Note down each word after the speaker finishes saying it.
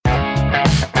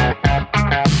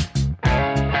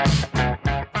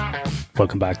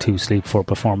Welcome back to Sleep for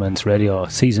Performance Radio,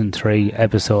 Season 3,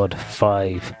 Episode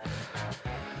 5.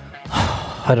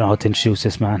 I don't know how to introduce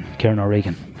this man, Kieran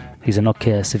O'Regan. He's a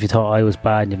nutcase. If you thought I was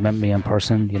bad and you met me in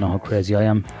person, you know how crazy I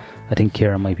am. I think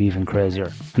Kieran might be even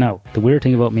crazier. Now, the weird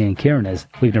thing about me and Kieran is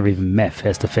we've never even met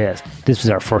face to face. This was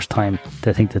our first time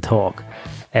to talk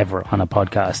ever on a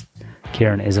podcast.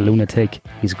 Kieran is a lunatic.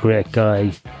 He's a great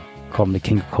guy. Call him the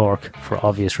King of Cork for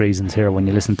obvious reasons here when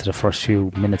you listen to the first few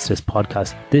minutes of this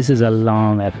podcast. This is a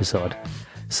long episode,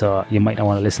 so you might not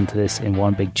want to listen to this in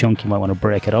one big chunk. You might want to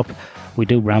break it up. We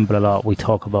do ramble a lot. We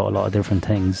talk about a lot of different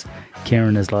things.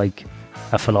 Kieran is like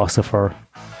a philosopher,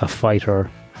 a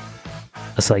fighter,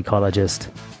 a psychologist,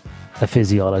 a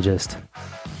physiologist,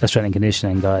 a strength and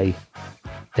conditioning guy,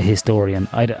 a historian.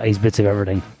 He's bits of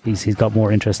everything. He's got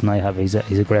more interest than I have. He's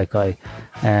a great guy.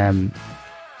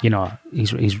 You know,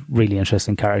 he's really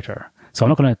interesting character. So I'm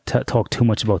not going to talk too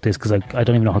much about this because I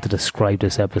don't even know how to describe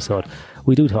this episode.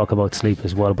 We do talk about sleep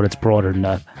as well, but it's broader than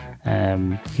that.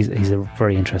 He's a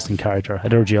very interesting character.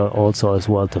 I'd urge you also as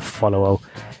well to follow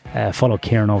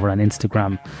Kieran over on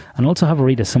Instagram and also have a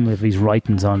read of some of his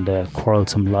writings on the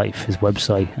Quarrelsome Life, his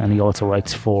website. And he also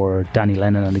writes for Danny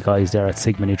Lennon and the guys there at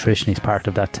Sigma Nutrition. He's part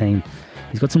of that team.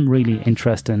 He's got some really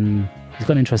interesting... He's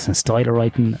got an interesting style of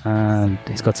writing, and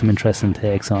he's got some interesting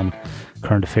takes on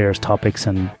current affairs topics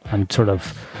and sort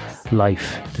of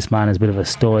life. This man is a bit of a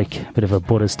stoic, a bit of a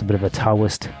Buddhist, a bit of a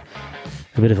Taoist,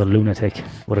 a bit of a lunatic.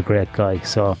 What a great guy.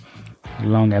 So,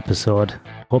 long episode.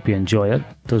 Hope you enjoy it. It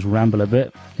does ramble a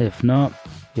bit. If not,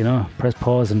 you know, press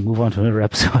pause and move on to another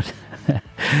episode.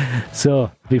 So,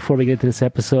 before we get to this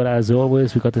episode, as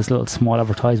always, we've got this little small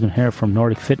advertisement here from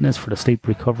Nordic Fitness for the sleep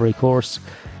recovery course.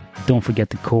 Don't forget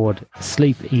the code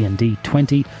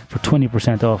SLEEPEND20 for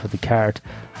 20% off at the cart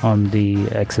on the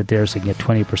exit there, so you can get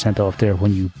 20% off there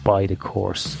when you buy the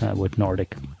course with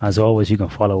Nordic. As always, you can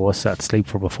follow us at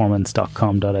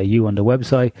sleepforperformance.com.au on the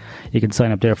website. You can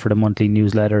sign up there for the monthly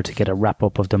newsletter to get a wrap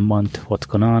up of the month, what's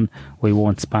going on. We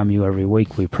won't spam you every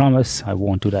week, we promise. I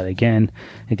won't do that again.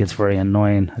 It gets very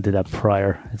annoying. I did that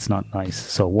prior. It's not nice.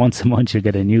 So once a month you'll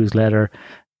get a newsletter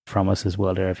from us as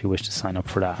well there if you wish to sign up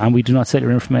for that. And we do not sell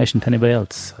your information to anybody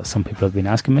else. Some people have been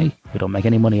asking me. We don't make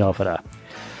any money off of that.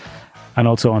 And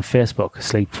also on Facebook,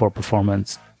 Sleep for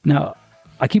Performance. Now,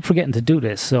 I keep forgetting to do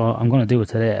this, so I'm going to do it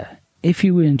today. If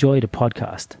you enjoy the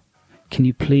podcast, can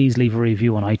you please leave a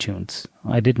review on iTunes?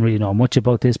 I didn't really know much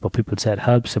about this, but people said it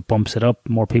helps, it bumps it up,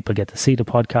 more people get to see the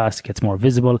podcast, it gets more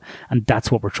visible, and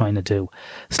that's what we're trying to do.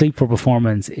 Sleep for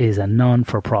Performance is a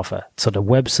non-for-profit, so the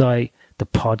website, the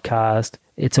podcast,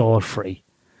 it's all free.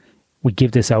 We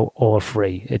give this out all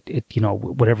free. It you know,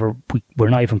 whatever, we're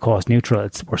not even cost neutral.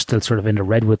 We're still sort of in the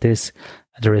red with this.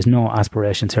 There is no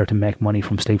aspirations here to make money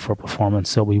from Sleep for Performance,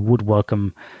 so we would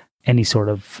welcome any sort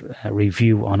of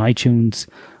review on iTunes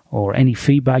or any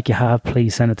feedback you have.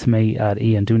 Please send it to me at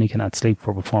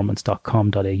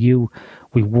iandunican@sleepforperformance.com.au.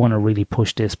 We want to really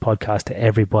push this podcast to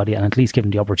everybody and at least give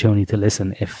them the opportunity to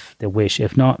listen if they wish.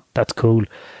 If not, that's cool.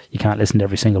 You can't listen to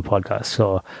every single podcast.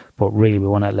 So, but really, we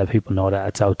want to let people know that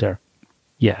it's out there.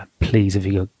 Yeah, please, if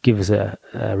you could give us a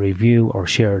review or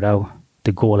share it out.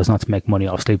 The goal is not to make money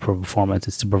off Sleep for Performance.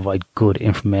 It's to provide good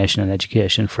information and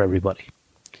education for everybody.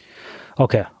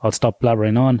 Okay, I'll stop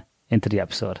blabbering on. Into the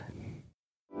episode.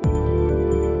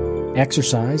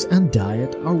 Exercise and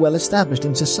diet are well established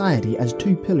in society as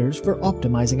two pillars for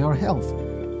optimizing our health.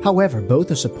 However,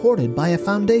 both are supported by a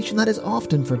foundation that is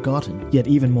often forgotten, yet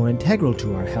even more integral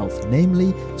to our health,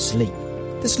 namely sleep.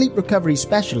 The Sleep Recovery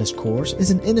Specialist course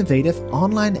is an innovative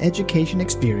online education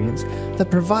experience that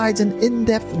provides an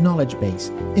in-depth knowledge base,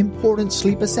 important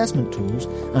sleep assessment tools,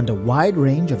 and a wide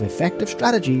range of effective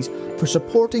strategies for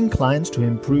supporting clients to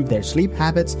improve their sleep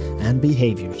habits and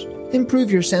behaviors.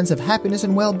 Improve your sense of happiness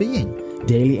and well-being,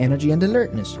 daily energy and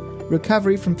alertness,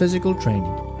 recovery from physical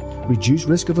training, reduce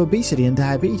risk of obesity and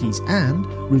diabetes, and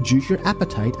reduce your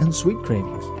appetite and sweet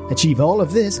cravings. Achieve all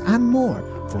of this and more.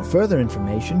 For further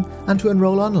information and to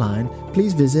enroll online,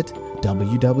 please visit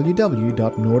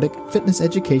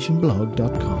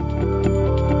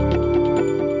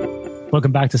www.nordicfitnesseducationblog.com.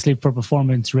 Welcome back to Sleep for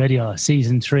Performance Radio,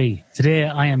 Season 3. Today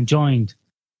I am joined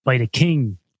by the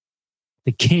King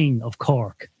of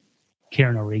Cork,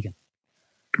 Kieran O'Regan.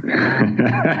 The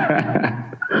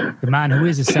man who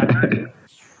is a savage.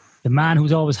 The man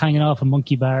who's always hanging off a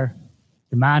monkey bar.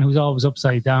 The man who's always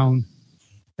upside down.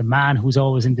 The man who's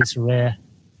always in disarray.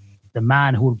 The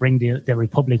man who will bring the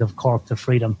Republic of Cork to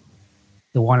freedom.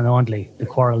 The one and only, the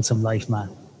quarrelsome life man,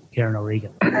 Kieran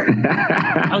O'Regan.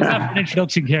 How's that for an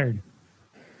introduction, Kieran?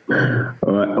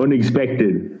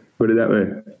 Unexpected. Put it that way.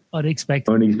 Unexpected.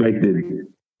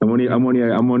 I'm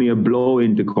only a blow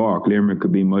into Cork. Limerick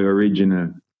could be my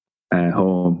original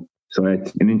home. So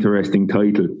it's an interesting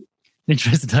title.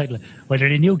 Interesting title. Well, they're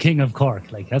the new king of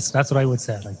Cork. Like that's what I would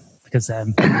say. Like because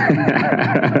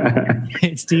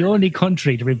it's the only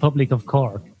country, the Republic of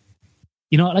Cork.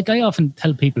 You know, like I often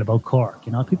tell people about Cork.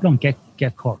 You know, people don't get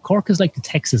Cork. Cork is like the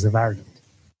Texas of Ireland.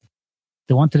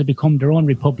 They wanted to become their own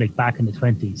republic back in the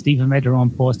 20s. They even made their own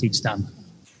postage stamp.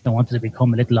 They wanted to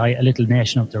become a little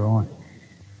nation of their own.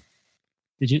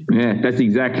 Did you? Yeah, that's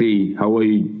exactly how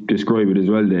I describe it as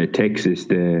well. The Texas,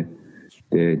 they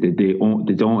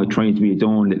don't trying to be its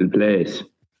own little place.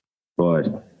 But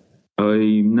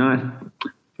I'm not, to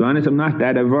be honest, I'm not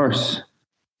that averse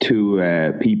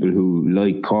to people who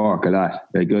like Cork a lot.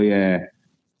 Like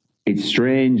it's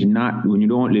strange not when you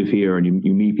don't live here and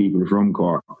you meet people from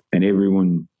Cork and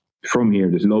everyone from here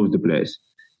just loves the place.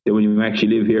 Then when you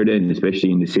actually live here, then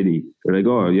especially in the city, they're like,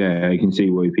 oh yeah, I can see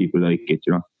why people like it.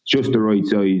 You know, it's just the right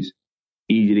size,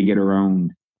 easy to get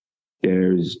around.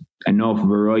 There's enough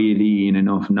variety and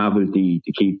enough novelty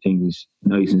to keep things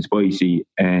nice and spicy,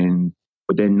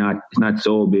 but then it's not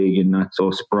so big and not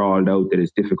so sprawled out that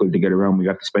it's difficult to get around. We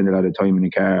have to spend a lot of time in the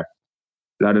car,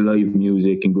 a lot of live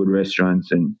music and good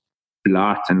restaurants and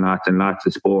lots and lots and lots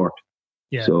of sport.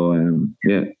 Yeah. So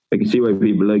I can see why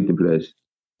people like the place.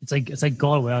 It's like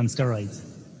Galway on steroids.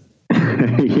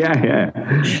 yeah.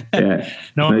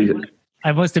 No, nice.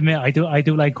 I must admit, I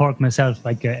do like Cork myself.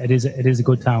 Like it is a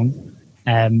good town.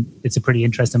 It's a pretty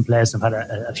interesting place. I've had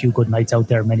a few good nights out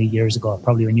there many years ago,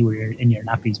 probably when you were in your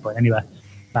nappies. But anyway,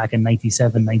 back in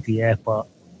 97, 98. But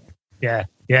yeah,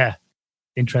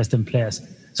 interesting place.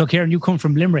 So Kieran, you come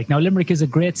from Limerick. Now Limerick is a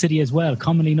great city as well,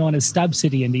 commonly known as Stab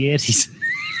City in the 80s.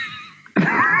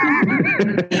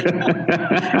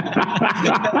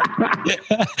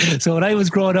 So when I was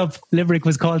growing up, Limerick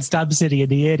was called Stab City in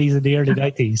the 80s and the early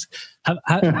 90s.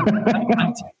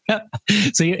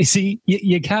 So you see,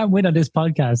 you can't win on this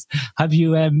podcast. Have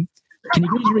you? Can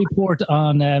you give us a report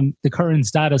on the current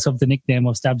status of the nickname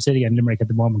of Stab City and Limerick at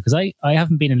the moment? Because I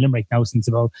haven't been in Limerick now since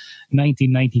about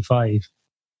 1995.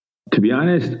 To be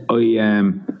honest,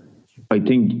 I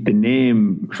think the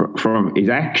name from is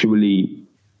actually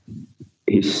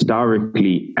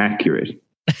historically accurate.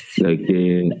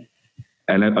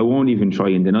 And I won't even try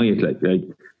and deny it. Like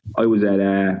I was at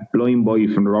Blind Boy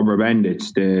from the Rubber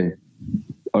Bandits, the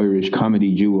Irish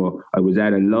comedy duo. I was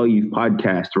at a live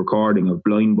podcast recording of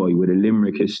Blind Boy with a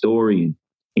Limerick historian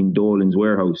in Dolan's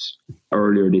warehouse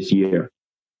earlier this year.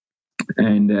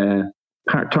 And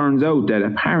turns out that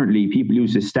apparently people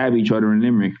used to stab each other in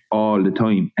Limerick all the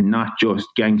time, and not just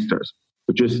gangsters,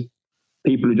 but just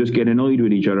people who just get annoyed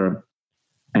with each other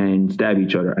and stab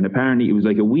each other. And apparently it was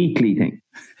like a weekly thing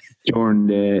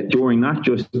during not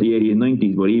just the 80s and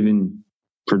 90s, but even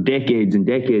for decades and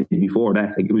decades before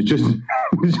that. Like it was just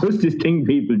this thing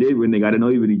people did when they got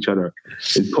annoyed with each other,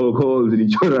 is poke holes in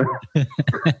each other.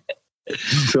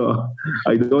 So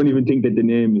I don't even think that the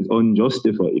name is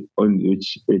unjustified,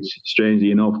 which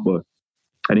strangely enough. But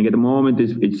I think at the moment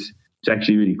it's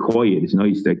actually really quiet. It's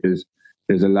nice. Like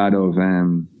there's a lot of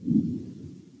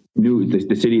news.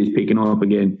 The city is picking up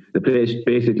again. The place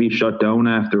basically shut down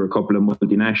after a couple of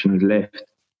multinationals left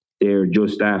there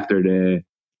just after the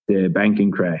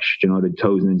banking crash. You know, the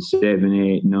 2007,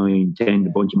 8, 9, 10, a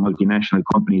bunch of multinational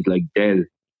companies like Dell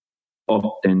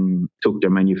upped and took their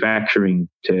manufacturing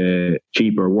to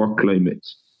cheaper work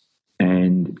climates,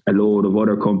 and a load of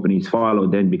other companies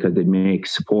followed then because they make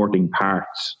supporting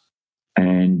parts,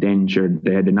 and then sure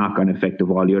they had the knock-on effect of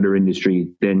all the other industries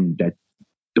then that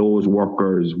those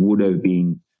workers would have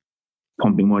been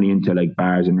pumping money into, like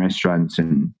bars and restaurants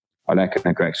and all that kind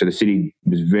of crack. So the city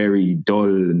was very dull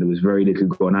and there was very little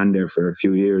going on there for a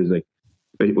few years. Like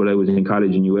when I was in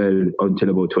college in UL until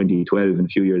about 2012 and a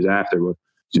few years after, but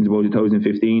since about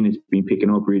 2015, it's been picking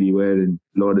up really well, and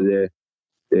a lot of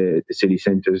the city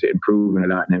centres improving a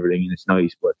lot and everything, and it's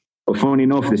nice. But funny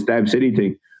enough, the Stab City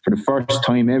thing, for the first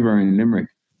time ever in Limerick,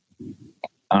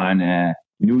 on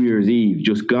New Year's Eve,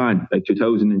 just gone, like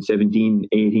 2017,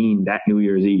 18, that New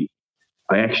Year's Eve,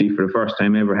 I actually, for the first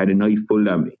time ever, had a knife pulled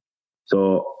on me.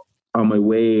 So on my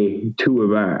way to a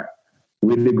bar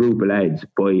with a group of lads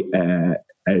by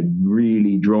a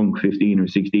really drunk 15 or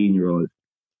 16-year-old,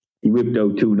 he whipped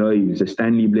out two knives, a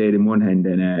Stanley blade in one hand,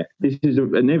 and this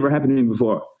it never happened to me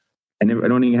before. I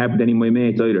don't think it happened to any of my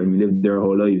mates either. We lived their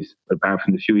whole lives, apart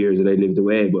from the few years that I lived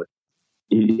away. But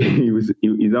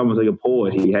he's almost like a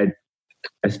poet. He had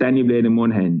a Stanley blade in one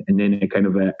hand, and then a kind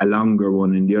of a longer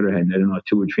one in the other hand. I don't know,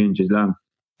 2 or 3 inches long.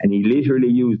 And he literally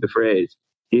used the phrase,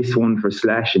 "This one for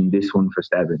slashing, this one for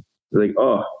stabbing." Like,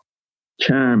 oh,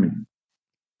 charming.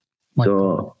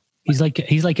 So He's like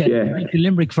a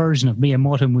Limerick version of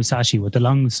Miyamoto Musashi with the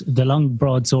long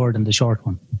broadsword and the short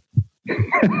one.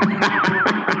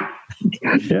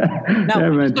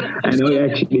 Man.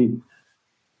 Actually.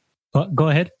 Go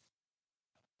ahead.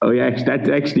 Oh yeah, that's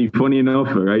actually funny enough,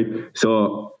 right?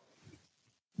 So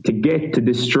to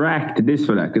distract this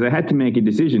fella, because I had to make a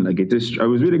decision. Like I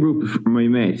was with a group of my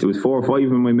mates. It was 4 or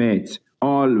 5 of my mates.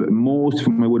 Most of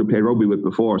them I would have played rugby with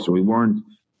before, so we weren't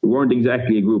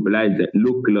exactly a group of lads that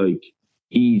looked like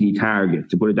easy targets,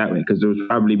 to put it that way. Because there was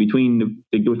probably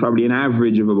an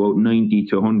average of about 90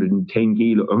 to 110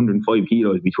 kilo, 105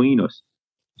 kilos between us,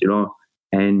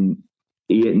 and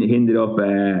he ended up.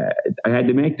 I had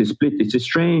to make the split. It's a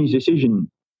strange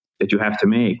decision that you have to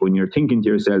make when you're thinking to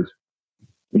yourself,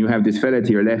 when you have this fella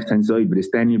to your left-hand side with a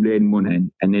Stanley blade in one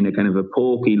hand and then a kind of a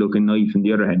pokey-looking knife in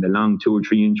the other hand, a long 2 or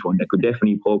 3 inch one that could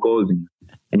definitely poke holes in you.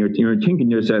 And you're thinking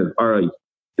to yourself, all right,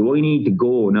 do I need to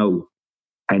go now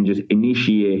and just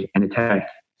initiate an attack?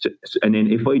 And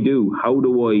then if I do, how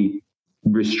do I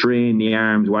restrain the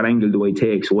arms? What angle do I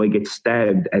take so I get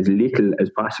stabbed as little as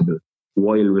possible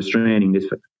while restraining this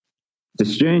fella?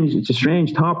 It's a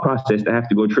strange thought process to have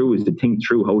to go through, is to think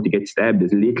through how to get stabbed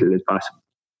as little as possible.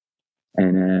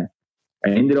 And I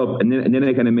ended up, and then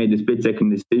I kind of made the split-second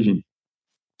decision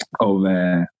of.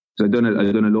 So I've done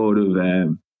a load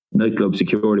of nightclub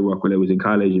security work while I was in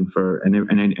college,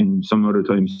 and some other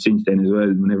times since then as well.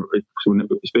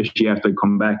 Especially after I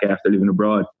come back after living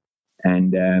abroad,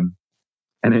 and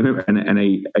I remember, and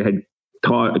I had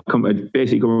I'd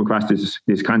basically come across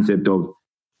this concept of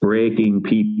breaking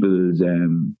people's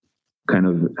kind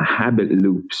of habit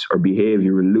loops or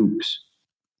behavioural loops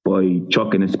by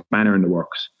chucking a spanner in the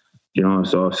works.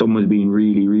 So if someone's being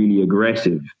really, really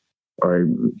aggressive, or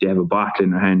they have a bottle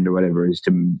in their hand or whatever, is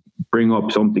to bring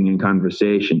up something in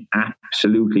conversation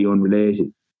absolutely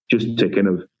unrelated, just to kind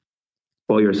of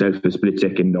buy yourself a split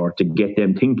second or to get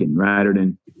them thinking, rather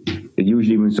than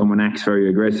usually when someone acts very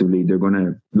aggressively, they're going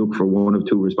to look for one of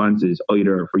 2 responses,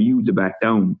 either for you to back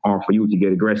down or for you to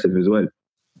get aggressive as well.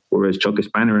 Whereas chuck a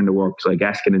spanner in the works, like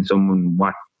asking someone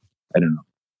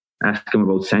ask them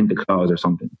about Santa Claus or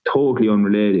something, totally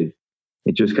unrelated.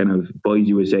 It just kind of buys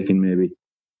you a second maybe.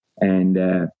 And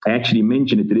I actually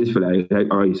mentioned it to this fella. I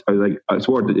was like, it's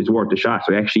worth a shot.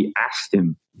 So I actually asked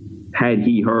him, had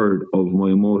he heard of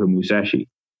Miyamoto Musashi?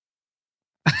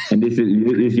 And this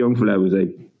young fella was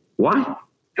like, what?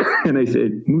 And I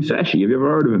said, Musashi, have you ever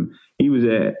heard of him? He was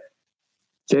a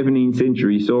 17th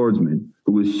century swordsman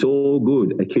who was so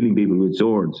good at killing people with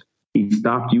swords. He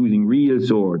stopped using real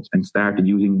swords and started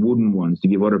using wooden ones to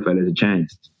give other fellas a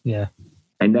chance. Yeah.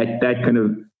 And that kind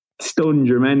of stunned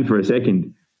your man for a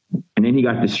second. And then he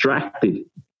got distracted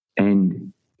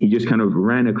and he just kind of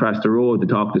ran across the road to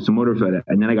talk to some other fella.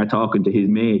 And then I got talking to his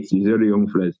mates, these other young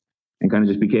fellas, and kind of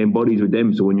just became buddies with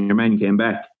them. So when your man came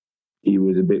back, he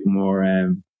was a bit more,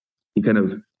 we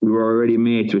were already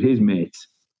mates with his mates.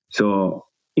 So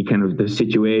the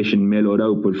situation mellowed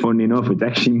out. But funny enough, it's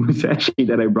actually Musashi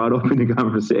that I brought up in the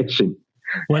conversation.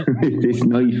 Well, this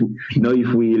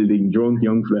knife wielding drunk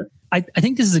young fella. I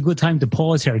think this is a good time to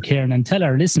pause here, Kieran, and tell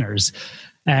our listeners,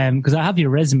 because I have your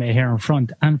resume here in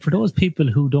front. And for those people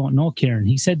who don't know Kieran,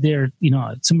 he said they're,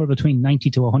 somewhere between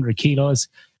 90 to 100 kilos.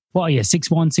 What are you,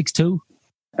 6'1", 6'2"?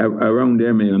 Around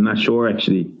there, man. I'm not sure,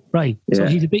 actually. Right. Yeah.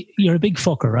 So you're a big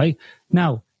fucker, right?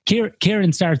 Now,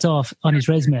 Kieran starts off on his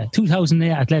resume,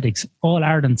 2008 athletics,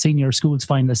 All-Ireland senior schools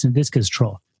finalist in discus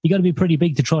throw. You got to be pretty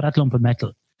big to throw that lump of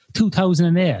metal.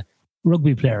 2008,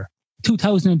 rugby player.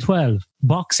 2012,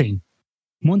 boxing,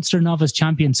 Munster novice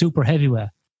champion super heavyweight.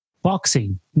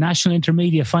 Boxing, national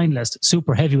intermediate finalist,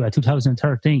 super heavyweight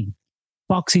 2013.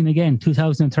 Boxing again,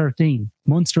 2013,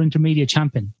 Munster intermediate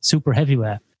champion, super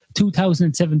heavyweight.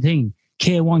 2017,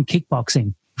 K1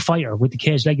 kickboxing, fighter with the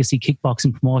Cage Legacy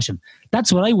kickboxing promotion.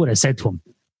 That's what I would have said to him.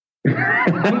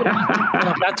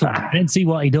 That to him and then see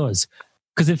what he does.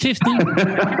 Because at 15,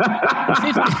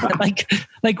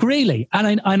 like really,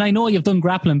 and I know you've done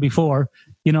grappling before.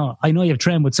 I know you've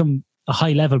trained with some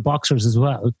high level boxers as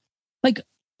well. Like,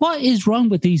 what is wrong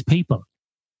with these people?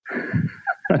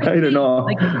 I don't know.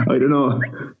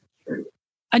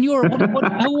 And you're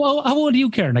how old are you,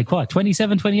 Kieran? Like what?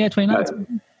 27, 28,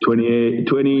 29? 28,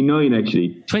 29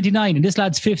 actually. 29, and this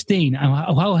lad's 15. And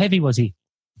how heavy was he?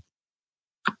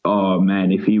 Oh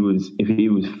man, if he was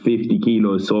 50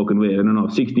 kilos soaking wet, I don't know,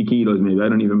 60 kilos maybe, I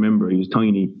don't even remember. He was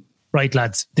tiny. Right,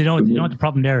 lads. You know what the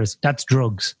problem there is? That's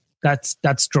drugs.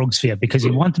 That's drugs for you, because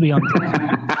you want to be on you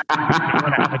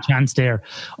want to have a chance there.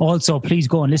 Also, please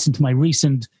go and listen to my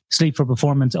recent Sleep for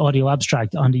Performance audio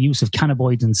abstract on the use of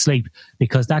cannabinoids in sleep,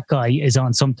 because that guy is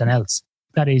on something else.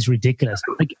 That is ridiculous.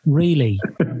 Like, really?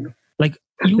 Like,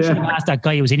 you should have asked that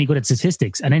guy who was any good at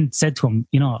statistics and then said to him,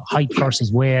 height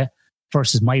versus weight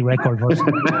versus my record versus,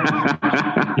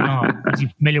 is he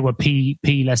familiar with P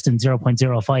less than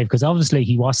 0.05? Because obviously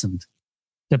he wasn't.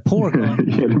 The poor guy.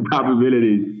 The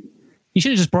probabilities. You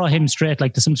should have just brought him straight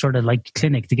like to some sort of like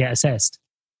clinic to get assessed.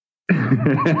 Yeah,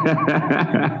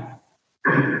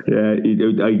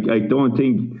 I don't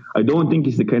think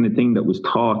it's the kind of thing that was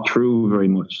thought through very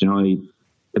much. I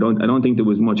don't think there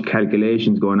was much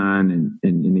calculations going on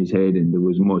in his head, and there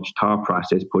was much thought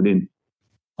process put in.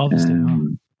 Obviously,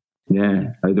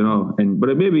 yeah, I don't know,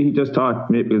 but maybe he just thought,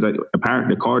 maybe like,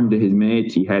 apparently according to his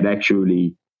mates, he had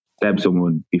actually stabbed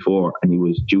someone before, and he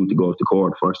was due to go to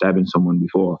court for stabbing someone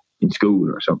before in school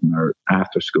or something, or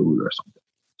after school or something.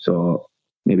 So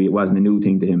maybe it wasn't a new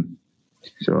thing to him.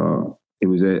 So it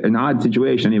was an odd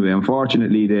situation anyway.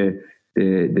 Unfortunately, the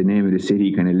name of the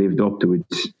city kind of lived up to it,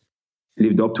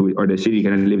 or the city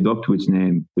kind of lived up to its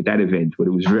name with that event. But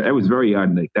it was very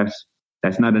odd. Like that's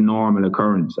not a normal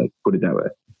occurrence. Like, put it that way.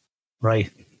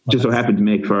 Right. Well, just so happened to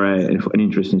make for an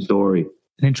interesting story.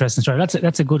 An interesting story.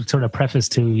 That's a good sort of preface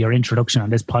to your introduction on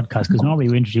this podcast, because normally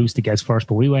we introduce the guests first,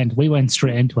 but we went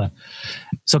straight into it.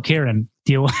 So, Kieran,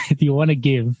 do you want to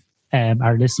give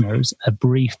our listeners a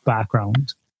brief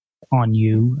background on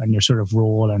you and your sort of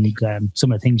role and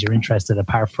some of the things you're interested in,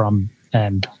 apart from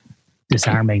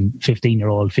disarming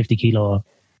 15-year-old 50-kilo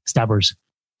stabbers,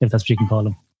 if that's what you can call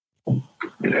them?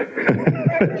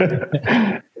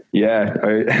 Yeah,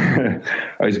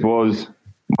 I suppose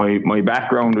my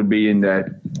background would be in that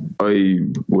I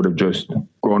would have just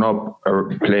grown up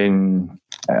playing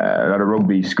a lot of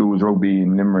rugby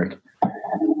in Limerick,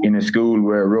 in a school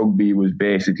where rugby was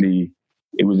basically,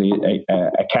 it was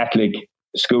a Catholic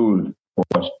school,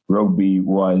 but rugby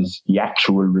was the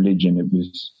actual religion. It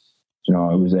was,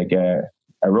 it was like a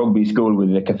rugby school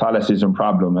with a Catholicism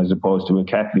problem as opposed to a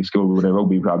Catholic school with a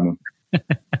rugby problem.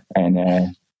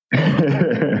 And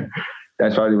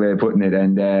that's probably the way of putting it.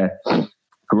 And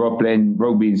grew up playing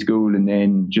rugby in school, and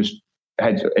then just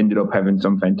ended up having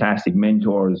some fantastic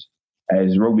mentors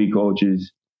as rugby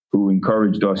coaches who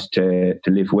encouraged us to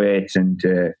lift weights and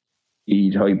to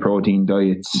eat high protein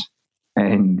diets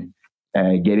and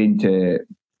get into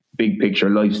big picture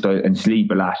lifestyle and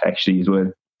sleep a lot, actually, as well,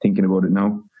 thinking about it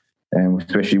now.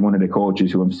 Especially one of the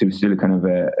coaches who I'm still kind of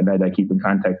a lad I keep in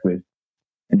contact with,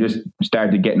 and just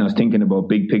started getting us thinking about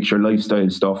big picture lifestyle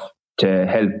stuff to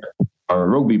help our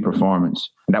rugby performance.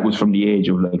 And that was from the age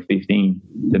of like 15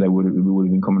 that we would have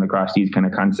been coming across these kind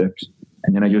of concepts.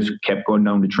 And then I just kept going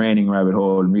down the training rabbit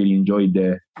hole and really enjoyed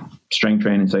the strength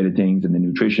training side of things and the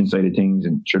nutrition side of things.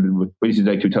 And sure, this is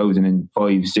like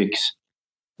 2005-06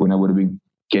 when I would have been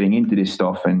getting into this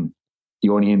stuff, and the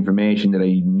only information that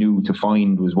I knew to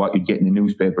find was what you'd get in the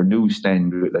newspaper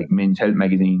newsstand, like Men's Health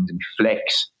magazines and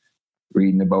Flex,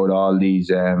 reading about all these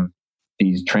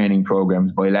training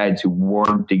programs by lads who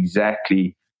weren't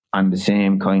exactly on the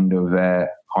same kind of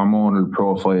hormonal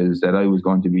profiles that I was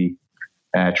going to be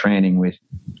training with.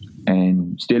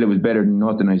 And still, it was better than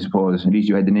nothing, I suppose. At least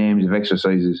you had the names of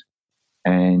exercises.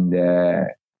 And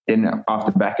then off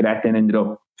the back of that, then ended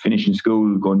up finishing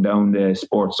school, going down the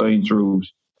sports science route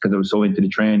because I was so into the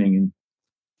training.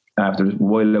 And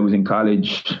while I was in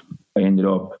college, I ended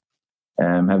up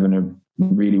having a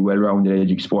really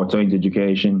well-rounded sports science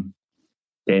education.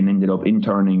 Then ended up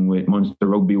interning with Munster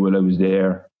Rugby while I was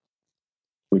there,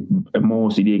 with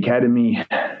mostly the academy.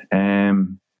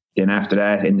 Then after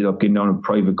that, ended up getting down a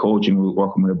private coaching route,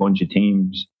 working with a bunch of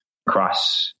teams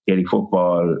across Gaelic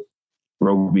football,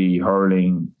 rugby,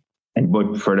 hurling.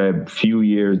 But for the few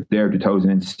years there,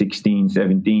 2016,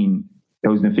 17,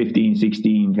 2015,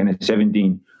 16, kind of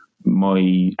 17,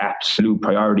 my absolute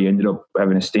priority ended up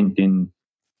having a stint in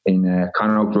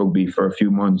Connacht Rugby for a few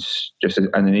months, just as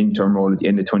an intern role at the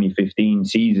end of 2015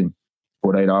 season.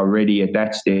 But I'd already at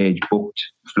that stage booked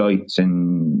flights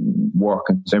and work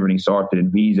and everything sorted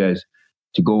and visas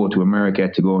to go to America,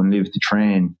 to go and live, to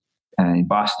train in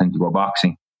Boston, to go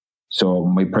boxing. So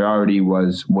my priority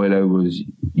was, while I was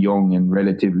young and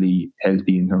relatively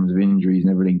healthy in terms of injuries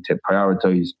and everything, to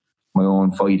prioritize my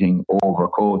own fighting over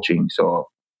coaching. So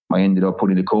I ended up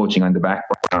putting the coaching on the back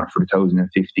burner for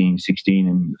 2015, 16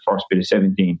 and the first bit of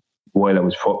 17 while I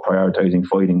was prioritizing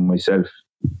fighting myself.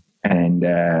 And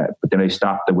but then I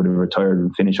stopped. I would have retired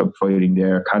and finished up fighting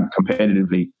there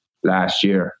competitively last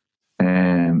year, the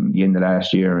end of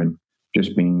last year, and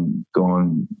just been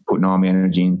putting all my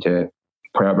energy into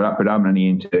predominantly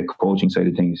into the coaching side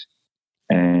of things.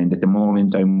 And at the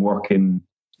moment, I'm working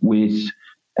with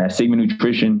Sigma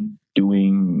Nutrition,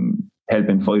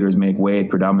 helping fighters make weight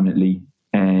predominantly,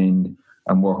 and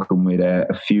I'm working with a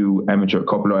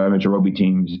couple of amateur rugby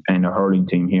teams and a hurling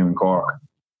team here in Cork,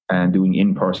 and doing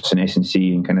in-person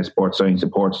S&C and kind of sports science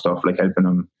support stuff, like helping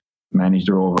them manage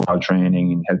their overall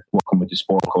training and help working with the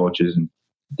sport coaches and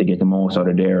to get the most out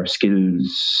of their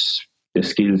skills, the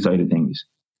skill side of things.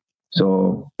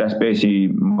 So that's basically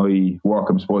my work.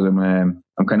 I suppose I'm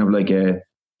kind of like a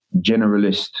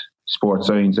generalist sports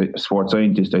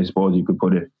scientist, I suppose you could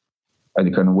put it. I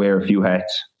kind of wear a few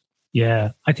hats.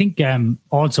 Yeah, I think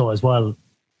also as well,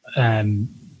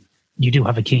 you do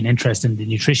have a keen interest in the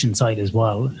nutrition side as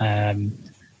well.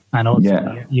 And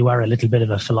also you are a little bit of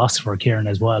a philosopher, Kieran,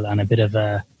 as well, and a bit of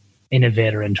a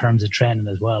innovator in terms of training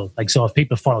as well. Like, so if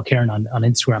people follow Kieran on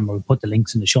Instagram, we'll put the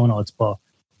links in the show notes, but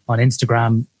on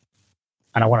Instagram,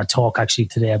 and I want to talk actually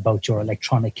today about your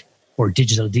electronic or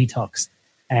digital detox,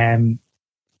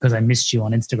 because I missed you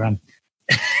on Instagram.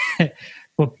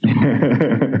 But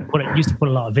I used to put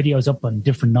a lot of videos up on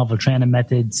different novel training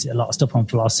methods, a lot of stuff on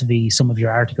philosophy, some of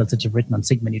your articles that you've written on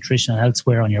Sigma Nutrition and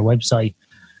elsewhere on your website,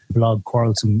 blog,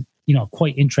 Quarrelsome,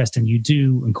 quite interesting. You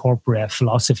do incorporate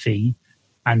philosophy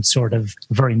and sort of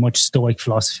very much Stoic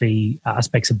philosophy,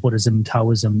 aspects of Buddhism,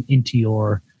 Taoism into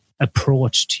your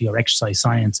approach to your exercise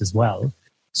science as well.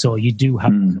 So you do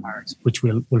have art, which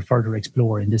we'll further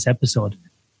explore in this episode.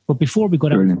 But before we go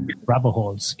down the rabbit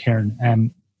holes,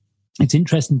 Kieran, it's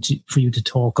interesting for you to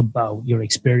talk about your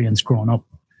experience growing up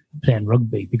playing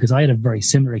rugby, because I had a very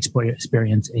similar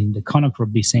experience in the Connacht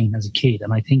rugby scene as a kid.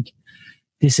 And I think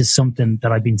this is something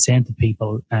that I've been saying to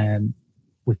people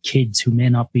with kids who may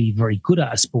not be very good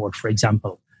at a sport, for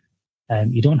example.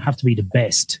 You don't have to be the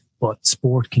best, but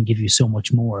sport can give you so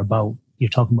much more about, you're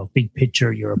talking about big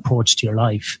picture, your approach to your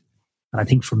life. And I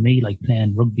think for me, like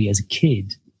playing rugby as a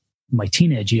kid, my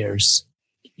teenage years,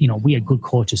 we had good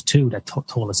coaches too that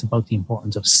told us about the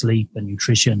importance of sleep and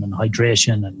nutrition and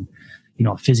hydration and,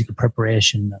 physical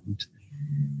preparation and,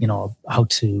 how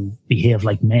to behave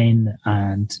like men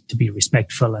and to be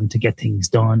respectful and to get things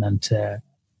done and to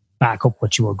back up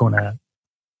what you were going to,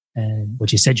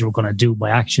 what you said you were going to do by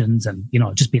actions and,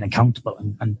 just being accountable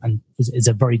and is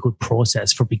a very good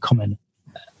process for becoming,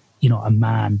 a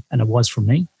man. And it was for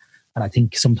me. And I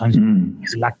think sometimes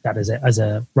we lack that as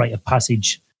a rite of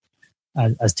passage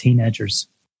as teenagers.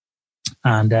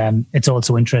 And it's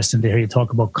also interesting to hear you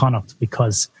talk about Connacht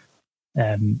because,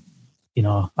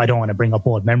 I don't want to bring up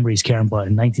old memories, Kieran, but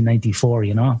in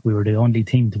 1994, we were the only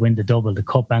team to win the double, the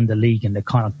cup and the league in the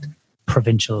Connacht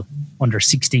provincial under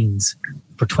 16s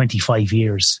for 25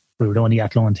 years. We were the only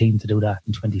Athlone team to do that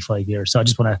in 25 years. So I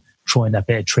just want to throw in that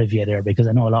bit of trivia there because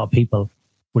I know a lot of people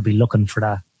would be looking for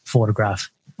that photograph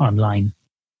online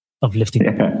of lifting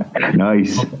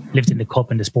the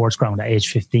cup in the sports ground at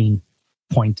age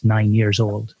 15.9 years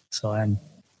old. So I'm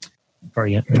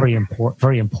very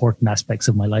important aspects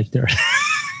of my life there.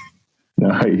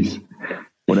 Nice.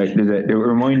 Well, it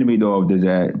reminded me though of there's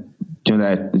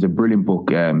a brilliant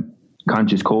book,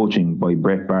 Conscious Coaching by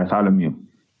Brett Bartholomew,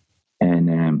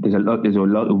 and there's a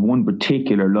lot of one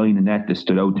particular line in that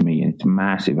stood out to me, and it's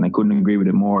massive, and I couldn't agree with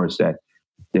it more. Is that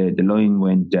the line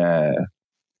went,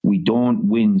 "We don't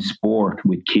win sport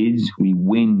with kids; we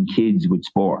win kids with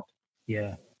sport."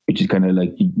 Yeah, which is kind of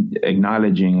like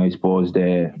acknowledging, I suppose,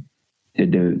 the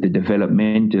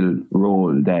developmental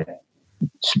role that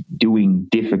doing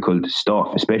difficult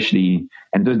stuff, especially,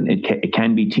 and it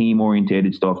can be team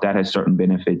orientated stuff that has certain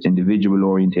benefits. Individual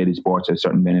orientated sports has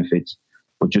certain benefits,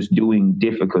 but just doing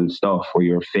difficult stuff where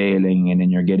you're failing and then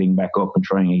you're getting back up and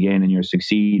trying again and you're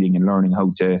succeeding and learning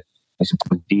how to, I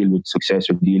suppose, deal with success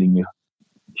or dealing with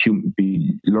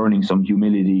learning some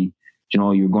humility.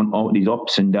 You're going all these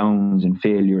ups and downs and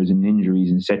failures and injuries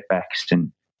and setbacks,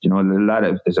 and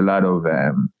there's a lot of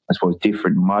I suppose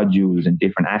different modules and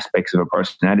different aspects of a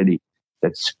personality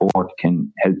that sport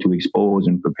can help to expose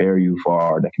and prepare you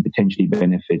for, that can potentially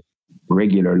benefit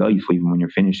regular life even when you're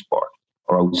finished sport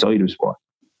or outside of sport.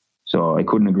 So I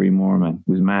couldn't agree more, man.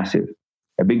 It was massive.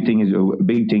 A big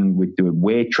thing with the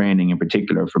weight training in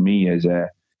particular for me as a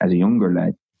younger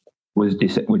lad was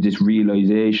this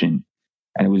realization,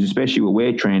 and it was especially with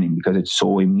weight training because it's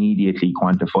so immediately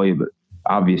quantifiable.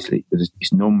 Obviously, there's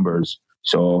these numbers,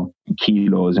 so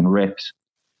kilos and reps.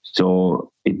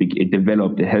 So it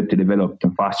helped to develop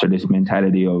and foster this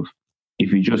mentality of,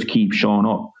 if you just keep showing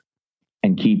up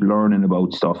and keep learning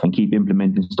about stuff and keep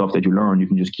implementing stuff that you learn, you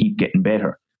can just keep getting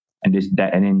better. And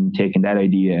then taking that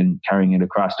idea and carrying it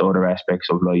across to other aspects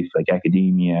of life, like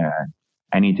academia and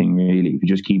anything really. If you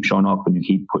just keep showing up and you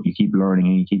keep learning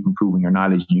and you keep improving your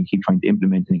knowledge and you keep trying to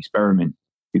implement and experiment,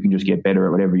 you can just get better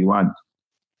at whatever you want.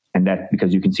 And that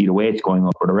because you can see the weights going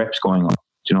up or the reps going up,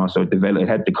 so it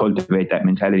helped to cultivate that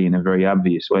mentality in a very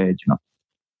obvious way,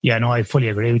 Yeah, no, I fully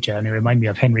agree with you. And it reminds me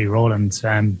of Henry Rollins,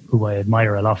 who I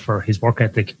admire a lot for his work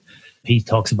ethic. He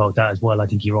talks about that as well. I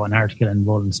think he wrote an article in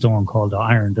Rolling Stone called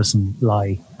Iron Doesn't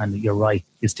Lie. And you're right,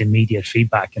 it's the immediate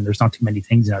feedback. And there's not too many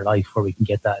things in our life where we can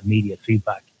get that immediate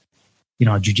feedback. You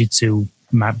know, jiu-jitsu,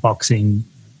 mat boxing,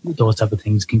 those type of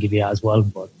things can give you that as well.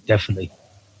 But definitely,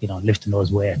 you know, lifting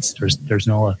those weights, there's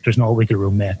no wiggle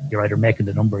room there. You're either making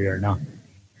the number or you're not.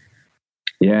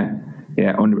 Yeah.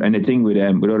 And the thing with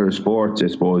other sports, I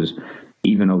suppose,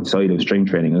 even outside of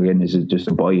strength training, again, this is just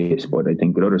a bias, but I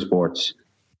think with other sports,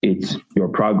 it's your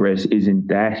progress isn't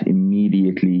that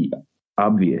immediately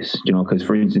obvious, you know, because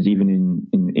for instance, even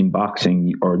in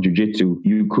boxing or jiu-jitsu,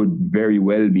 you could very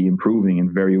well be improving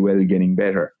and very well getting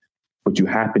better, but you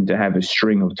happen to have a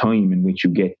string of time in which you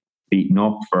get beaten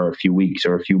up for a few weeks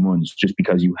or a few months just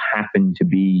because you happen to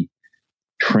be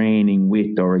training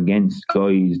with or against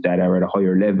guys that are at a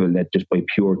higher level that just by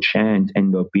pure chance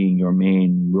end up being your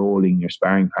main rolling, your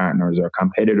sparring partners or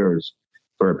competitors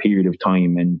for a period of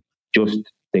time. And just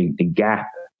the gap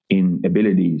in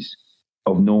abilities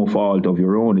of no fault of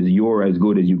your own is you're as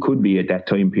good as you could be at that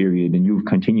time period and you've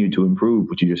continued to improve,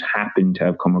 but you just happen to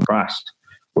have come across.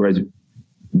 Whereas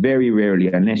very rarely,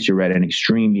 unless you're at an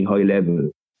extremely high level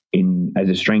as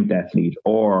a strength athlete,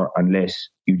 or unless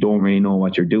you don't really know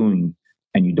what you're doing,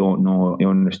 and you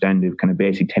understand the kind of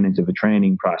basic tenets of a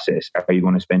training process, are you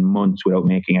going to spend months without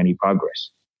making any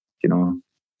progress? You know,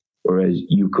 whereas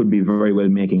you could be very well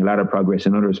making a lot of progress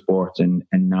in other sports and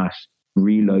not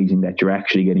realizing that you're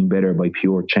actually getting better by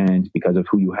pure chance because of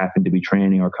who you happen to be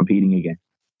training or competing against.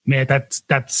 Mate,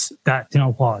 that's you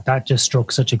know what, that just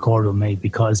struck such a chord with me,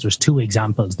 because there's two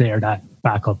examples there that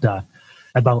back up that.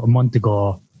 About a month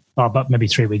ago, or about maybe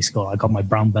 3 weeks ago, I got my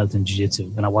brown belt in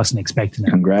jiu-jitsu, and I wasn't expecting it.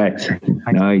 Congrats!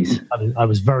 Nice. I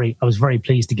was very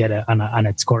pleased to get it, and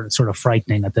it's sort of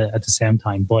frightening at the same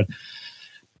time.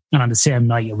 And on the same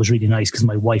night, it was really nice because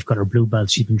my wife got her blue belt.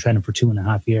 She's been training for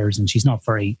 2.5 years, and she's not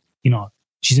very, you know,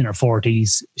 she's in her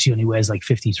 40s. She only weighs like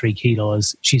 53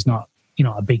 kilos. She's not, you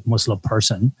know, a big muscle up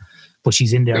person, but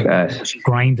she's in there she's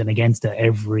grinding against it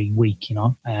every week, you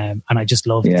know. And I just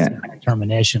love this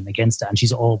determination against it, and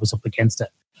she's always up against it.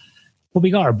 But we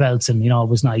got our belts, and, you know, it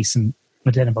was nice.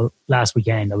 But then about last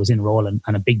weekend, I was in rolling,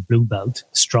 and a big blue belt,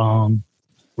 strong,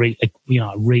 you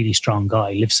know, a really strong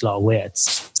guy, lifts a lot of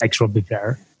weights, ex-rugby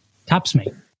player, taps me,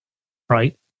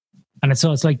 right? And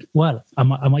so it's like, well,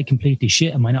 am I completely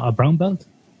shit? Am I not a brown belt?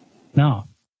 No.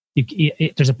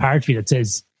 There's a part of you that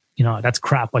says, you know, that's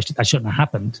crap. That shouldn't have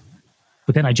happened.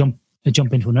 But then I jump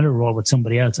into another role with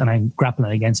somebody else, and I'm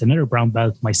grappling against another brown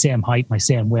belt, my same height, my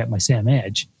same weight, my same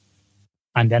age.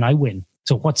 And then I win.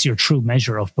 So what's your true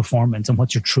measure of performance, and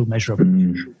what's your true measure of,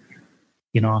 you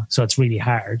know? So it's really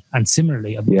hard. And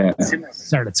similarly, I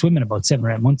started swimming about 7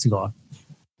 or 8 months ago,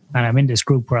 and I'm in this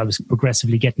group where I was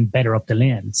progressively getting better up the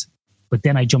lanes. But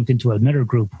then I jumped into another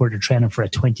group where they're training for a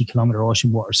 20-kilometer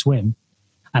ocean water swim,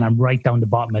 and I'm right down the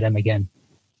bottom of them again,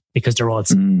 because they're all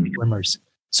swimmers.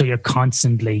 So you're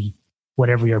constantly,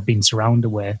 whatever you're being surrounded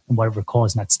with and whatever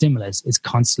causing that stimulus is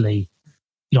constantly,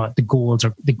 you know, the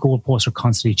goalposts are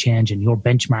constantly changing. Your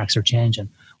benchmarks are changing,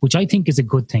 which I think is a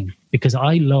good thing, because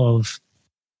I love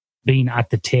being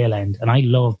at the tail end, and I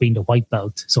love being the white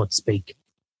belt, so to speak,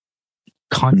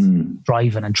 constantly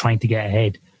driving and trying to get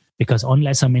ahead. Because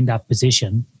unless I'm in that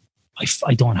position,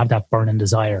 I don't have that burning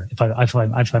desire. If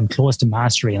I'm close to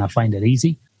mastery and I find it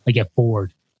easy, I get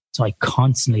bored. So I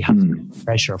constantly have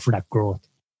pressure for that growth.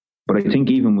 But I think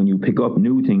even when you pick up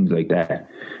new things like that,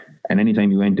 and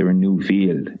anytime you enter a new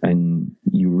field and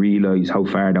you realize how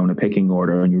far down a pecking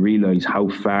order, and you realize how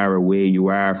far away you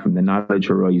are from the knowledge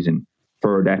horizon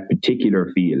for that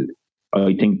particular field,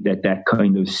 I think that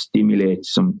kind of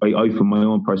stimulates I from my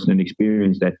own personal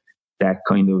experience, that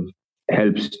kind of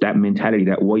helps, that mentality,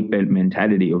 that white belt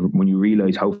mentality of when you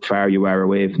realize how far you are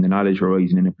away from the knowledge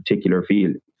horizon in a particular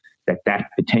field, that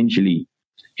potentially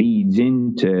feeds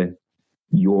into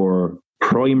your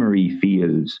primary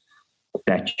fields,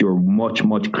 that you're much,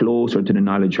 much closer to the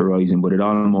knowledge horizon, but it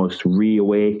almost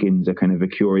reawakens a kind of a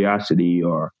curiosity,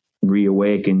 or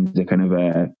reawakens a kind of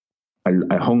a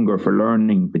hunger for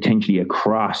learning, potentially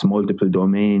across multiple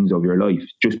domains of your life,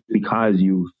 just because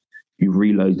you've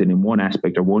realized that in one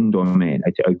aspect or one domain.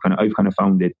 I've kind of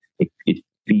found it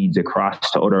feeds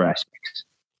across to other aspects.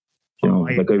 You know,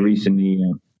 like I recently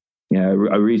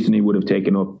would have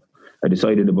taken up, I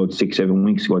decided about 6-7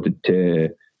 weeks ago to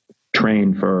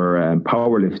train for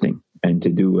powerlifting, and to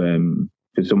do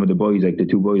to some of the boys, like the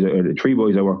 2 boys or the 3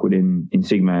 boys I work with in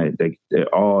Sigma, like they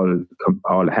all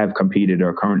have competed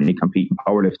or currently compete in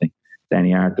powerlifting,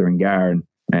 Danny Arthur and Gar, and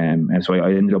And so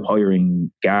I ended up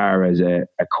hiring Gar as a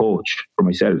coach for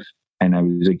myself. And I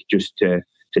was like, just to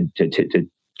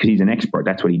because he's an expert.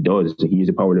 That's what he does. He's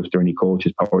a powerlifter and he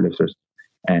coaches powerlifters.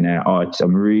 And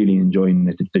I'm really enjoying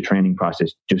the training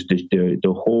process. Just the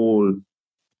whole,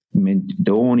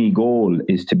 the only goal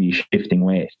is to be shifting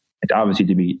weight.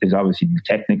 There's obviously the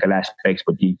technical aspects,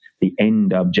 but the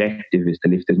end objective is to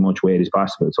lift as much weight as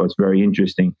possible. So it's very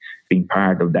interesting being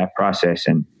part of that process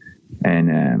and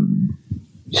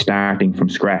starting from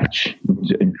scratch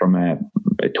and from a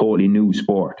totally new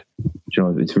sport. You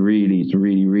know, it's really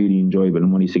enjoyable.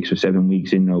 I'm only 6 or 7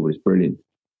 weeks in now, but it's brilliant.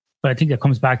 But I think that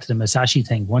comes back to the Musashi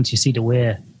thing. Once you see the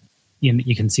way,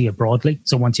 you can see it broadly.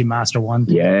 So once you master one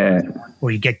thing, or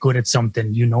you get good at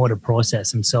something, you know the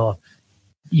process, and so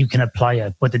you can apply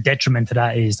it. But the detriment to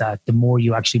that is that the more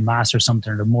you actually master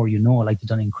something, or the more you know, like the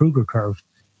Dunning-Kruger curve,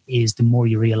 is the more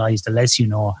you realize, the less you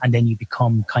know, and then you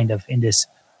become kind of in this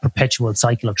perpetual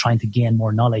cycle of trying to gain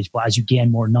more knowledge. But as you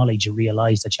gain more knowledge, you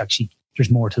realize that there's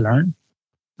more to learn,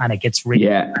 and it gets really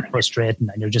frustrating,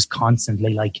 and you're just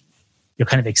constantly like, you're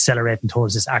kind of accelerating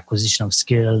towards this acquisition of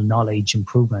skill, knowledge,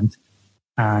 improvement.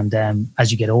 And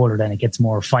as you get older, then it gets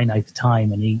more finite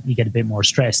time, and you get a bit more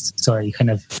stressed. So you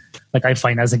kind of, like, I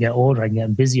find as I get older, I'm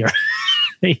getting busier,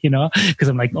 you know, because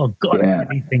I'm like, oh God, I get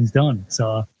these things done.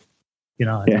 So, you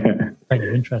know, it's kind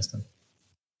of interesting.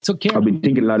 So I've been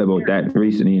thinking a lot about that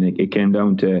recently, and it came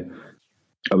down to,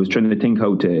 I was trying to think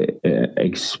how to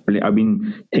explain. I've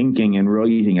been thinking and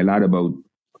writing a lot about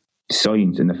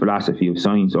science and the philosophy of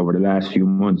science over the last few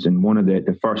months. And one of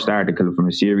the first article from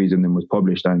a series and then was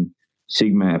published on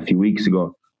Sigma a few weeks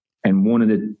ago. And one of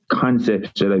the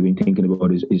concepts that I've been thinking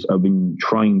about is I've been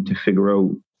trying to figure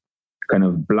out kind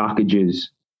of blockages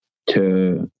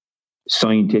to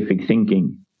scientific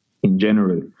thinking in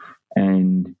general.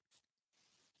 And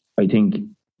I think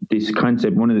this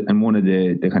concept, one of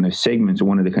the kind of segments, or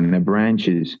one of the kind of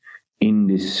branches in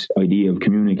this idea of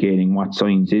communicating what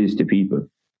science is to people,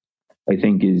 I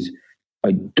think it's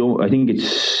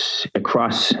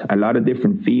across a lot of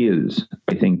different fields.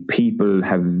 I think people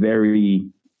have very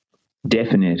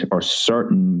definite or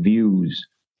certain views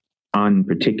on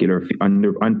particular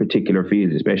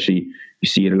fields, especially you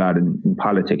see it a lot in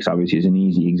politics, obviously, is an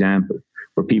easy example,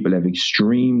 where people have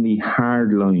extremely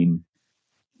hardline,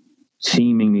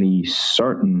 seemingly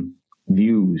certain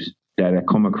views that are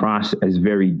come across as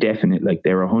very definite, like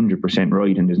they're 100%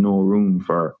 right, and there's no room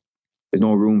for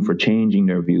changing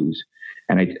their views.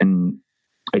 And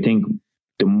I think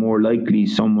the more likely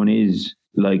someone is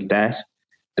like that,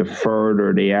 the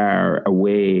further they are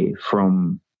away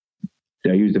from,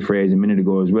 I used the phrase a minute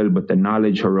ago as well, but the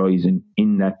knowledge horizon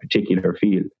in that particular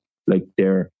field. Like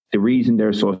the reason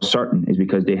they're so certain is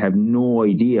because they have no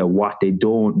idea what they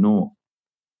don't know.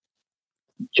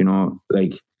 You know,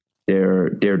 like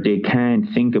they can't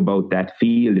think about that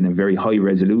field in a very high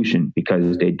resolution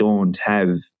because they don't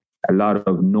have a lot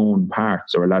of known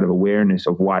parts or a lot of awareness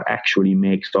of what actually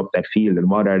makes up that field and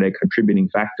what are the contributing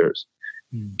factors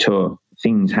to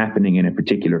things happening in a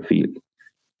particular field.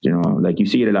 You know, like you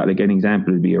see it a lot. Like an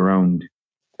example would be around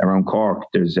Cork.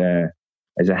 There's a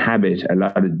habit.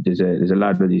 There's a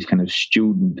lot of these kind of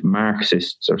student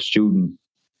Marxists or student.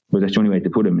 Well, that's the only way to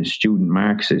put them, is student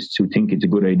Marxists who think it's a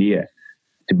good idea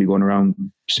to be going around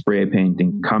spray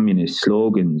painting communist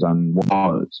slogans on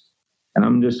walls. And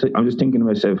I'm just thinking to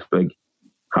myself, like,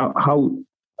 how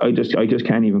I just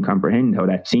can't even comprehend how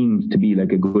that seems to be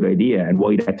like a good idea and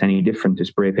why that's any different to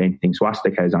spray painting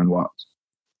swastikas on walls,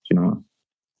 you know.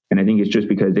 And I think it's just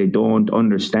because they don't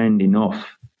understand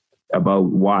enough about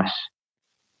what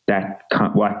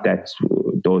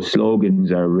those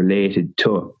slogans are related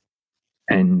to,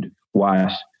 and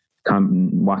what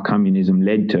communism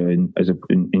led to in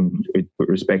with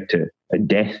respect to a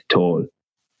death toll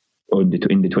in the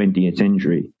 20th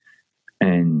century.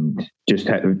 And they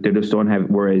just don't have,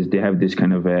 whereas they have this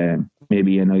kind of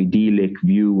maybe an idyllic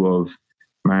view of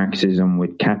Marxism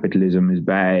with capitalism is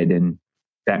bad, and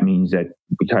that means that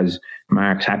because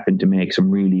Marx happened to make some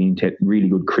really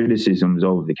good criticisms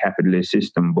of the capitalist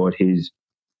system, but his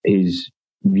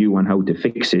view on how to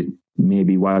fix it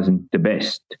maybe wasn't the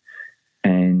best.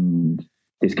 And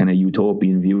this kind of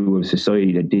utopian view of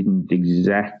society that didn't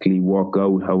exactly work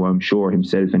out how I'm sure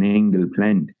himself and Engels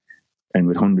planned, and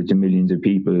with hundreds of millions of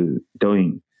people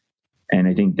dying. And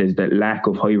I think there's that lack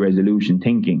of high resolution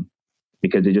thinking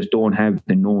because they just don't have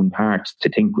the known parts to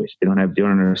think with. They don't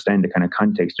understand the kind of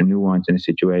context or nuance in a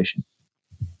situation.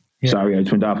 Yeah. Sorry, I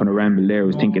just went off on a ramble there. I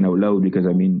was thinking out loud because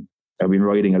I've been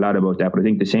writing a lot about that. But I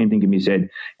think the same thing can be said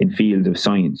in fields of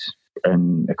science.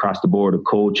 and across the board of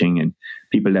coaching, and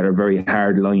people that are very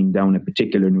hard line down a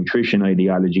particular nutrition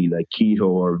ideology like keto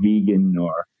or vegan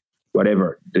or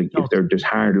whatever. If they're just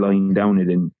hard line down it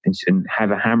and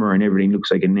have a hammer and everything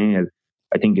looks like a nail,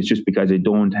 I think it's just because they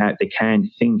can't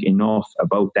think enough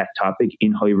about that topic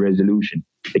in high resolution.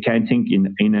 They can't think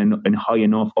in high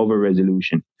enough of a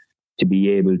resolution to be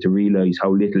able to realize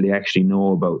how little they actually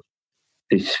know about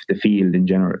the field in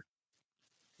general.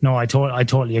 No, I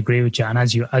totally agree with you. And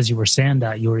as you were saying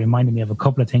that, you were reminding me of a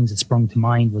couple of things that sprung to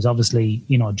mind. Was obviously,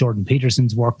 Jordan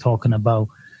Peterson's work talking about,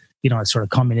 sort of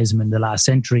communism in the last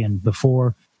century and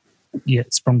before. Yeah,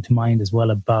 it sprung to mind as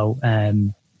well about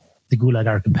the Gulag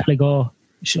Archipelago.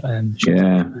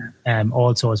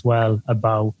 Also as well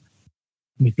about,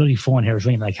 my bloody phone here is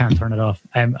ringing, I can't turn it off.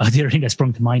 The other thing that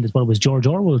sprung to mind as well was George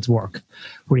Orwell's work,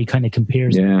 where he kind of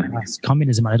compares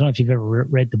communism. And I don't know if you've ever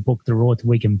read the book The Road to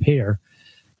Wigan Pier,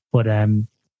 but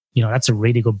that's a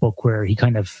really good book where he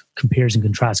kind of compares and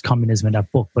contrasts communism in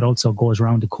that book, but also goes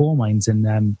around the coal mines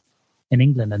in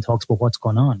England and talks about what's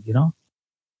going on,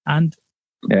 And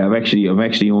I've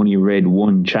actually only read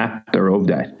one chapter of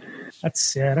that. That's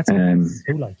So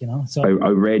I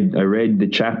read the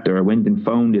chapter. I went and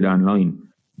found it online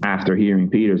after hearing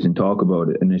Peterson talk about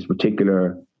it. And this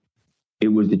particular, it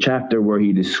was the chapter where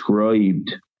he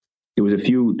described. There was a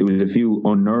few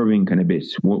unnerving kind of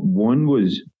bits. One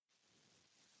was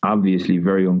obviously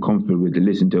very uncomfortable to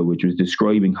listen to, which was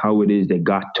describing how it is they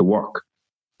got to work,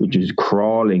 which is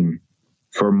crawling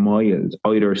for miles,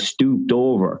 either stooped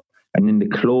over. And then the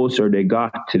closer they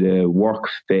got to the work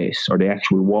face or the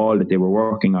actual wall that they were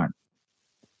working on,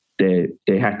 they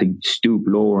had to stoop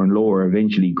lower and lower,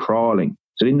 eventually crawling.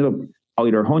 So they ended up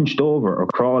either hunched over or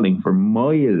crawling for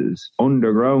miles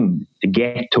underground to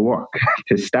get to work,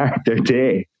 to start their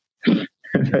day.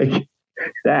 Like,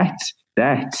 that's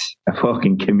a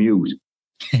fucking commute.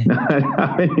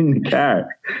 Not in the car.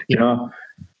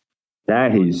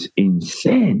 That is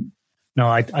insane. No,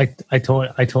 I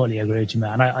totally agree with you,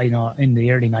 man. I know in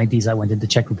the early 90s, I went into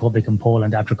Czech Republic and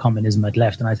Poland after communism had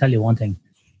left. And I tell you one thing,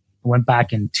 I went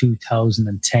back in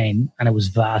 2010 and it was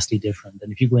vastly different.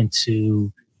 And if you go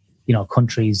into,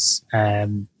 countries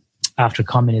after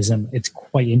communism, it's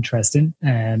quite interesting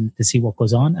to see what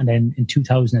goes on. And then in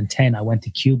 2010, I went to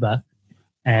Cuba.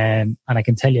 And I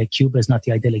can tell you, Cuba is not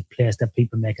the idyllic place that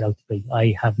people make it out to be.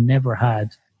 I have never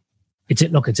had, it's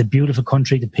a beautiful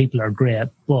country. The people are great,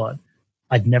 but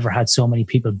I've never had so many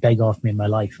people beg off me in my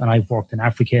life. And I've worked in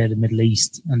Africa, the Middle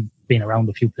East, and been around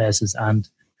a few places, and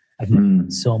I've never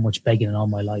had so much begging in all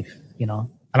my life, And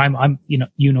I'm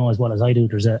as well as I do,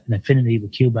 there's an affinity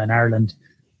with Cuba and Ireland,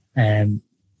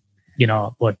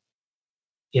 but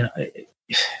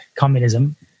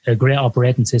communism, a great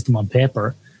operating system on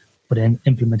paper, but in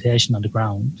implementation on the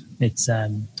ground, it's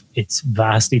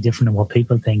vastly different than what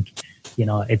people think.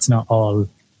 It's not all,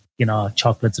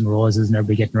 chocolates and roses and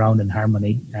everybody getting around in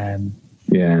harmony.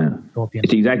 It's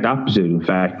the exact opposite, in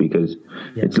fact, because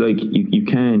it's like you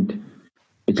can't.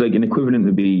 It's like an equivalent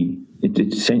to be.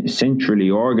 It's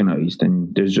centrally organized,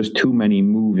 and there's just too many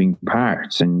moving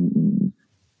parts, and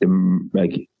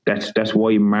that's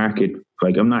why market.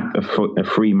 Like, I'm not a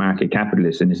free market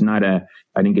capitalist, and it's not a.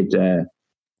 I think it's a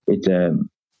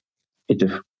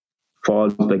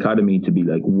false dichotomy to be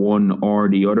like one or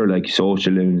the other, like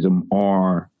socialism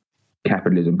or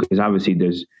capitalism, because obviously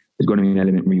there's going to be an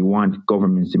element where you want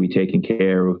governments to be taking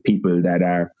care of people that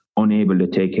are unable to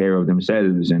take care of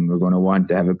themselves, and we're going to want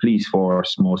to have a police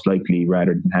force most likely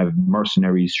rather than have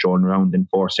mercenaries showing around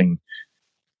enforcing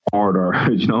order,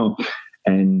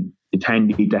 and it's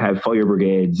handy to have fire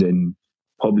brigades, and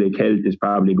public health is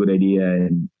probably a good idea,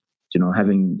 and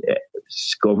having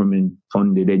government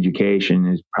funded education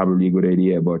is probably a good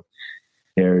idea, but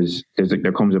there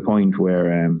comes a point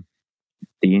where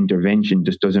the intervention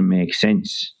just doesn't make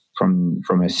sense from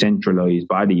a centralized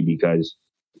body, because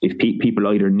if people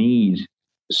either need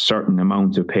certain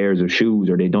amounts of pairs of shoes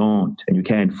or they don't, and you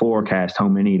can't forecast how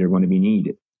many they're going to be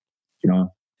needed,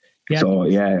 So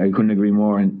I couldn't agree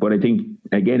more. But I think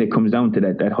again it comes down to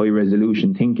that high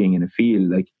resolution thinking, and I feel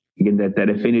like again that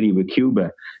affinity with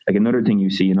Cuba. Like, another thing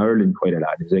you see in Ireland quite a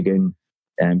lot is again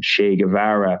Che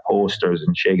Guevara posters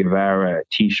and Che Guevara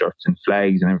t-shirts and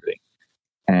flags and everything.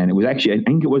 And I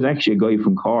think it was actually a guy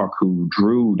from Cork who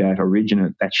drew that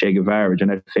Che Guevara,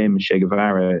 that famous Che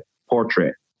Guevara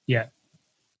portrait. Yeah.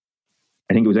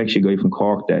 I think it was actually a guy from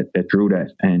Cork that drew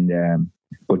that. And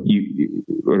but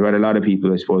what a lot of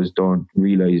people, I suppose, don't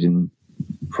realise, and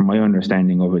from my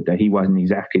understanding of it, that he wasn't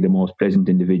exactly the most pleasant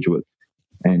individual.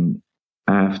 And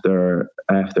after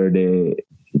they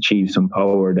achieved some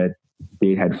power, that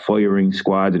they had firing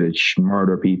squads that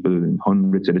murder people in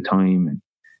hundreds at a time,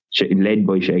 and led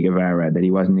by Che Guevara, that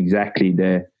he wasn't exactly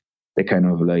the kind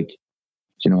of like,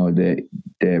 you know, the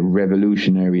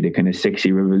revolutionary, the kind of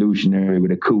sexy revolutionary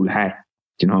with a cool hat,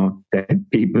 you know, that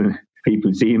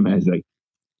people see him as, like.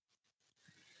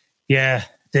 Yeah,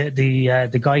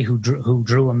 the guy who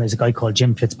drew him is a guy called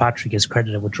Jim Fitzpatrick, is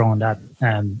credited with drawing that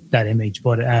image.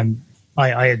 But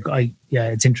I yeah,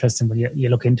 it's interesting when you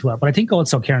look into it. But I think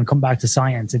also, Kieran, come back to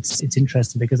science. It's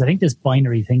interesting because I think this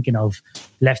binary thinking of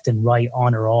left and right,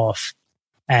 on or off,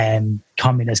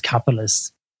 communist,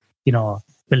 capitalist, you know,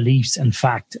 beliefs and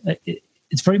fact.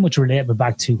 It's very much relatable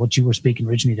back to what you were speaking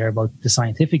originally there about the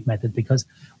scientific method, because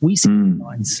we see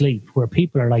in sleep where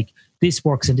people are like, this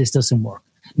works and this doesn't work.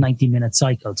 90-minute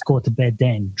cycles, go to bed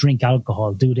then, drink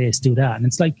alcohol, do this, do that. And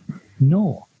it's like,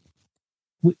 no.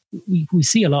 We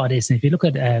see a lot of this. And if you look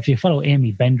at, if you follow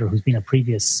Amy Bender, who's been a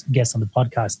previous guest on the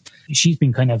podcast, she's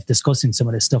been kind of discussing some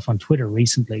of this stuff on Twitter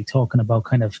recently, talking about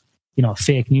kind of, you know,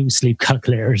 fake news sleep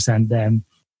calculators and,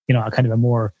 you know, a kind of a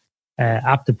more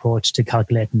apt approach to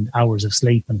calculating hours of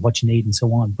sleep and what you need and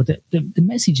so on. But the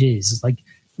message is like,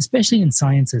 especially in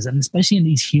sciences and especially in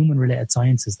these human related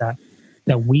sciences that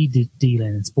we deal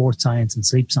in sports science and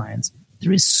sleep science,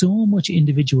 there is so much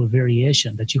individual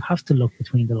variation that you have to look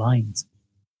between the lines.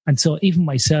 And so even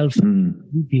myself,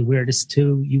 you'd be aware of this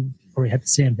too, you probably had the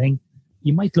same thing.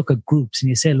 You might look at groups and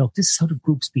you say, look, this is how the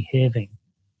group's behaving.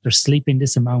 They're sleeping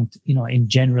this amount, you know, in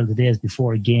general, the days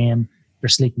before a game. They're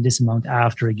sleeping this amount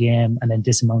after a game, and then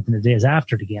this amount in the days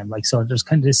after the game. Like, so there's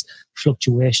kind of this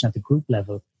fluctuation at the group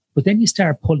level. But then you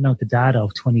start pulling out the data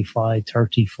of 25,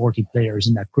 30, 40 players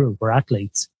in that group or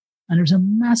athletes, and there's a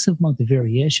massive amount of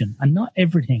variation. And not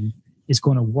everything is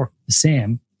going to work the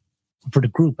same for the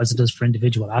group as it does for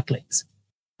individual athletes.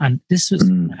 And this is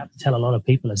what I have to tell a lot of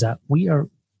people, is that we are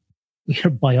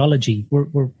biology. We're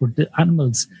the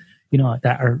animals, you know,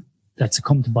 that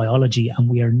succumb to biology, and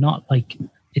we are not like,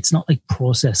 it's not like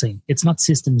processing. It's not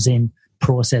systems in,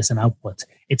 process and output.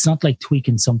 It's not like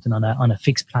tweaking something on a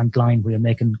fixed plant line where you're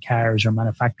making cars or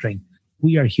manufacturing.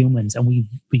 We are humans and we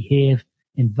behave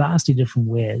in vastly different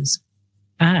ways.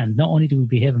 And not only do we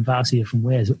behave in vastly different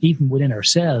ways, but even within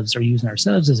ourselves or using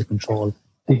ourselves as a control,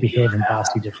 we behave in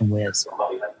vastly different ways.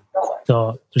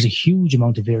 So there's a huge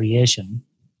amount of variation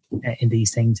in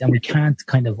these things, and we can't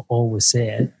kind of always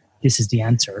say this is the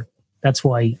answer. That's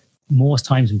why most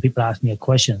times when people ask me a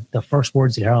question, the first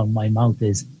words they hear out of my mouth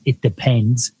is, it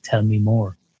depends, tell me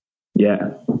more. Yeah,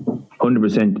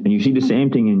 100%. And you see the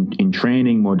same thing in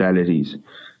training modalities.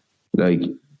 Like,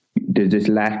 there's this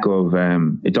lack of,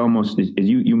 it's almost, as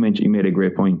you mentioned, you made a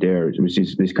great point there. It was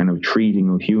just this kind of treating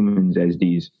of humans as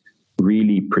these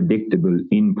really predictable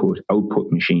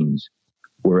input-output machines.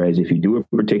 Whereas if you do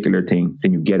a particular thing,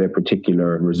 then you get a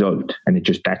particular result. And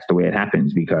that's the way it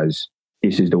happens, because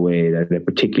this is the way that a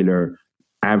particular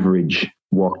average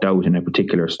worked out in a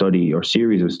particular study or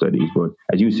series of studies. But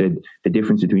as you said, the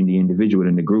difference between the individual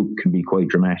and the group can be quite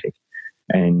dramatic.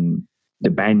 And the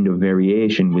band of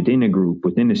variation within a group,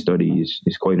 within a study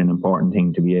is quite an important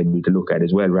thing to be able to look at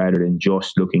as well, rather than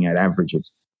just looking at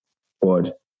averages.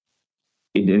 But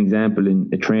an example in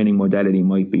a training modality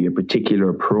might be a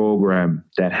particular program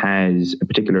that has a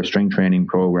particular strength training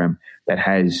program that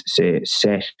has, say,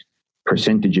 set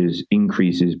percentages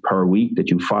increases per week that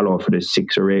you follow for the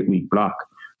 6 or 8 week block.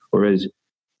 Whereas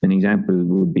an example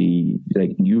would be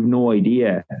like, you've no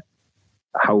idea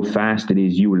how fast it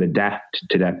is you will adapt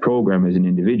to that program as an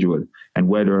individual, and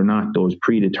whether or not those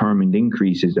predetermined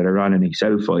increases that are on an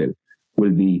Excel file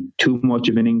will be too much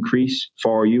of an increase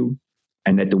for you,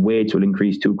 and that the weights will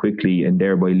increase too quickly and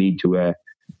thereby lead to a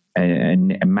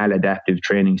maladaptive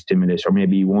training stimulus, or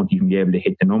maybe you won't even be able to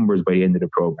hit the numbers by the end of the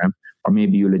program, or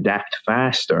maybe you'll adapt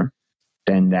faster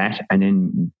than that, and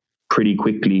then pretty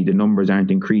quickly the numbers aren't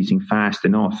increasing fast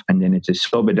enough, and then it's a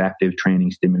subadaptive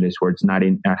training stimulus where it's not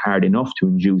hard enough to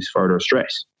induce further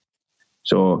stress.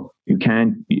 So you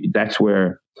can't. That's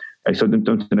where something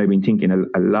I've been thinking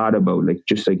a lot about, like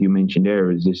just like you mentioned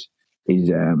there, is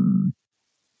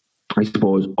I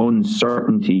suppose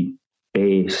uncertainty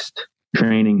based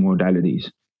training modalities,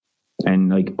 and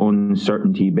like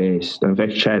uncertainty based. In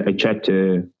fact, I chat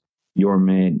to your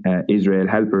man Israel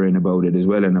Halperin about it as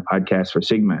well in a podcast for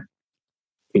Sigma.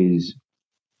 Is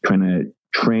kind of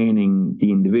training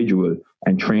the individual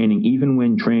and training, even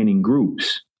when training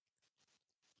groups,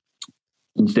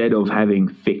 instead of having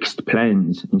fixed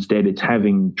plans, instead it's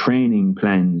having training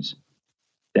plans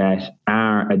that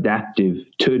are adaptive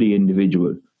to the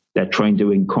individual, that trying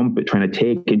to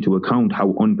take into account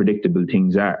how unpredictable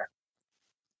things are.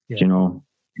 Yeah. You know,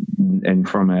 and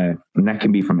that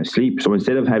can be from a sleep. So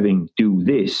instead of having do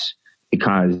this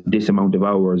because this amount of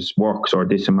hours works, or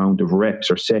this amount of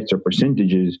reps or sets or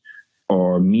percentages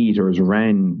or meters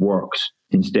ran works,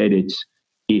 instead it's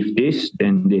if this,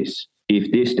 then this,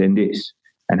 if this, then this.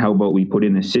 And how about we put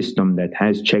in a system that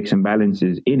has checks and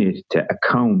balances in it to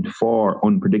account for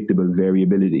unpredictable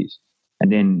variabilities?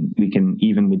 And then we can,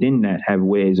 even within that, have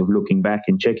ways of looking back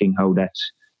and checking how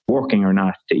that's working or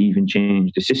not to even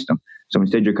change the system. So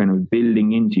instead, you're kind of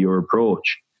building into your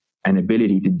approach an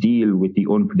ability to deal with the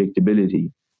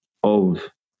unpredictability of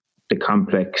the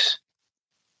complex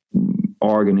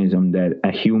organism that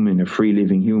a free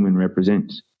living human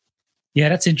represents. Yeah,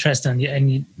 that's interesting.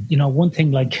 And, you know, one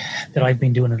thing like that I've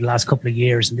been doing in the last couple of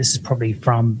years, and this is probably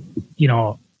from, you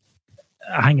know,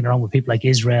 hanging around with people like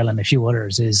Israel and a few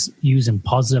others, is using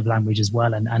positive language as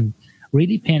well, and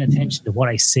really paying attention to what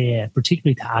I say,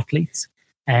 particularly to athletes,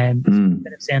 and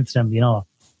instead of saying to them, you know,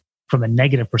 from a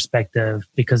negative perspective,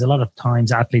 because a lot of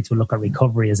times athletes will look at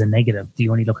recovery as a negative. Do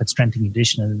you only look at strength and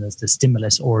conditioning as the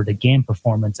stimulus, or the game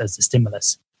performance as the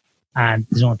stimulus? And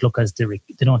they don't look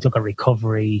at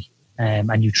recovery and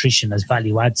nutrition as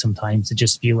value add. Sometimes they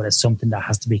just view it as something that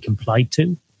has to be complied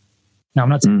to. Now, I'm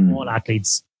not saying all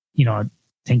athletes, you know,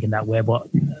 thinking that way, but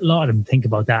a lot of them think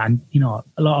about that. And, you know,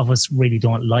 a lot of us really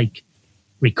don't like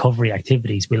recovery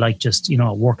activities. We like just, you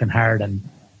know, working hard, and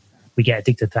we get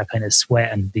addicted to that kind of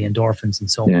sweat and the endorphins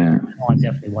and so on. You know, I'm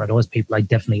definitely one of those people. I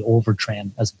definitely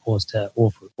overtrain as opposed to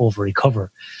over recover.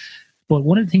 But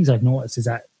one of the things I've noticed is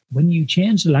that when you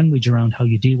change the language around how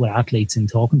you deal with athletes and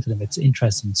talking to them, it's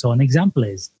interesting. So an example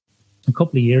is a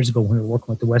couple of years ago when we were working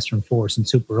with the Western Force in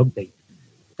Super Rugby,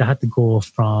 they had to go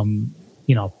from,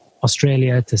 you know,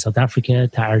 Australia to South Africa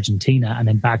to Argentina and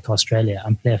then back to Australia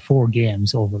and play 4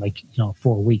 games over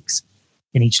 4 weeks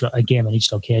in a game in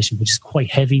each location, which is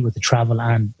quite heavy with the travel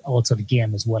and also the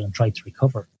game as well, and try to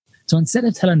recover. So instead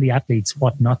of telling the athletes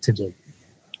what not to do,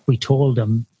 we told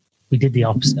them, we did the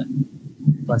opposite.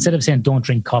 So instead of saying don't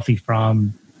drink coffee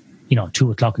from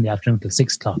 2 o'clock in the afternoon till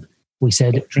 6 o'clock, we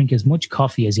said drink as much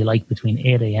coffee as you like between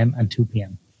 8 a.m. and 2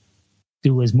 p.m.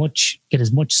 Get as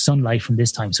much sunlight from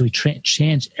this time. So we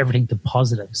changed everything to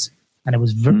positives. And it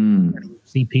was very interesting to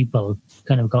see people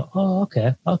kind of go, oh,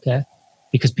 okay.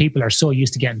 Because people are so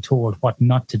used to getting told what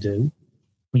not to do.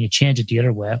 When you change it the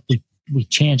other way, we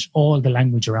changed all the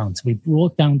language around. So we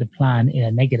wrote down the plan in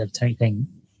a negative thing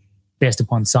based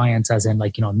upon science, as in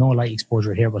no light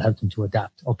exposure here will help them to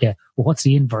adapt. Okay, well, what's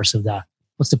the inverse of that?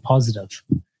 What's the positive?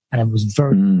 And it was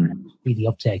very the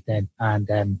uptake then. And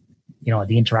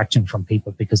the interaction from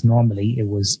people, because normally it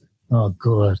was, oh,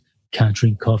 good, can't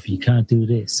drink coffee, can't do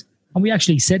this. And we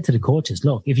actually said to the coaches,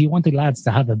 look, if you want the lads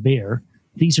to have a beer,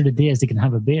 these are the days they can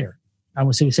have a beer.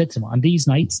 And so we said to them, on these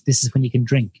nights, this is when you can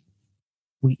drink.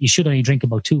 You should only drink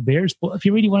about 2 beers, but if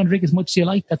you really want to drink as much as you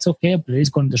like, that's okay, but it is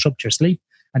going to disrupt your sleep.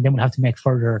 And then we'll have to make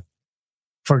further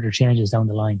changes down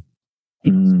the line.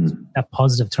 That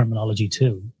positive terminology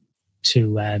too, to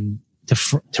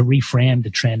reframe the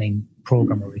training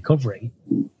program or recovery,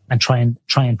 and try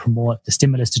and promote the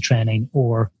stimulus to training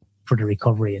or for the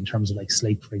recovery in terms of like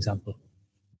sleep, for example.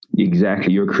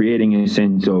 Exactly. You're creating a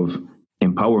sense of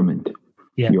empowerment.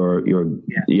 Yeah. You're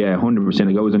 100%.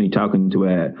 Like I was only talking to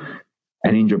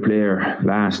an injured player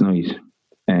last night,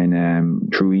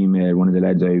 and through email, one of the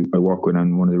lads I work with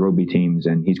on one of the rugby teams,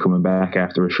 and he's coming back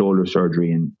after a shoulder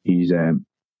surgery, and he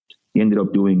ended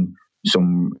up doing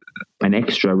an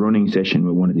extra running session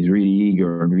with one of these really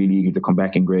eager to come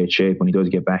back in great shape when he does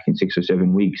get back in 6 or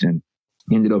 7 weeks. And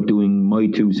he ended up doing my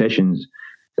 2 sessions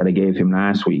that I gave him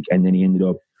last week, and then he ended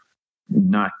up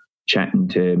not chatting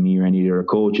to me or any of their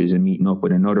coaches and meeting up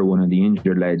with another one of the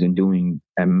injured lads and doing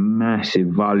a massive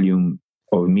volume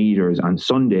of meters on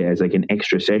Sunday as like an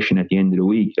extra session at the end of the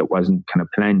week that wasn't kind of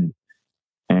planned.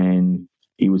 And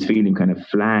he was feeling kind of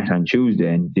flat on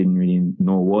Tuesday and didn't really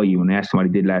know why. When I asked him what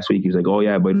he did last week, he was like, oh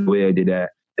yeah, by the way, I did a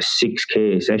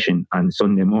 6K session on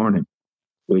Sunday morning,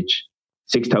 which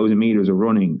 6,000 meters of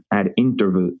running at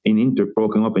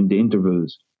broken up into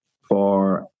intervals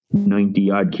for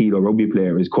 90 odd kilo rugby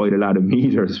player is quite a lot of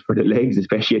meters for the legs,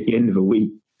 especially at the end of a week.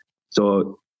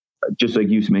 So just like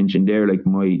you mentioned there, like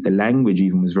the language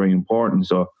even was very important.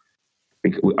 So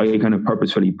I kind of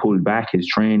purposefully pulled back his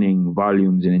training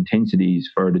volumes and intensities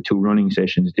for the 2 running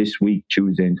sessions this week,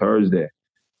 Tuesday and Thursday,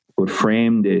 but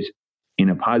framed it in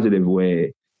a positive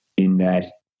way, in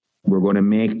that we're going to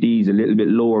make these a little bit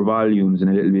lower volumes and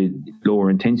a little bit lower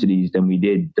intensities than we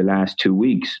did the last 2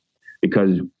 weeks,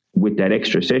 because with that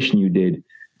extra session you did,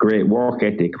 great work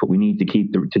ethic, but we need to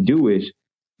keep to do it,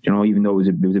 even though it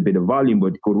was a bit of volume,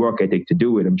 but good work ethic to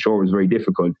do it. I'm sure it was very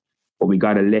difficult, but we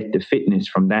got to let the fitness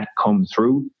from that come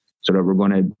through, so that we're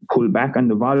going to pull back on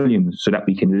the volume so that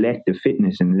we can let the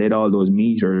fitness and let all those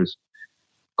meters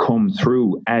come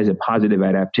through as a positive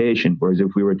adaptation. Whereas if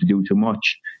we were to do too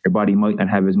much, your body might not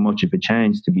have as much of a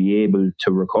chance to be able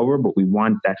to recover, but we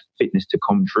want that fitness to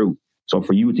come through. So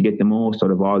for you to get the most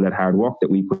out of all that hard work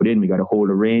that we put in, we got to hold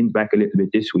the reins back a little bit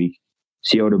this week,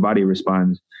 see how the body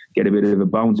responds, get a bit of a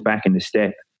bounce back in the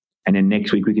step, and then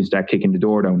next week we can start kicking the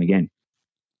door down again.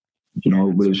 You know,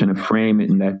 we're trying to frame it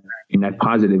in that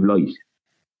positive light.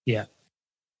 Yeah.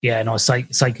 Yeah, no,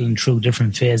 cycling through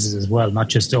different phases as well, not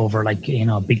just over like, you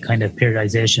know, a big kind of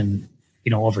periodization,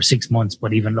 you know, over 6 months,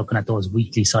 but even looking at those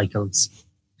weekly cycles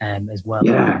as well.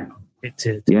 Yeah.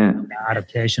 To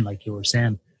adaptation, like you were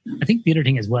saying. I think the other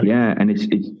thing as well. Yeah, and it's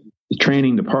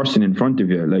training the person in front of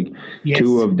you, like yes.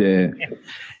 two of the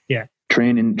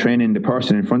training the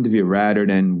person in front of you rather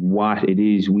than what it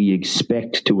is we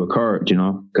expect to occur, you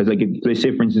know? Because like, let's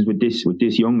say for instance with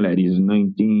this young lad, he's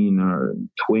 19 or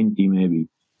 20 maybe,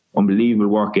 unbelievable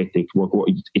work ethic.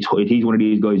 He's one of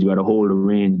these guys who got to hold the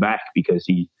reins back because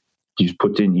he just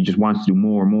wants to do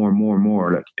more.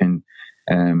 Like, and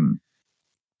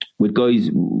with guys,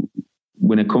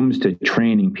 when it comes to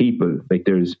training people, like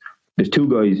there's two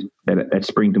guys that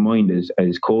spring to mind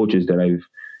as coaches that I've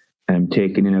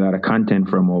taken in a lot of content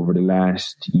from over the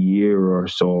last year or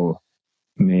so,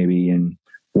 maybe. And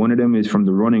one of them is from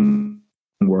the running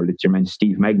world. It's your man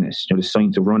Steve Magnus, you know, The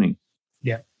Science of Running.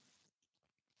 Yeah.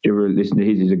 You ever listen to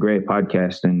his? He's a great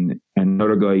podcast. And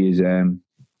another guy is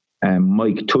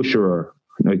Mike Tusherer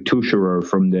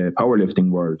from the powerlifting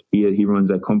world. He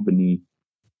runs a company,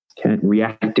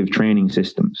 Reactive Training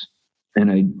Systems.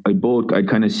 And I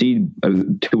kind of see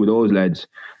two of those lads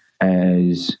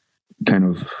as kind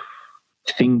of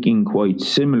thinking quite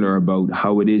similar about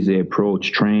how it is they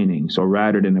approach training. So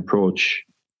rather than approach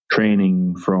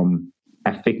training from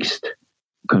a fixed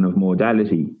kind of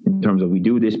modality in terms of we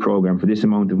do this program for this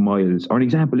amount of miles, or an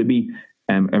example would be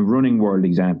a running world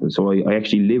example. So I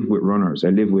actually live with runners. I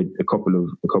live with a couple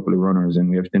of runners, and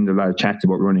we have done a lot of chats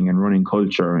about running and running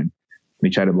culture, and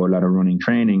we chat about a lot of running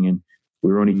training. And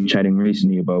we were only chatting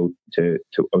recently about I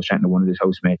was chatting to one of his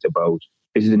housemates about,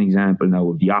 this is an example now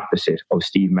of the opposite of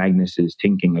Steve Magnus's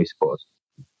thinking, I suppose.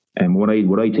 And what I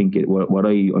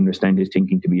understand his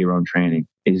thinking to be around training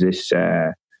is this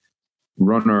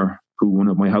runner who one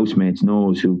of my housemates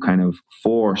knows, who kind of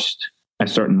forced a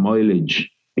certain mileage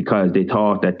because they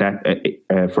thought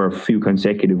that for a few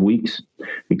consecutive weeks,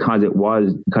 because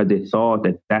they thought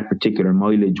that particular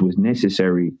mileage was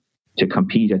necessary to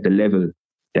compete at the level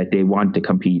that they want to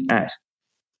compete at.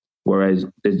 Whereas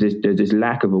there's this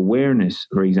lack of awareness,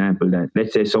 for example, that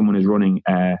let's say someone is running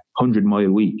a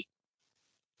 100-mile week.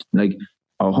 Like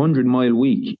a 100-mile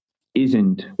week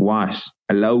isn't what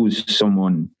allows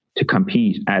someone to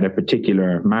compete at a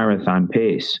particular marathon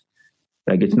pace.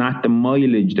 Like it's not the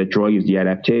mileage that drives the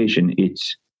adaptation.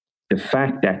 It's the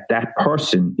fact that that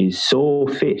person is so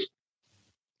fit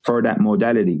for that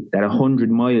modality that 100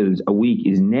 miles a week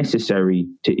is necessary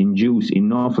to induce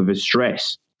enough of a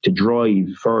stress to drive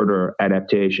further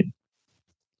adaptation.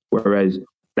 Whereas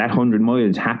that 100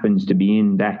 miles happens to be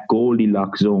in that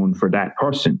Goldilocks zone for that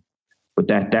person. But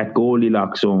that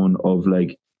Goldilocks zone of,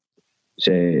 like,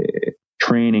 say,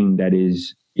 training that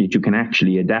you can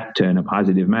actually adapt to in a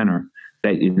positive manner,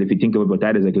 that if you think about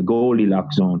that as like a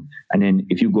Goldilocks zone, and then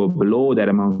if you go below that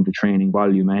amount of training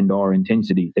volume and or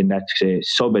intensity, then that's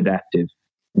sub-adaptive.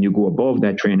 And you go above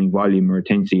that training volume or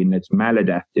intensity, and that's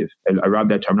maladaptive. I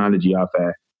robbed that terminology off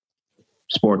a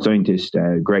sports scientist,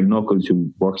 Greg Knuckles,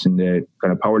 who works in the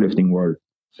kind of powerlifting world.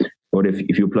 But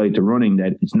if you apply it to running,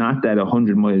 that it's not that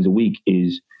 100 miles a week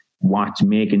is what's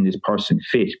making this person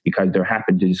fit because there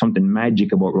happens to be something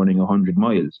magic about running 100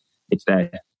 miles. It's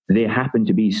that they happen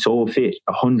to be so fit,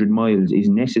 100 miles is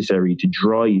necessary to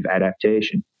drive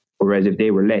adaptation. Whereas if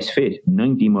they were less fit,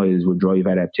 90 miles would drive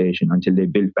adaptation until they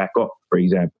built back up, for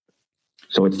example.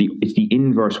 So it's the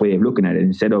inverse way of looking at it.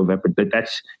 Instead of a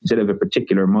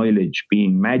particular mileage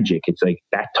being magic, it's like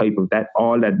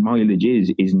all that mileage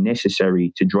is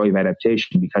necessary to drive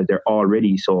adaptation because they're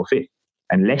already so fit.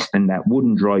 And less than that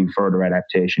wouldn't drive further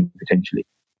adaptation potentially.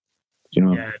 You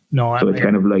know? Yeah, no, so it's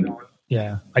kind of like...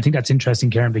 Yeah, I think that's interesting,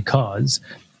 Kieran, because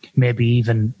maybe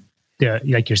even,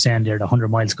 like you're saying there, the 100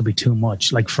 miles could be too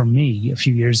much. Like for me, a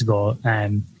few years ago,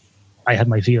 I had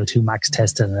my VO2 max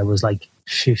tested and it was like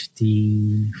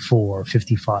 54,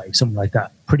 55, something like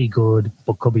that. Pretty good,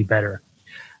 but could be better.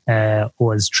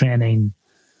 Was training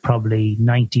probably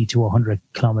 90 to 100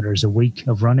 kilometers a week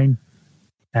of running.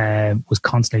 Was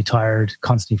constantly tired,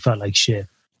 constantly felt like shit.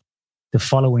 The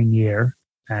following year,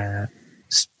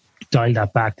 dial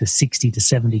that back to 60 to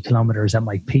 70 kilometers at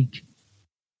my peak,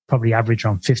 probably average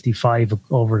around 55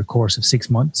 over the course of 6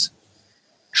 months.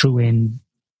 Threw in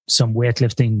some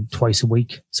weightlifting twice a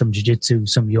week, some jiu-jitsu,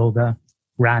 some yoga,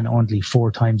 ran only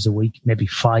 4 times a week, maybe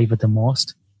 5 at the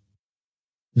most.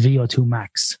 VO2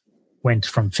 max went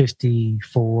from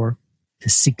 54 to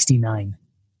 69.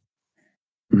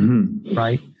 Mm-hmm.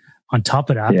 Right? On top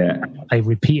of that, I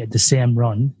repeated the same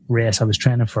race I was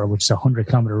training for, which is a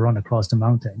 100-kilometer run across the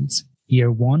mountains.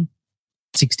 Year 1,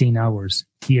 16 hours.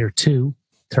 Year 2,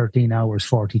 13 hours,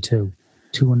 42.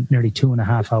 Nearly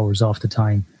 2.5 hours off the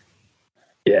time.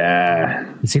 Yeah.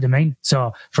 You see what I mean?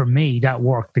 So for me, that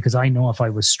worked because I know if I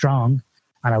was strong,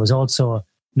 and I was also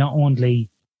not only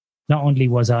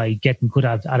was I getting good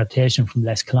adaptation from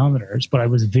less kilometers, but I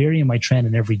was varying my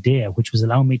training every day, which was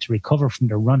allowing me to recover from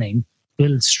the running,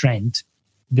 build strength,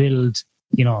 build,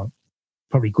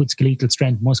 probably good skeletal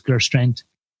strength, muscular strength,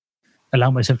 allow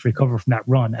myself to recover from that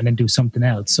run and then do something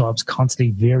else. So I was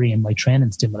constantly varying my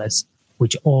training stimulus,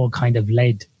 which all kind of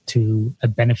led to a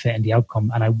benefit in the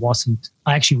outcome. And I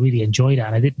actually really enjoyed it,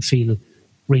 and I didn't feel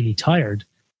really tired.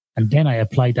 And then I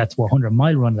applied that to a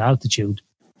 100-mile run at altitude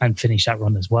and finished that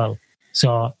run as well.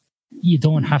 So you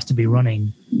don't have to be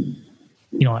running,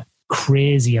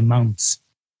 crazy amounts.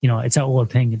 It's that whole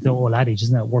thing, the whole adage,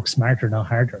 isn't it? Work smarter, not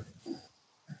harder.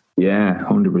 Yeah,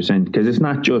 100%. Because it's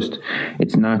not just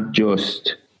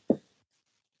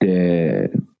the,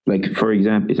 like, for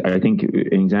example, I think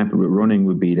an example with running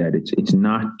would be that it's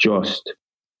not just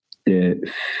the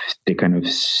kind of,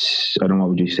 I don't know, what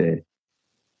would you say?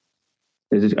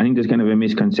 I think there's kind of a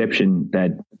misconception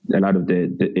that a lot of the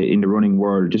in the running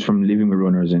world, just from living with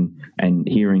runners and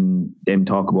hearing them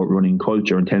talk about running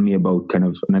culture and tell me about kind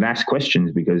of, and I'd ask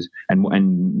questions because, and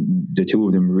the two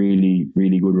of them really,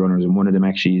 really good runners. And one of them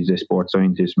actually is a sports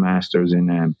scientist, masters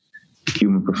in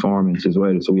human performance as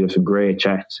well. So we have some great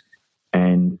chats.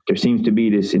 And there seems to be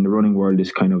this in the running world,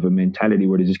 this kind of a mentality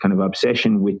where there's this kind of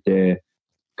obsession with the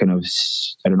kind of,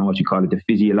 I don't know what you call it, the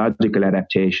physiological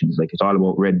adaptations. Like it's all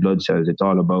about red blood cells. It's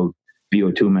all about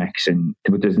VO2 max.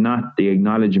 But there's not the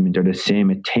acknowledgement or the same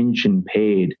attention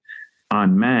paid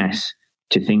en masse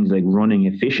to things like running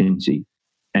efficiency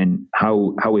and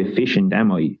how efficient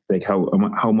am I? Like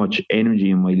how much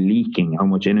energy am I leaking? How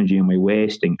much energy am I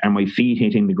wasting? Are my feet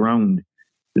hitting the ground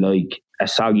like a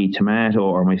soggy tomato,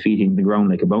 or are my feet hitting the ground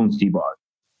like a bouncy ball?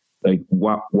 Like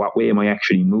what way am I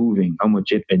actually moving? How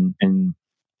much and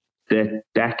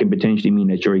that can potentially mean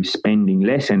that you're expending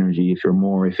less energy if you're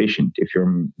more efficient, if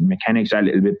your mechanics are a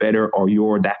little bit better, or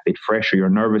you're that bit fresher, your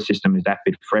nervous system is that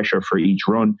bit fresher for each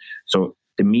run. So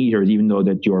the meters, even though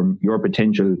that your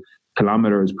potential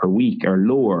kilometers per week are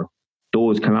lower,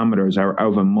 those kilometers are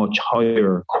of a much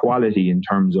higher quality in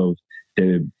terms of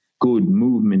the good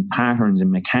movement patterns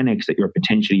and mechanics that you're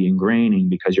potentially ingraining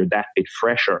because you're that bit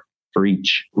fresher for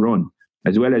each run,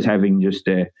 as well as having just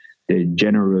the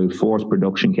general force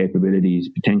production capabilities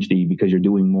potentially because you're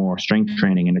doing more strength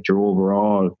training, and that you're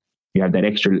overall, you have that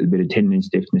extra little bit of tendon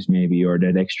stiffness maybe, or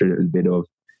that extra little bit of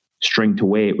strength to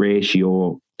weight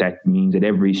ratio. That means that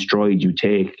every stride you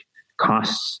take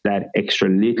costs that extra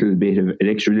little bit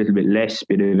less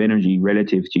bit of energy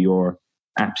relative to your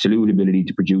absolute ability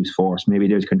to produce force. Maybe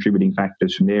there's contributing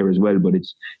factors from there as well, but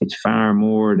it's far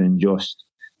more than just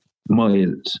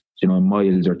miles.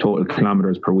 Miles or total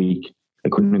kilometers per week. I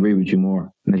couldn't agree with you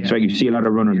more. And it's like you see a lot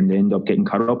of runners and they end up getting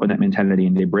caught up in that mentality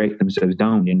and they break themselves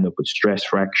down. They end up with stress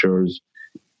fractures,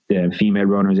 the female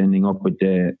runners ending up with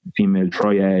the female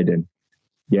triad. And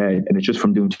it's just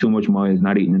from doing too much miles,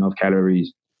 not eating enough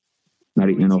calories,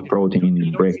 not eating enough protein,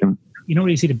 and break them. Where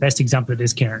you see the best example of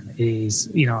this, Kieran, is,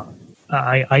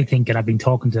 I think, and I've been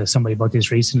talking to somebody about this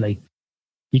recently,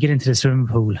 you get into the swimming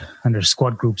pool and there's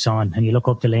squad groups on and you look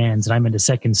up the lanes, and I'm in the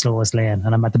second slowest lane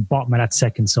and I'm at the bottom of that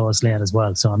second slowest lane as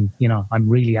well. So I'm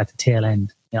really at the tail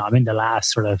end. I'm in the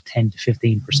last sort of 10 to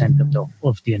 15%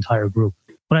 of the entire group.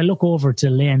 But I look over to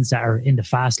the lanes that are in the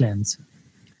fast lanes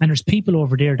and there's people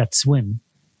over there that swim.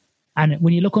 And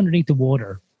when you look underneath the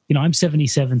water, I'm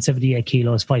 77, 78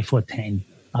 kilos, 5'10".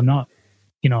 I'm not,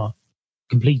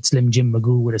 complete Slim Jim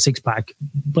Magoo with a six pack,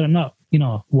 but I'm not,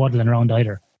 waddling around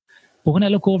either. But when I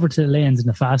look over to the lanes in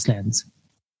the fast lanes,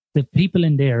 the people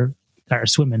in there that are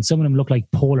swimming, some of them look like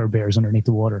polar bears underneath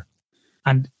the water.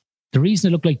 And the reason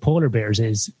they look like polar bears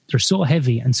is they're so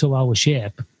heavy and so out of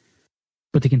shape,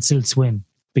 but they can still swim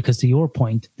because, to your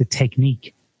point, the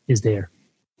technique is there.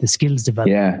 The skills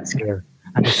development is there.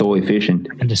 And they're so efficient.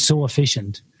 And they're so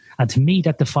efficient. And to me,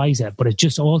 that defies it. But it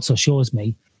just also shows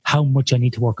me how much I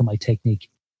need to work on my technique.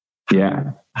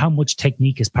 How much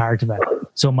technique is part of it.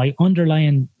 So my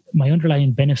underlying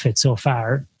benefit so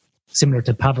far similar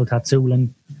to Pavel Tatsulin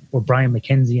or Brian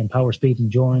McKenzie in Power Speed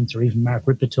Endurance, or even Mark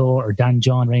Ripito or Dan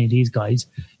John or any of these guys,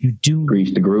 you do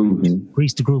grease the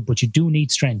groove, but you do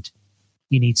need strength.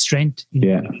 You need strength, you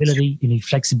need ability, you need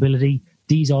flexibility.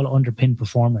 These all underpin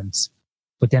performance.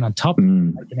 But then on top of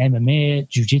like an MMA,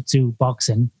 jiu-jitsu,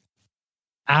 boxing,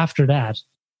 after that,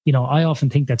 you know, I often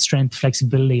think that strength,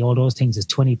 flexibility, all those things is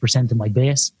 20% of my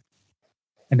base.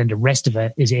 And then the rest of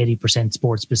it is 80%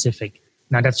 sport specific.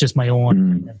 Now that's just my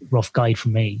own rough guide for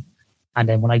me. And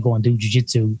then when I go and do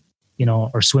jiu-jitsu, you know,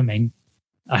 or swimming,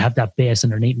 I have that base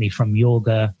underneath me from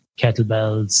yoga,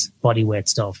 kettlebells, body weight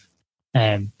stuff.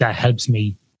 That helps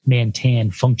me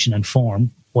maintain function and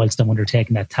form whilst I'm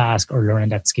undertaking that task or learning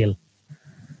that skill.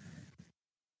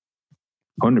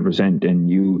 100%.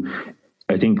 And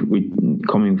I think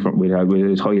coming from with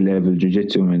this high level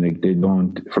jiu-jitsu, and like they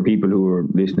don't, for people who are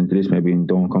listening to this maybe and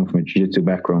don't come from a jiu-jitsu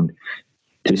background,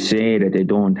 to say that they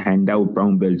don't hand out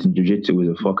brown belts in jiu-jitsu is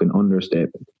a fucking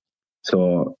understatement.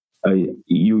 So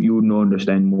you wouldn't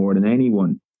understand more than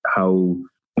anyone how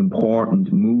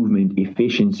important movement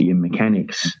efficiency and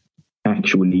mechanics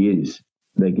actually is.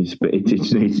 Like it's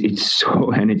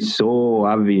so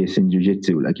obvious in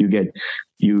jiu-jitsu. Like you either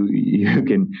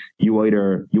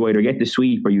get the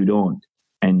sweep or you don't,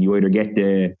 and you either get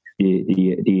the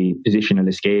positional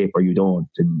escape or you don't,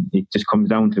 and it just comes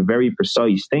down to very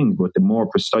precise things. But the more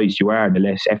precise you are, the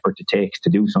less effort it takes to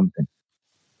do something.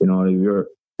 You know, if you're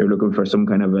looking for some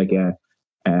kind of like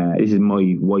this is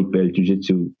my white belt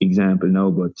jiu-jitsu example now,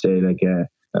 but say like a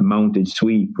mounted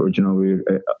sweep, or you know,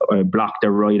 block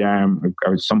their right arm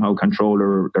or somehow control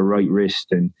their right wrist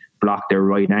and block their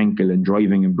right ankle, and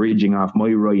driving and bridging off my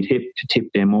right hip to tip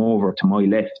them over to my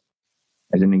left,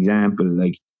 as an example.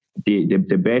 Like the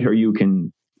better you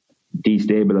can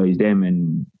destabilize them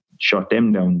and shut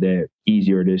them down, the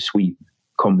easier the sweep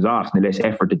comes off, the less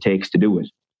effort it takes to do it.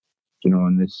 You know,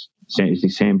 and it's the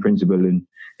same principle in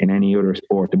any other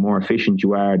sport. The more efficient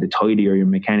you are, the tidier your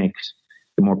mechanics,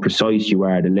 the more precise you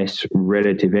are, the less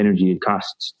relative energy it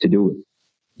costs to do it.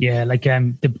 Yeah, like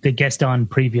the guest on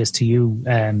previous to you,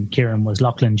 Kieran, was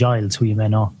Lachlan Giles, who you may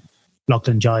know.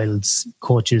 Lachlan Giles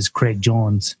coaches Craig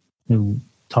Jones, who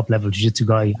top level jiu-jitsu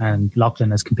guy, and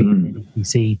Lachlan has competed in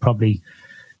BC.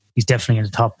 He's definitely in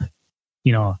the top,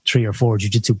 you know, 3 or 4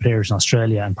 jiu-jitsu players in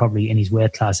Australia, and probably in his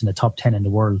weight class in the top 10 in the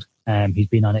world. He's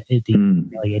been on the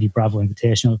Eddie Bravo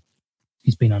Invitational.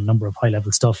 He's been on a number of high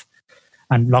level stuff.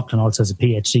 And Lachlan also has a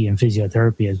PhD in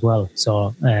physiotherapy as well.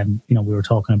 So, you know, we were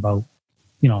talking about,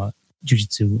 you know,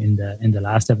 jiu-jitsu in the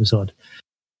last episode.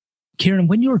 Kieran,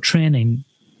 when you're training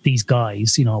these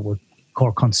guys, you know, with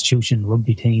core constitution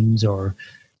rugby teams, or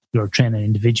you're training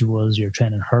individuals, you're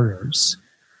training hurlers,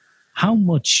 how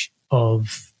much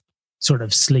of sort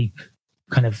of sleep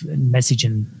kind of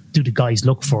messaging do the guys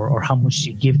look for, or how much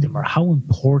do you give them, or how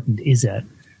important is it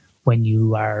when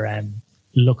you are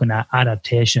looking at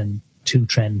adaptation to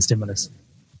training stimulus?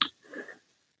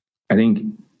 I think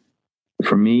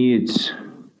for me, it's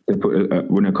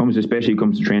when it comes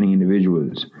to training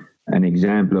individuals, an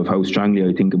example of how strongly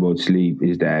I think about sleep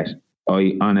is that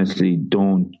I honestly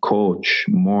don't coach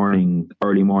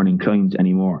early morning clients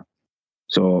anymore.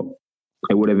 So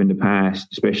I would have in the past,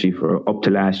 especially for up to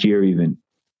last year even,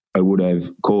 I would have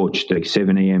coached like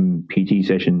 7 a.m. PT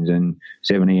sessions and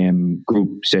 7 a.m.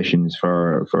 group sessions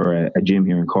for a gym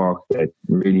here in Cork. A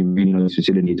really, really nice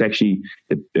facility. It's actually,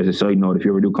 as a side note, if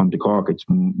you ever do come to Cork, it's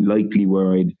likely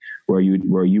where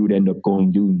you would end up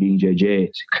going doing BJJ.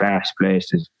 It's a class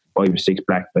place. There's 5 or 6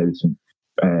 black belts and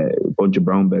a bunch of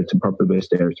brown belts and purple belts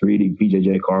there. It's really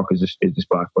BJJ Cork is the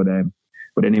spot.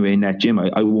 But anyway, in that gym,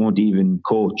 I won't even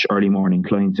coach early morning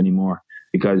clients anymore,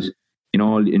 because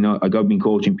I've been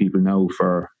coaching people now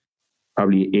for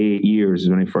probably 8 years.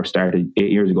 When I first started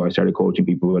 8 years ago, I started coaching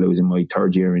people while I was in my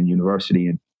 3rd year in university,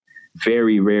 and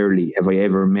very rarely have I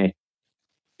ever met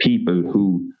people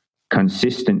who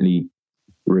consistently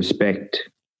respect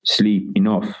sleep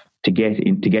enough to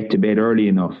get to bed early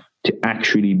enough to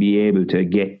actually be able to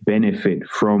get benefit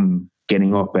from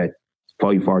getting up at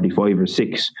 5:45 or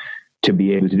 6 to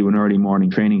be able to do an early morning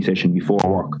training session before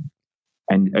work.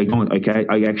 And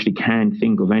I actually can't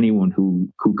think of anyone who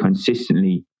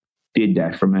consistently did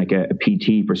that from like a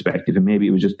PT perspective. And maybe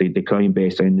it was just the client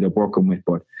base I ended up working with.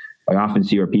 But I often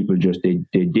see where people just, they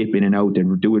dip in and out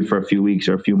and do it for a few weeks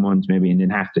or a few months maybe, and then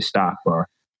have to stop.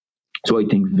 So I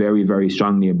think very, very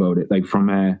strongly about it. Like from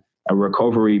a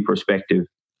recovery perspective,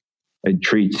 I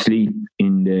treat sleep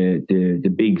in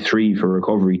the big 3 for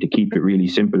recovery, to keep it really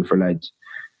simple for lads.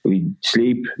 We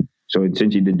sleep, so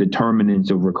essentially the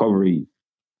determinants of recovery: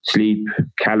 sleep,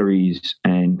 calories,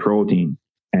 and protein.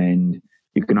 And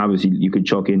you could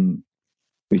chuck in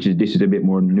this is a bit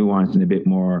more nuanced and a bit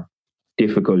more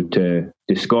difficult to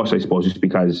discuss, I suppose, just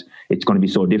because it's going to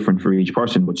be so different for each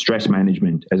person. But stress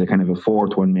management as a kind of a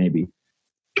fourth one, maybe,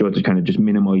 to kind of just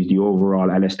minimize the overall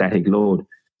allostatic load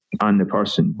on the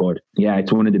person. But yeah,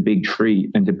 it's one of the big three.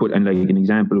 And to put, and like an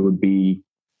example would be,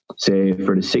 say,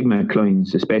 for the Sigma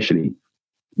clients especially,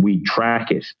 we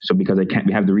track it. So because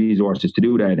we have the resources to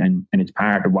do that, and it's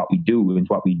part of what we do, and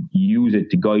what we use it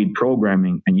to guide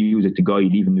programming and use it to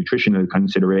guide even nutritional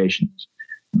considerations,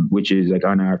 which is like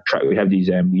on our we have these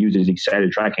we use these Excel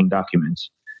tracking documents,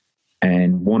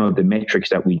 and one of the metrics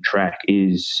that we track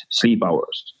is sleep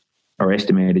hours, or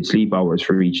estimated sleep hours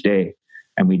for each day,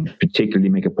 and we particularly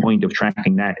make a point of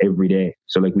tracking that every day.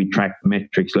 So like we track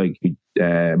metrics like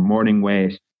morning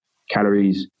weight,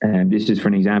 calories, and this is for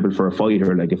an example for a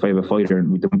fighter. Like if I have a fighter,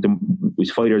 and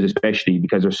with fighters especially,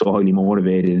 because they're so highly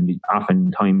motivated and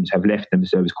oftentimes have left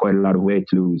themselves quite a lot of weight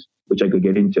to lose, which I could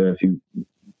get into if you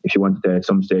wanted to at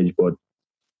some stage, but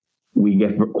we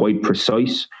get quite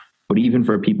precise. But even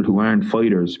for people who aren't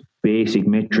fighters, basic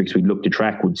metrics we'd look to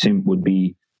track would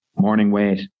be morning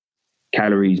weight,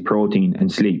 calories, protein,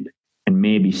 and sleep, and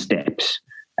maybe steps.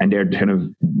 And they're kind of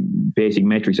basic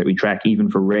metrics that we track even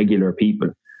for regular people,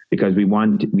 because we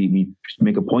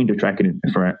make a point of tracking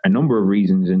it for a number of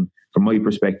reasons. And from my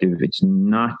perspective, it's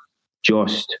not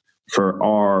just for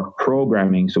our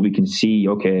programming, so we can see,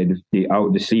 okay,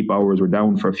 the sleep hours were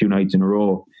down for a few nights in a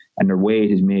row, and their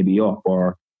weight is maybe up,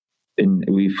 and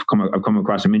I've come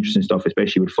across some interesting stuff,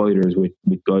 especially with fighters, with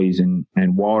guys and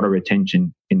water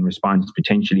retention in response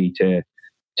potentially to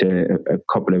a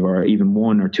couple of, or even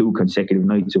 1 or 2 consecutive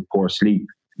nights of poor sleep.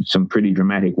 Some pretty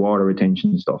dramatic water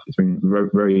retention stuff. It's been very,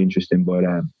 very interesting, but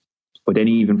then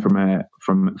even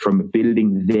from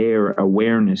building their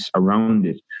awareness around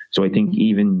it. So I think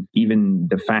even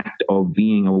the fact of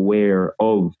being aware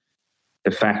of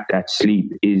the fact that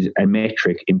sleep is a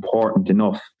metric important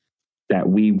enough that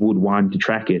we would want to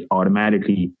track it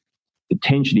automatically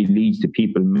potentially leads to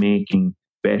people making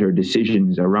better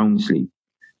decisions around sleep.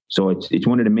 So it's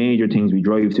one of the major things we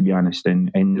drive, to be honest, and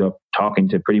end up talking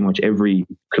to pretty much every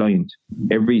client,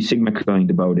 every Sigma client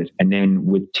about it. And then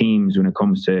with teams, when it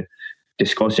comes to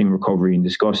discussing recovery and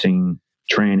discussing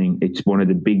training, it's one of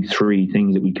the big 3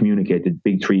 things that we communicate, the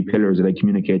big 3 pillars that I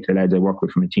communicate to the lads I work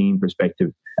with from a team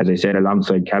perspective, as I said,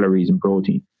 alongside calories and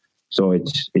protein. So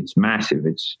it's massive.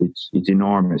 It's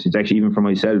enormous. It's actually, even for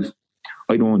myself,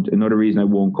 another reason I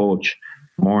won't coach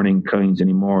morning clients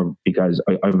anymore, because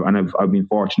I've been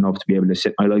fortunate enough to be able to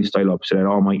set my lifestyle up so that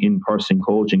all my in-person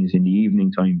coaching is in the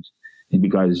evening times, is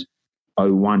because I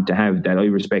want to have that. I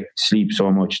respect sleep so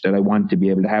much that I want to be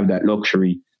able to have that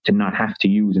luxury to not have to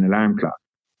use an alarm clock,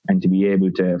 and to be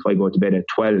able to, if I go to bed at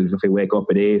 12, if I wake up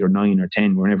at 8 or 9 or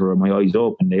 10, whenever my eyes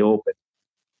open, they open,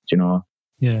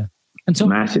 Yeah. And so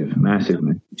massive,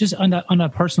 man. Just on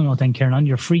that personal note then, Kieran, on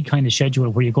your free kind of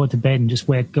schedule where you go to bed and just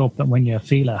wake up when you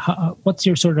feel it, what's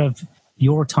your sort of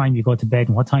your time you go to bed,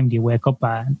 and what time do you wake up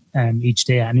at each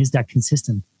day? And is that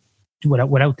consistent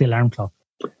without the alarm clock?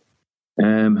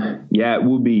 Yeah, it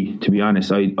would be, to be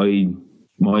honest. It's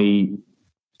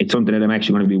something that I'm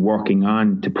actually going to be working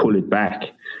on to pull it back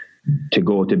to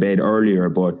go to bed earlier.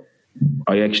 But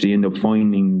I actually end up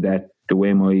finding that the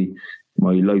way my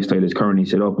lifestyle is currently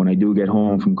set up, when I do get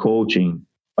home from coaching,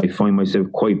 I find myself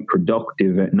quite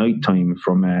productive at night time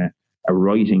from a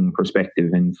writing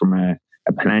perspective and from a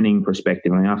planning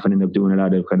perspective. And I often end up doing a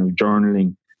lot of kind of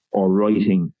journaling or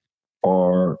writing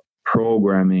or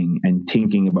programming and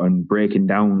thinking about and breaking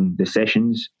down the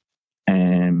sessions,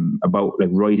 about like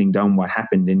writing down what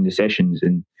happened in the sessions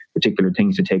and particular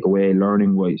things to take away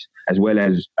learning wise, as well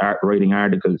as writing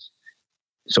articles.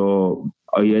 So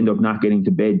I end up not getting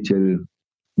to bed till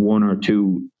 1 or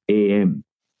 2 a.m.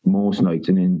 most nights,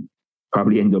 and then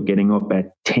probably end up getting up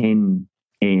at 10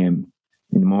 a.m.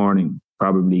 in the morning,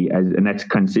 probably, and that's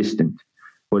consistent.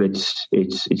 But it's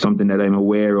something that I'm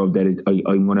aware of, that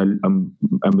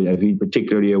I've been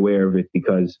particularly aware of it,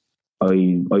 because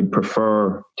I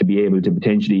prefer to be able to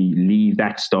potentially leave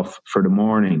that stuff for the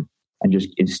morning and just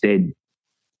instead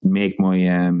make my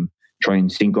try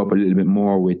and sync up a little bit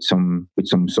more with some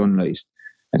sunlight.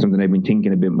 And something I've been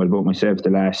thinking a bit about myself the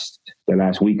last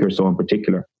week or so in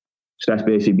particular. So that's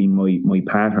basically been my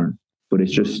pattern. But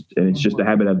it's just a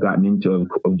habit I've gotten into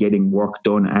of getting work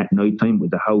done at night time,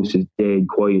 with the house is dead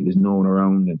quiet, there's no one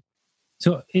around. And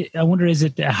so I wonder, is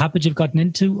it a habit you've gotten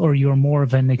into, or you're more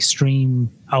of an extreme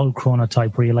owl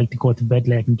chronotype where you like to go to bed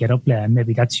late and get up late, and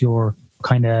maybe that's your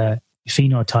kind of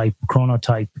phenotype,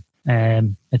 chronotype?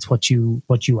 It's what you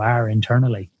are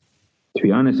internally. To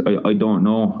be honest, I don't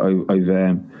know.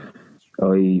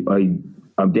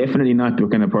 I'm definitely not the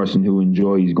kind of person who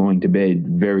enjoys going to bed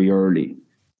very early.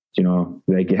 You know,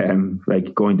 like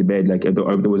going to bed. Like there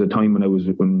was a time when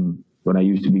I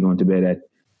used to be going to bed at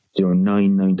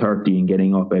 9:30 and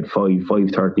getting up at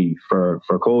 5:30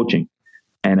 for coaching,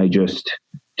 and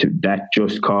that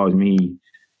just caused me.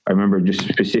 I remember just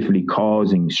specifically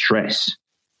causing stress.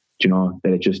 You know,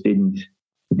 that it just didn't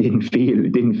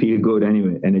feel good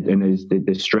anyway, and it's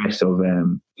the stress of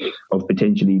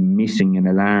potentially missing an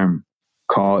alarm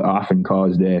often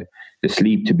caused the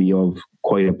sleep to be of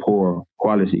quite a poor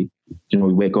quality. You know,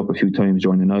 we wake up a few times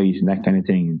during the night and that kind of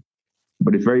thing.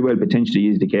 But it very well potentially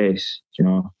is the case. You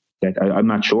know, that I'm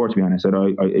not sure, to be honest.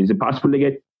 Is it possible to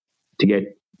get?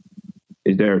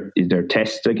 Is there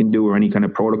tests I can do or any kind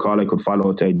of protocol I could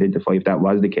follow to identify if that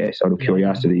was the case? Out of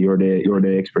curiosity, you're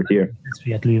the expert here.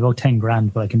 Yeah, it'll be about 10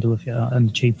 grand, but I can do it on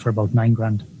the cheap for about 9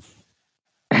 grand.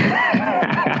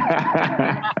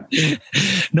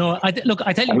 No, I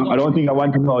tell you. I don't think I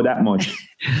want to know that much.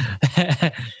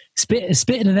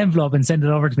 Spit in an envelope and send it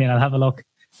over to me, and I'll have a look.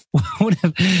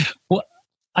 Well,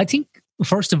 I think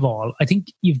first of all, I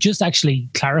think you've just actually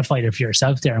clarified it for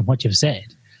yourself there in what you've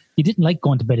said. You didn't like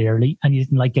going to bed early and you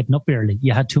didn't like getting up early.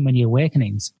 You had too many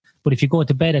awakenings. But if you go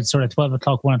to bed at sort of 12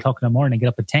 o'clock, 1 o'clock in the morning, get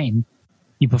up at 10,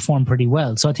 you perform pretty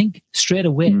well. So I think straight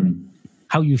away,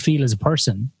 how you feel as a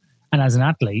person and as an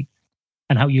athlete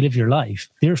and how you live your life,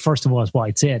 there first of all is what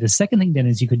I'd say. The second thing then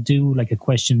is you could do like a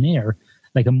questionnaire,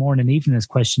 like a morning evenings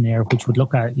questionnaire, which would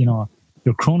look at,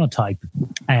 your chronotype.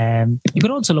 You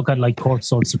could also look at like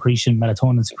cortisol secretion,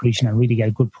 melatonin secretion, and really get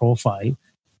a good profile.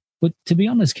 But to be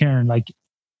honest, Kieran, like,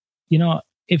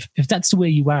 if that's the way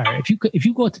you are, if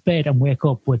you go to bed and wake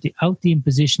up without the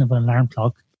imposition of an alarm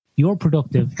clock, you're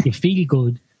productive, you feel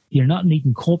good, you're not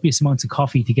needing copious amounts of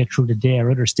coffee to get through the day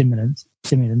or other stimulants,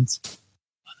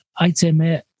 I'd say,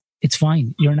 mate, it's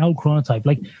fine. You're an old chronotype.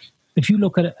 Like, if you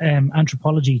look at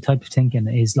anthropology type of thinking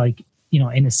is like,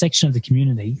 in a section of the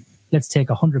community, let's take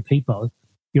 100 people,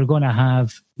 you're going to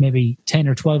have maybe 10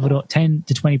 to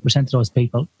 20% of those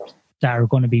people that are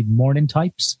going to be morning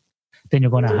types. Then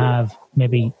you're going to have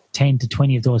maybe 10 to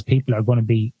 20 of those people are going to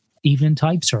be evening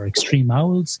types or extreme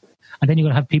owls. And then you're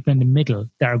going to have people in the middle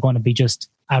that are going to be just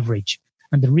average.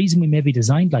 And the reason we may be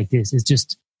designed like this is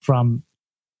just from,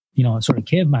 sort of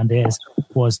caveman days,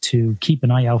 was to keep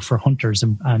an eye out for hunters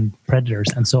and predators.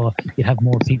 And so you'd have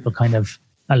more people kind of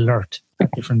alert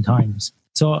at different times.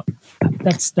 So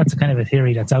that's a kind of a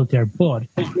theory that's out there, but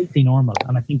completely normal.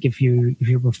 And I think if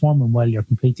you're performing well, you're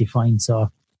completely fine.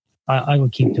 So I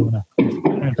would keep doing it.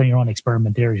 Your own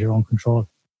experiment there is your own control.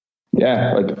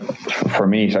 Yeah, like for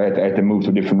me, so I had to move to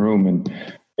a different room and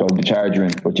plug the charger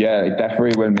in. But yeah, that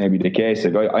very well may be the case.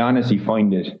 Like I honestly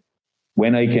find it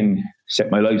when I can set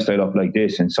my lifestyle up like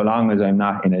this, and so long as I'm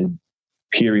not in a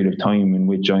period of time in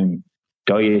which I'm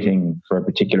dieting for a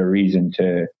particular reason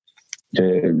to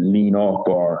lean up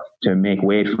or to make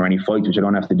weight for any fights, which I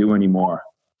don't have to do anymore,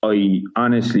 I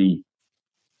honestly,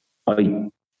 I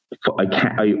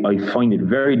find it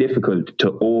very difficult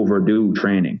to overdo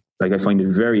training. Like I find it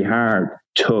very hard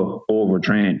to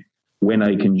overtrain when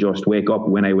I can just wake up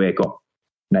when I wake up.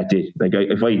 That's it.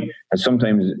 Like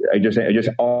sometimes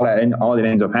all that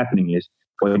ends up happening is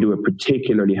if I do a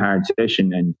particularly hard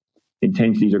session and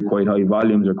intensities are quite high,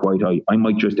 volumes are quite high, I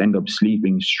might just end up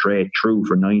sleeping straight through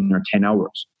for 9 or 10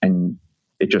 hours. And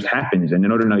it just happens. And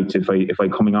in other nights, if I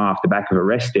coming off the back of a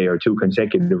rest day or 2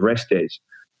 consecutive rest days,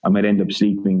 I might end up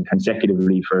sleeping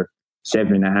consecutively for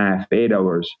 7.5, 8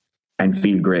 hours and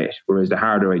feel great. Whereas the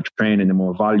harder I train and the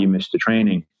more voluminous the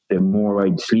training, the more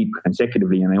I'd sleep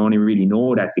consecutively. And I only really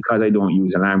know that because I don't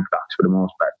use alarm clocks for the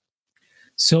most part.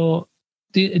 So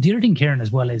the other thing, Kieran,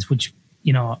 as well is, which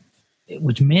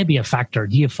may be a factor.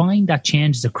 Do you find that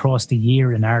changes across the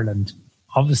year in Ireland?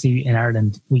 Obviously, in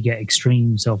Ireland, we get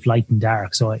extremes of light and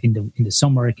dark. So in the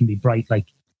summer, it can be bright, like,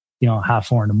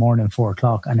 4:30 in the morning, 4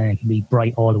 o'clock, and then it can be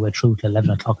bright all the way through to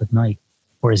 11 o'clock at night.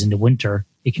 Whereas in the winter,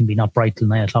 it can be not bright till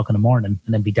 9 o'clock in the morning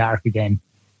and then be dark again,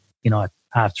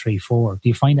 at 3:30, 4. Do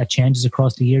you find that changes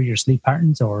across the year, your sleep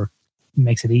patterns, or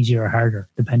makes it easier or harder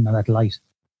depending on that light?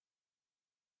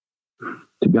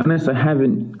 To be honest, I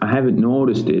haven't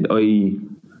noticed it.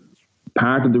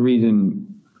 Part of the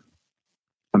reason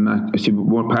I'm not,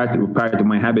 part of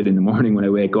my habit in the morning when I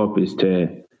wake up is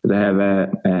I have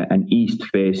an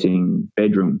east-facing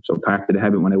bedroom. So part of the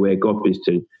habit when I wake up is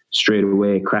to straight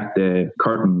away crack the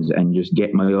curtains and just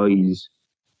get my eyes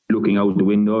looking out the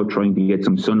window, trying to get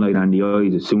some sunlight on the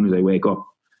eyes as soon as I wake up.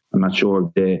 I'm not sure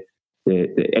of the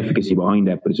efficacy behind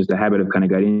that, but it's just a habit I've kind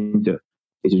of got into,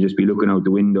 is to just be looking out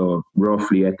the window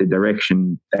roughly at the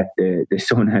direction that the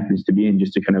sun happens to be in,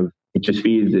 just to kind of it just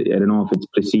feels, I don't know if it's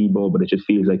placebo, but it just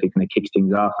feels like it kind of kicks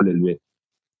things off a little bit.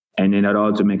 And then I'd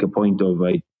also make a point of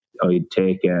I'd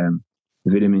take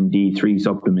vitamin D3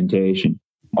 supplementation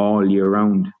all year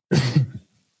round,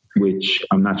 which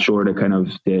I'm not sure the kind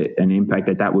of an impact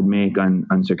that would make on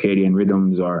circadian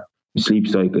rhythms or sleep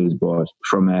cycles, but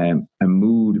from a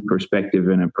mood perspective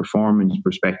and a performance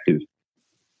perspective,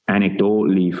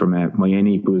 anecdotally from my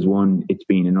N=1, it's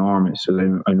been enormous.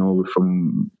 So I know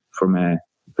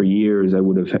for years I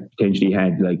would have potentially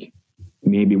had like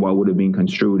maybe what would have been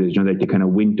construed as, like the kind of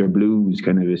winter blues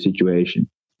kind of a situation,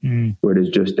 where there's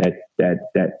just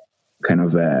that kind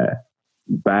of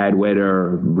bad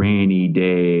weather, rainy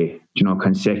day,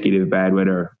 consecutive bad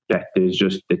weather, that there's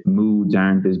just that moods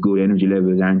aren't as good, energy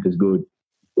levels aren't as good.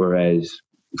 Whereas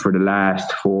for the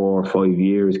last 4 or 5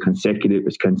 years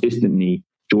consistently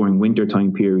during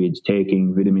wintertime periods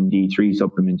taking vitamin D3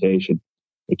 supplementation,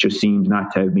 it just seems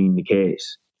not to have been the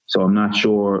case. So I'm not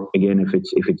sure, again, if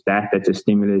it's that's a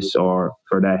stimulus, or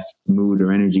for that mood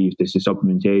or energy, if this is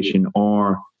supplementation,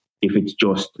 or if it's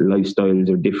just lifestyles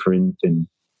are different and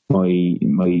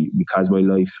because my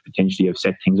life potentially have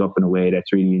set things up in a way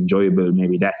that's really enjoyable,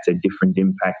 maybe that's a different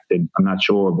impact. And I'm not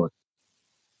sure, but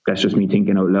that's just me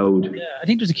thinking out loud. Yeah, I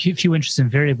think there's a few interesting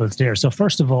variables there. So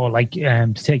first of all, like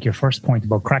to take your first point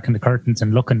about cracking the curtains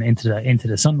and looking into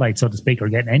the sunlight, so to speak, or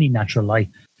getting any natural light.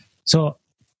 So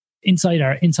inside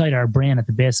our brain at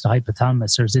the base of the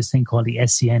hypothalamus, there's this thing called the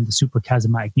SCN, the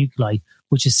suprachiasmatic nuclei,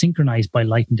 which is synchronized by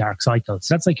light and dark cycles.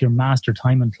 So that's like your master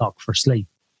timing clock for sleep.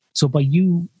 So by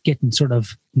you getting sort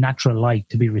of natural light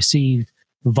to be received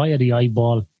via the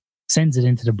eyeball, sends it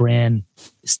into the brain,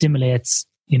 stimulates,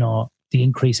 the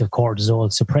increase of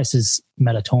cortisol, suppresses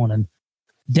melatonin,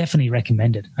 definitely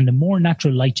recommended. And the more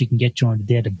natural light you can get during the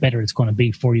day, the better it's going to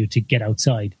be for you to get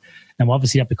outside. Now,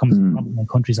 obviously, that becomes a problem in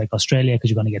countries like Australia because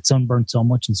you're going to get sunburnt so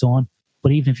much and so on.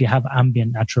 But even if you have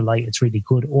ambient natural light, it's really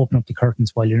good. Open up the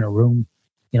curtains while you're in a room.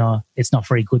 It's not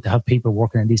very good to have people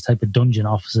working in these type of dungeon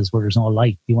offices where there's no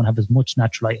light. You want to have as much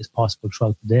natural light as possible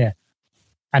throughout the day.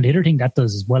 And the other thing that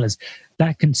does as well is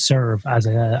that can serve as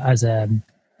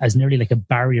nearly like a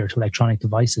barrier to electronic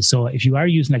devices. So if you are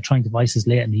using electronic devices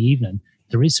late in the evening,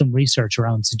 there is some research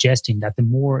around suggesting that the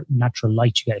more natural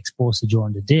light you get exposed to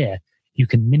during the day, you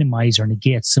can minimize or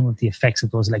negate some of the effects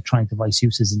of those electronic device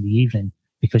uses in the evening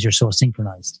because you're so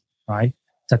synchronized, right?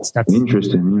 That's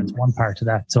interesting. That's one part to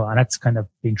that. So, and that's kind of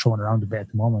being thrown around a bit at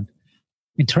the moment.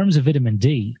 In terms of vitamin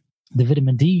D, the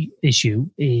vitamin D issue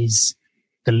is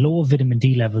the low vitamin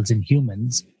D levels in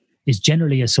humans is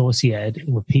generally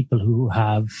associated with people who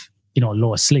have,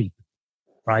 low sleep,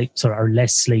 right? So, or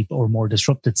less sleep or more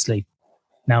disrupted sleep.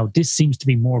 Now, this seems to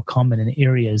be more common in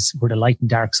areas where the light and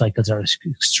dark cycles are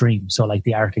extreme. So like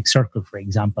the Arctic Circle, for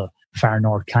example, far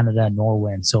north Canada,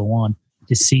 Norway, and so on.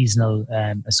 This seasonal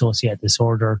associated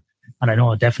disorder. And I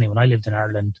know definitely when I lived in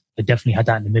Ireland, I definitely had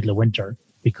that in the middle of winter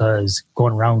because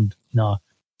going around,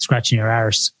 scratching your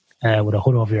arse with a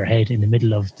hood over your head in the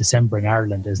middle of December in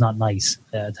Ireland is not nice.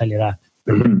 I'll tell you that.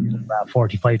 About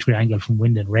 45-degree angle from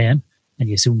wind and rain, and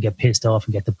you soon get pissed off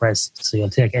and get depressed. So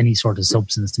you'll take any sort of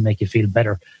substance to make you feel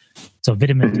better. So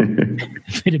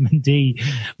vitamin D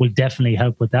will definitely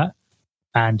help with that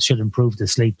and should improve the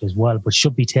sleep as well, but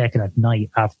should be taken at night,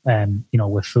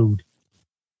 with food.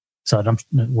 So I'm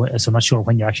not sure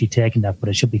when you're actually taking that, but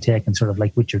it should be taken sort of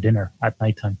like with your dinner at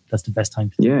nighttime. That's the best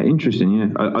time. Yeah, interesting. Yeah,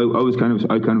 I was kind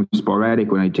of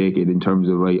sporadic when I take it in terms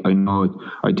of I know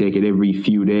I take it every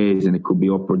few days, and it could be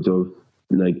upwards of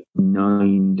like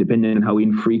 9, depending on how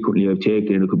infrequently I've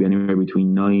taken it. It could be anywhere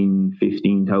between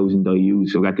 9,000-15,000 IUs.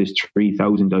 So I got this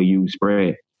 3,000 IU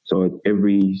spray. So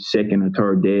every second or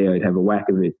third day, I'd have a whack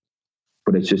of it.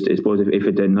 But it's just, I suppose, if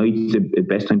it's at night, it's the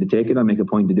best time to take it. I'll make a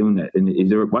point of doing that. And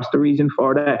what's the reason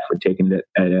for that, for taking it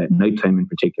at nighttime in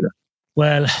particular?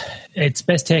 Well, it's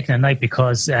best taken at night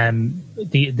because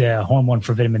the hormone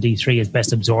for vitamin D3 is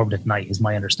best absorbed at night, is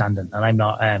my understanding. And I'm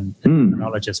not a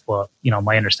neurologist, but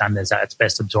my understanding is that it's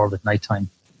best absorbed at nighttime.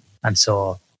 And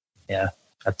so, yeah,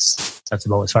 that's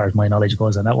about as far as my knowledge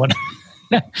goes on that one.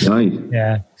 Nice.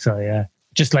 Yeah. So yeah,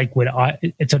 just like with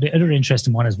it's the other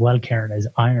interesting one as well, Karen, is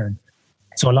iron.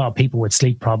 So a lot of people with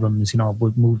sleep problems,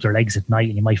 would move their legs at night,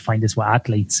 and you might find this with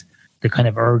athletes. The kind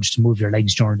of urge to move your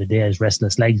legs during the day is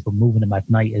restless legs, but moving them at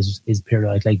night is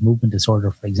periodic leg movement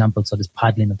disorder, for example. So there's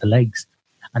paddling of the legs,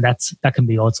 and that can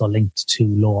be also linked to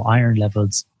low iron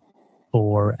levels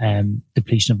or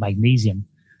depletion of magnesium.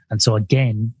 And so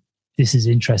again, this is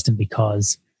interesting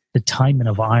because the timing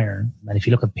of iron, and if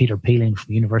you look at Peter Peeling from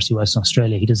the University of Western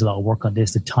Australia, he does a lot of work on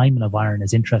this. The timing of iron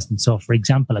is interesting. So, for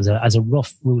example, as a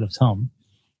rough rule of thumb,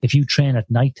 if you train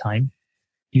at nighttime,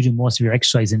 you do most of your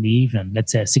exercise in the evening,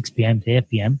 let's say 6 p.m. to 8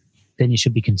 p.m., then you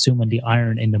should be consuming the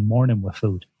iron in the morning with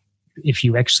food. If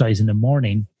you exercise in the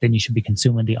morning, then you should be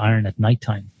consuming the iron at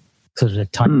nighttime, so there's a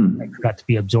time for that to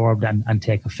be absorbed and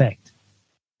take effect.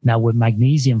 Now with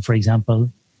magnesium, for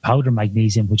example, powder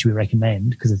magnesium, which we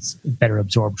recommend because it's better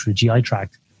absorbed through the GI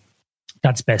tract,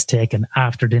 that's best taken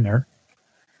after dinner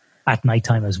at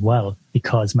nighttime as well,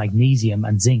 because magnesium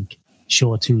and zinc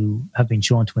have been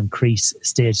shown to increase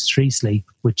stage 3 sleep,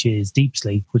 which is deep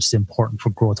sleep, which is important for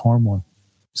growth hormone.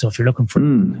 So if you're looking for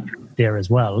there as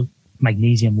well,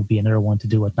 magnesium would be another one to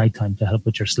do at nighttime to help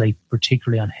with your sleep,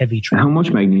 particularly on heavy training. How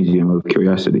much magnesium, out of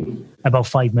curiosity? About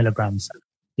 5 milligrams.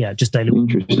 Yeah, just dilute.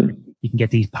 Interesting. You can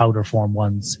get these powder form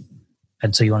ones.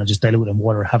 And so you want to just dilute it in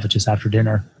water, have it just after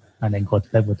dinner, and then go to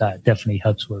bed with that. It definitely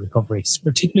helps with recovery,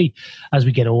 particularly as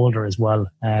we get older as well.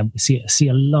 We see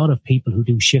a lot of people who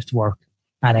do shift work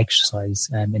and exercise.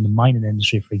 In the mining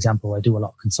industry, for example, I do a lot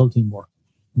of consulting work,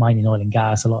 mining, oil and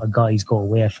gas. A lot of guys go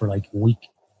away for like a week,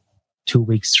 2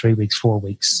 weeks, 3 weeks, 4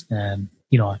 weeks, and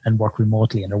work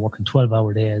remotely, and they're working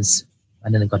 12-hour days,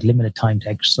 and then they've got limited time to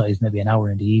exercise, maybe an hour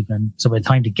in the evening. So by the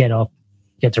time to get up,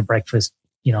 get their breakfast,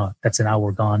 that's an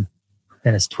hour gone.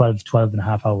 Then it's 12 and a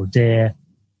half hour day.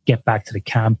 Get back to the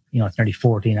camp, it's nearly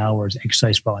 14 hours,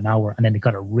 exercise for about an hour. And then they've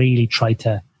got to really try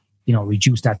to,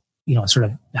 reduce that, sort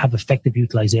of have effective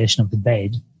utilization of the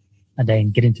bed, and then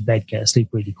get into bed, get asleep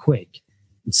really quick.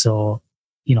 And so,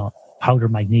 powder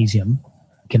magnesium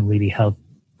can really help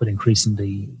with increasing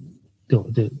the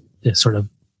sort of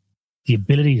the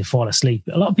ability to fall asleep.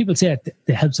 A lot of people say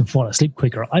it helps them fall asleep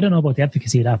quicker. I don't know about the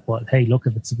efficacy of that, but hey, look,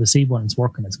 if it's a placebo and it's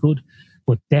working, it's good.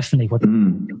 But definitely what they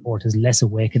report is less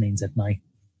awakenings at night.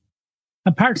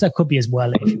 And part of that could be as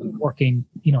well, if you're working,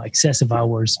 excessive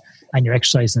hours and you're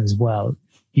exercising as well,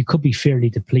 you could be fairly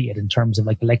depleted in terms of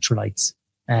like electrolytes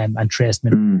and trace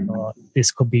minerals. So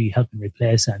this could be helping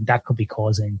replace, and that could be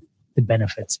causing the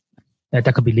benefits.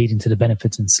 That could be leading to the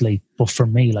benefits in sleep. But for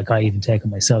me, like I even take it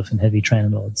myself in heavy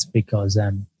training loads because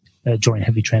during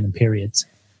heavy training periods.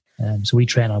 So we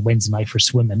train on Wednesday night for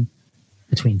swimming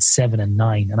between 7 and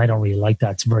 9, and I don't really like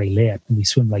that. It's very late, and we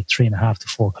swim like 3.5 to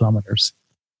 4 kilometers.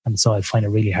 And so I find it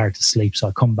really hard to sleep. So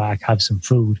I come back, have some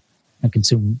food, and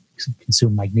consume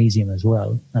magnesium as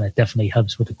well. And it definitely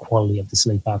helps with the quality of the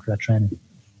sleep after that training.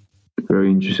 Very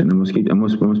interesting. I must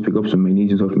pick up some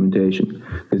magnesium supplementation.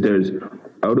 Because there's,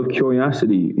 out of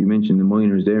curiosity, you mentioned the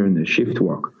miners there and the shift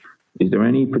work. Is there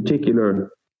any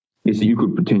particular? You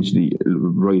could potentially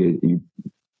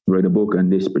write a book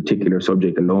on this particular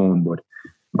subject alone, but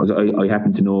I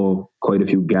happen to know quite a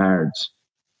few guards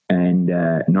and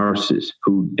nurses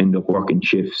who end up working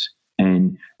shifts.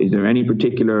 And is there any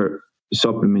particular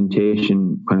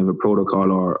supplementation kind of a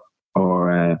protocol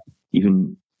or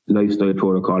even lifestyle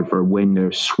protocol for when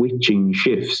they're switching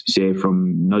shifts, say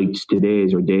from nights to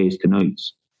days or days to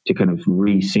nights, to kind of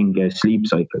re-sync a sleep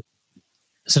cycle?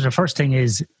 So the first thing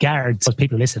is guards, as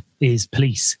people listen, is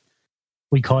police.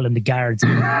 We call them the guards.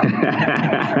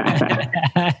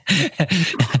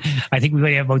 I think we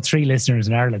only have about 3 listeners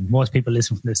in Ireland. Most people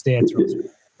listen from the States.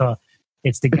 So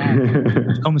it's the guard.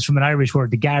 It comes from an Irish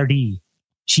word, the Gardaí,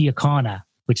 Síochána,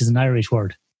 which is an Irish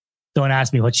word. Don't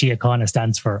ask me what Síochána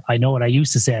stands for. I know what I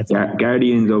used to say.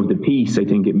 Guardians of the Peace, I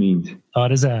think it means. Oh,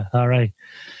 does it? All right.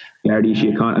 Gardaí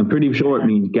Síochána. I'm pretty sure it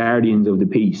means Guardians of the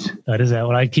Peace. That is it.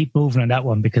 Well, I'll keep moving on that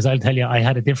one because I'll tell you, I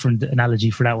had a different analogy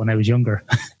for that when I was younger,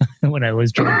 when I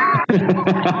was drunk.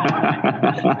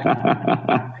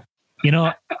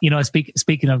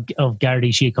 Speaking of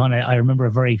Gardaí Síochána, I remember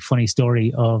a very funny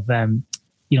story of,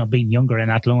 being younger in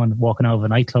Athlone, walking out of a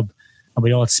nightclub, and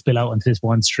we'd all spill out onto this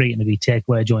one street, and there'd be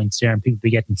takeaway joints there, and people would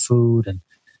be getting food, and,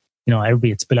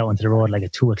 everybody would spill out onto the road like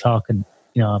at 2:00, and,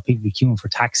 people would be queuing for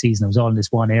taxis, and it was all in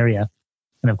this one area.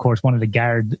 And of course, one of the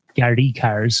Gardaí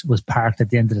cars was parked at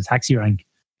the end of the taxi rank,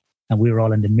 and we were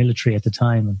all in the military at the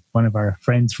time. And one of our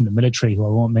friends from the military, who I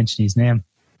won't mention his name,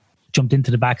 jumped into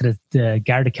the back of the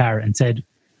Garda car and said,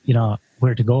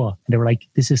 where to go. And they were like,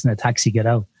 this isn't a taxi, get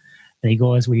out. And he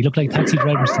goes, well, you look like taxi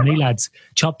drivers to me, lads.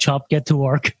 Chop, chop, get to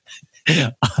work.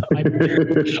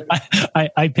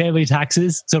 I pay my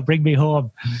taxes, so bring me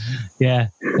home. Yeah.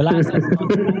 The last time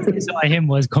I saw him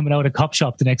was coming out of Cop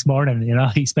Shop the next morning.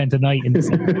 He spent the night in the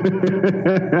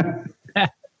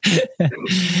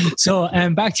So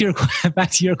back to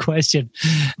your question.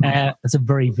 That's a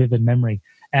very vivid memory.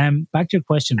 Back to your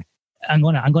question. I'm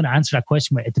gonna answer that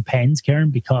question. It depends,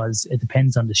 Karen, because it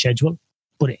depends on the schedule.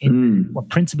 But what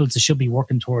principles it should be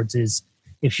working towards is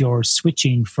if you're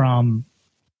switching from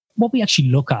what we actually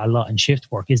look at a lot in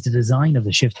shift work is the design of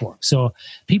the shift work. So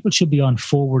people should be on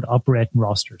forward operating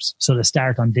rosters. So they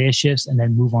start on day shifts and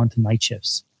then move on to night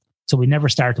shifts. So we never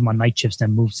start them on night shifts,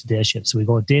 then move to day shifts. So we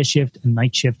go day shift and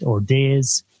night shift, or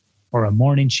days, or a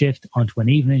morning shift onto an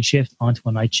evening shift, onto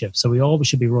a night shift. So we always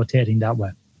should be rotating that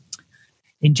way.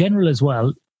 In general as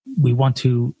well, we want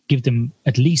to give them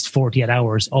at least 48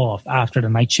 hours off after the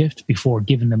night shift before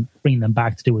bringing them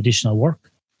back to do additional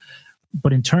work.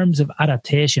 But in terms of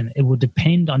adaptation, it would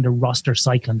depend on the roster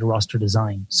cycle and the roster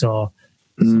design. So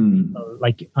some people,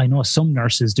 like I know some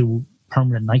nurses do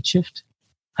permanent night shift,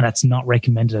 and that's not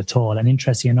recommended at all. And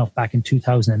interestingly enough, back in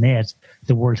 2008,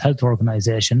 the World Health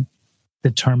Organization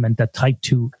determined that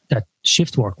that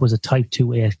shift work was a type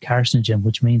 2A carcinogen,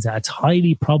 which means that it's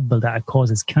highly probable that it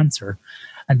causes cancer.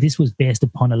 And this was based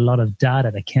upon a lot of data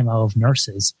that came out of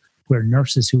nurses, where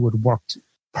nurses who had worked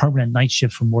permanent night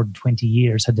shift for more than 20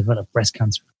 years had developed breast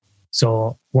cancer.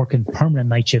 So working permanent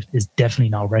night shift is definitely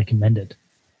not recommended.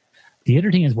 The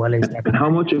other thing as well is that... And how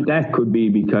much of that could be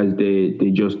because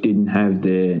they just didn't have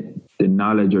the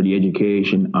knowledge or the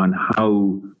education on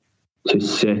how to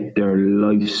set their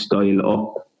lifestyle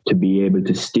up to be able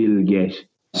to still get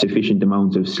sufficient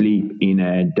amounts of sleep in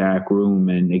a dark room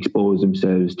and expose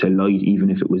themselves to light, even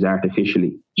if it was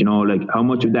artificially? You know, like how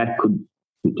much of that could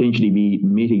potentially be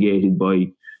mitigated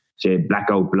by, say,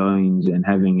 blackout blinds and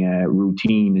having a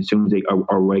routine as soon as they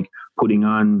are like putting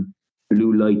on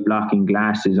blue light blocking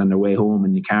glasses on their way home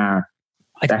in the car,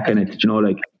 that kind of, you know,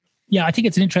 like. Yeah, I think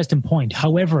it's an interesting point.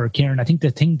 However, Kieran, I think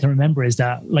the thing to remember is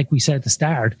that, like we said at the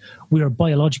start, we are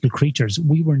biological creatures.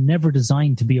 We were never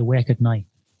designed to be awake at night.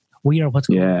 We are what's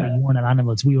called diurnal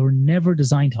animals. We were never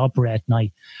designed to operate at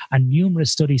night. And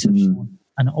numerous studies have shown,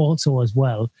 and also as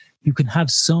well, you can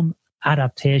have some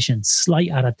adaptation, slight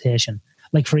adaptation.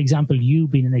 Like, for example, you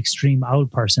being an extreme owl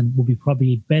person will be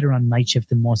probably better on night shift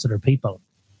than most other people.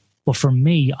 But for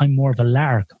me, I'm more of a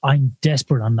lark. I'm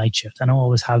desperate on night shift, and I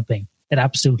always have been. It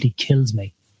absolutely kills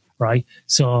me, right?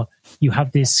 So you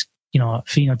have this, you know,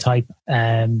 phenotype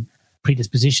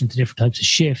predisposition to different types of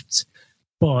shifts.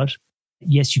 But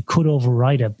yes, you could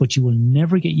override it, but you will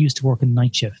never get used to working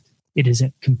night shift. It is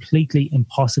completely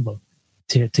impossible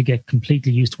to get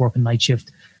completely used to working night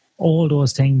shift. All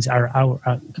those things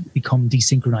are become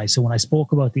desynchronized. So when I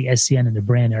spoke about the SCN in the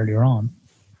brain earlier on,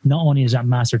 not only is that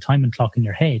master timing clock in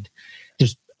your head,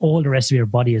 there's all the rest of your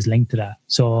body is linked to that.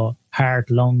 So heart,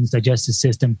 lungs, digestive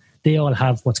system, they all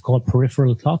have what's called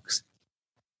peripheral clocks,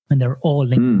 and they're all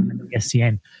linked to the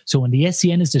SCN. So when the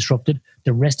SCN is disrupted,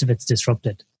 the rest of it's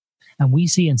disrupted. And we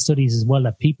see in studies as well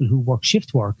that people who work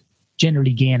shift work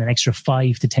generally gain an extra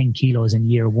 5 to 10 kilos in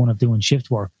year one of doing shift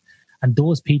work. And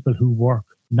those people who work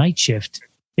night shift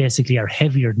basically are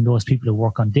heavier than those people who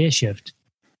work on day shift.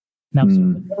 Now, so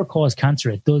it never cause cancer.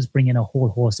 It does bring in a whole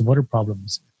host of other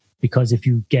problems, because if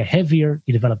you get heavier,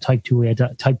 you develop type 2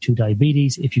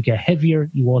 diabetes. If you get heavier,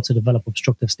 you also develop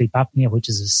obstructive sleep apnea, which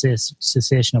is a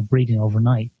cessation of breathing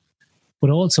overnight.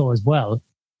 But also as well,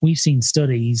 we've seen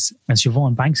studies, and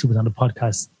Siobhan Banks, who was on the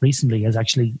podcast recently,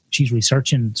 she's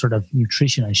researching sort of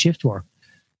nutrition and shift work.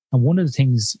 And one of the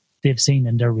things they've seen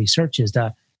in their research is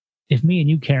that if me and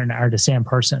you, Karen, are the same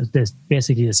person,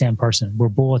 basically the same person, we're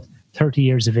both 30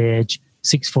 years of age,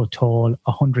 6 foot tall,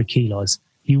 100 kilos.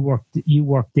 You work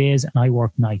days and I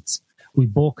work nights. We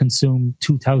both consume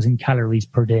 2,000 calories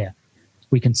per day.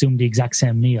 We consume the exact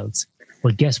same meals.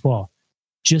 Well, guess what?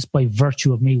 Just by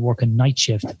virtue of me working night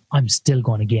shift, I'm still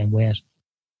going to gain weight.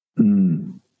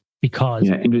 Because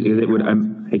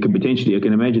it could potentially, I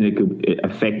can imagine it could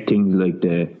affect things like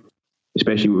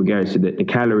especially with regards to the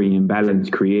calorie imbalance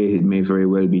created may very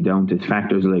well be down to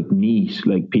factors like NEAT,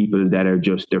 like people that are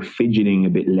they're fidgeting a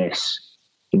bit less,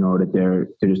 you know, that they're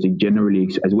just generally,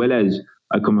 as well as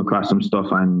I come across some stuff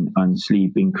on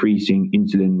sleep, increasing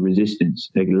insulin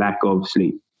resistance, like lack of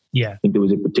sleep. Yeah. I think there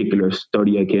was a particular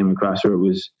study I came across where it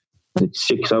was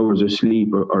 6 hours of sleep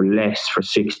or less for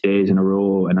 6 days in a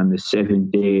row. And on the 7th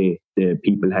day, the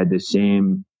people had the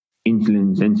same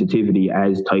insulin sensitivity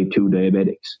as type 2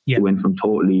 diabetics. Yeah. It went from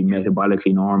totally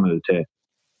metabolically normal to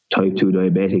type 2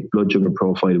 diabetic blood sugar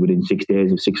profile within 6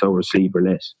 days of 6 hours sleep or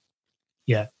less.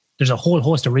 Yeah. There's a whole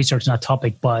host of research on that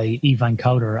topic by Ivan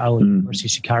Cowder out of University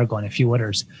of Chicago and a few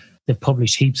others. They've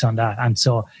published heaps on that. And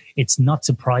so it's not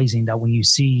surprising that when you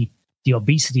see the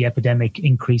obesity epidemic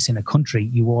increase in a country,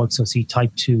 you also see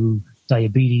type 2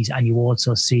 diabetes, and you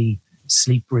also see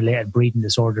sleep-related breathing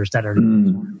disorders that are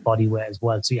body weight as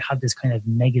well. So you have this kind of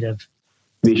negative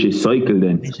vicious cycle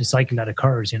that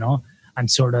occurs, you know, and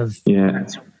sort of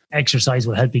exercise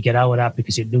will help you get out of that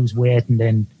because you lose weight, and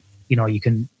then, you know, you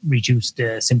can reduce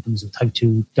the symptoms of type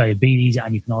 2 diabetes,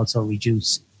 and you can also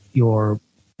reduce your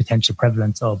potential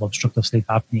prevalence of obstructive sleep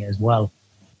apnea as well.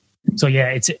 So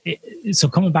yeah, so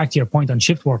coming back to your point on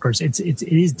shift workers, it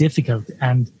is difficult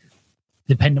and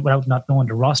dependent without not knowing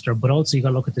the roster, but also you got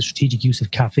to look at the strategic use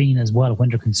of caffeine as well, when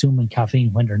they're consuming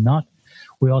caffeine, when they're not.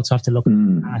 We also have to look at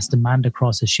past demand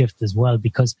across a shift as well,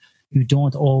 because you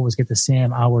don't always get the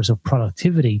same hours of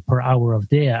productivity per hour of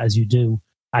day as you do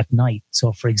at night.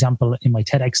 So for example, in my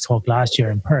TEDx talk last year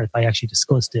in Perth, I actually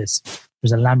discussed this.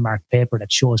 There's a landmark paper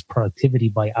that shows productivity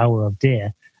by hour of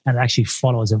day, and it actually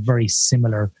follows a very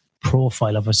similar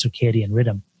profile of a circadian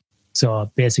rhythm.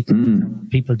 So basically,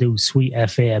 people do sweet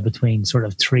FA between sort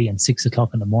of 3 and 6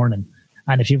 o'clock in the morning.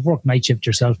 And if you've worked night shift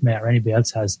yourself, mate, or anybody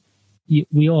else has,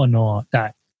 we all know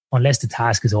that unless the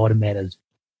task is automated,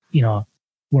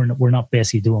 we're not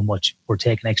basically doing much. We're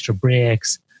taking extra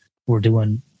breaks. We're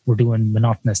doing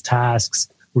monotonous tasks.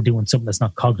 We're doing something that's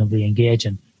not cognitively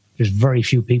engaging. There's very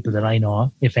few people that I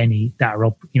know, if any, that are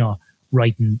up,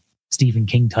 writing Stephen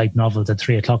King type novels at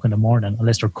 3 o'clock in the morning,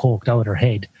 unless they're coked out of their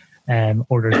head.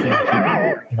 Or there's,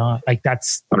 like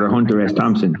that's. Or Hunter S.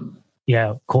 Thompson.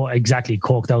 Yeah, exactly,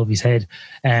 coked out of his head.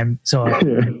 So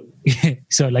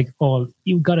like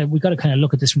we got to kind of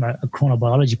look at this from a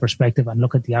chronobiology perspective and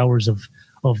look at the hours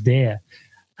of day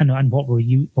and what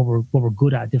we're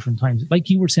good at different times. Like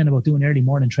you were saying about doing early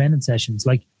morning training sessions,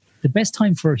 like the best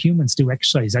time for humans to do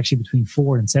exercise is actually between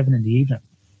 4 and 7 in the evening.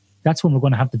 That's when we're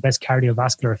going to have the best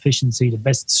cardiovascular efficiency, the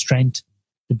best strength,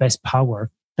 the best power.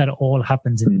 That all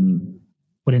happens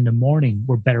but in the morning,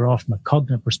 we're better off from a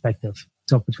cognitive perspective.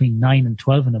 So between 9 and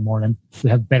 12 in the morning, we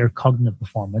have better cognitive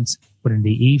performance, but in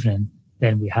the evening,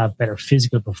 then we have better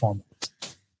physical performance.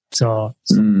 So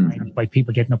sometimes by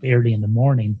people getting up early in the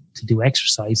morning to do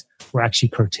exercise, we're actually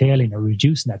curtailing or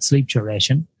reducing that sleep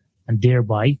duration and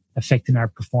thereby affecting our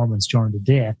performance during the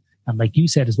day. And like you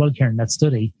said as well, Kieran, that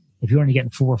study, if you're only getting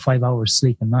 4 or 5 hours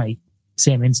sleep a night,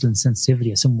 same insulin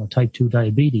sensitivity as someone with type 2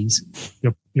 diabetes,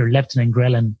 your leptin and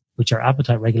ghrelin, which are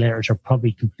appetite regulators, are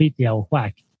probably completely out of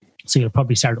whack. So you'll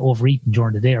probably start overeating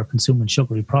during the day or consuming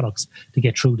sugary products to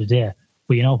get through the day.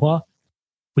 But you know what?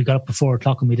 We got up at 4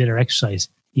 o'clock and we did our exercise.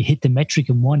 You hit the metric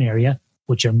in one area,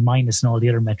 but you're minus in all the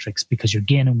other metrics because you're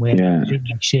gaining weight, you're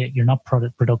eating shit, you're not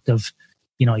productive,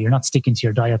 you're not sticking to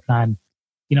your diet plan.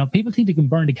 People think they can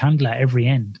burn the candle at every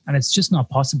end, and it's just not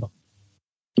possible.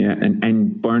 Yeah,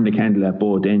 and burn the candle at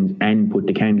both ends and put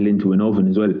the candle into an oven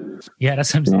as well. Yeah,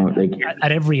 that's what I'm saying.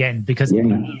 At every end, because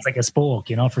it's like a spoke,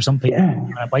 for some people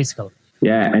on a bicycle.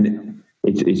 Yeah, and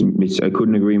it's I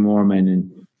couldn't agree more, man.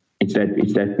 And it's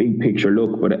that big picture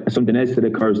look. But something else that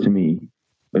occurs to me,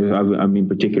 I've been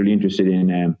particularly interested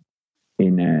in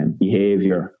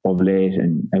behavior of late,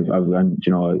 and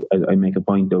I make a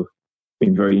point of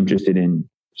being very interested in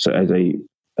as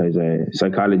a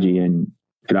psychology and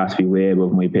philosophy way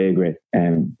above my pay grade,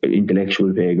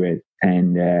 intellectual pay grade.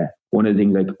 And one of the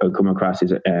things I come across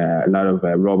is a lot of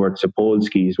Robert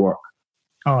Sapolsky's work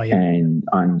and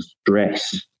on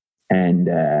stress. And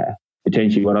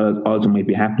potentially what also might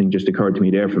be happening, just occurred to me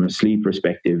there from a sleep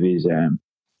perspective, is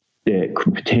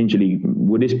potentially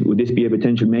would this be a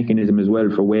potential mechanism as well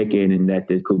for weight gain, in that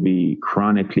there could be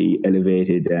chronically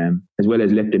elevated, as well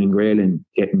as leptin and ghrelin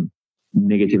getting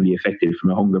negatively affected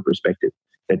from a hunger perspective,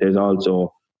 that there's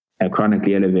also a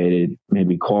chronically elevated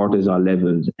maybe cortisol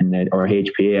levels, and that our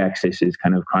HPA axis is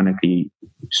kind of chronically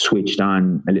switched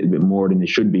on a little bit more than it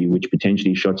should be, which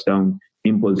potentially shuts down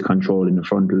impulse control in the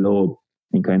frontal lobe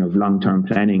in kind of long-term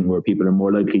planning, where people are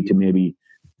more likely to maybe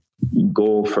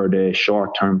go for the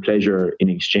short-term pleasure in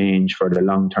exchange for the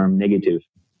long-term negative,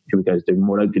 because they're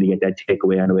more likely to get that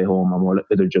takeaway on the way home, or more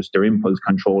likely their impulse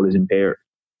control is impaired.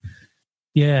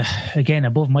 Yeah, again,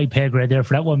 above my pay grade there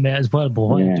for that one, mate, as well. But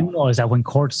what I do know is that when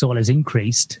cortisol is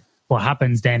increased, what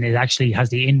happens then, it actually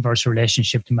has the inverse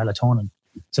relationship to melatonin.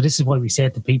 So this is why we say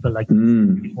to people like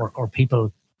work, or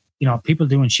people, people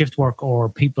doing shift work, or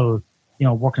people,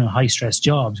 working on high stress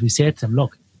jobs, we say to them,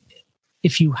 look,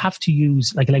 if you have to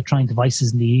use like electronic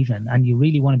devices in the evening, and you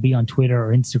really want to be on Twitter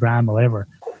or Instagram or whatever,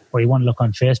 or you want to look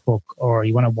on Facebook, or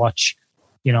you want to watch,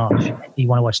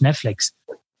 Netflix,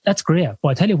 that's great. But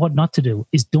I tell you what not to do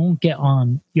is don't get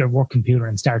on your work computer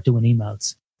and start doing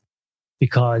emails.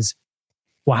 Because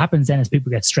what happens then is people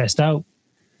get stressed out.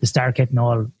 They start getting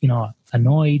all,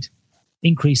 annoyed,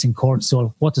 increase in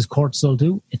cortisol. What does cortisol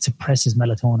do? It suppresses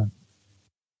melatonin.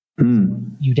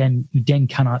 You then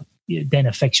cannot, it then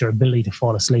affects your ability to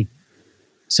fall asleep.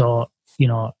 So,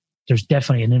 there's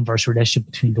definitely an inverse relationship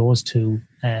between those two.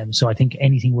 So I think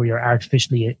anything where you're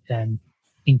artificially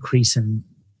increasing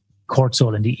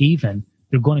cortisol in the evening,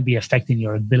 you're going to be affecting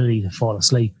your ability to fall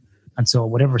asleep. And so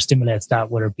whatever stimulates that,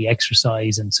 whether it be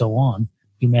exercise and so on,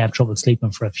 you may have trouble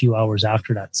sleeping for a few hours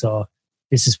after that. So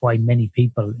this is why many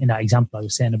people, in that example I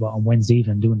was saying about on Wednesday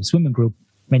evening doing the swimming group,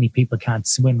 many people can't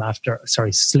sleep after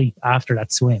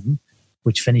that swim,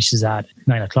 which finishes at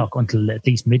 9 o'clock until at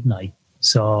least midnight.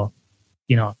 So,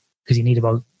 because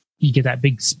you get that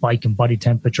big spike in body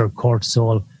temperature,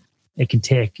 cortisol. It can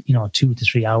take, 2 to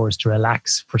 3 hours to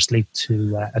relax for sleep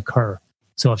to occur.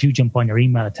 So if you jump on your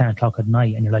email at 10 o'clock at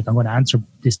night and you're like, I'm going to answer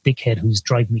this dickhead who's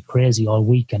driving me crazy all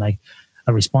week, and I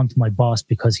respond to my boss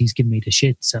because he's giving me the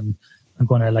shits, and I'm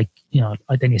going to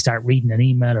then you start reading an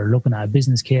email or looking at a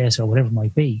business case or whatever it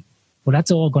might be. Well,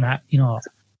 that's all going to,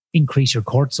 increase your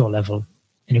cortisol level,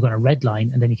 and you're going to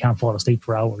redline, and then you can't fall asleep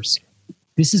for hours.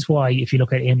 This is why, if you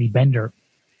look at Amy Bender,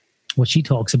 what she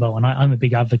talks about, and I'm a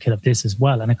big advocate of this as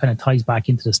well, and it kind of ties back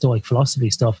into the Stoic philosophy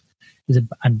stuff,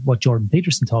 and what Jordan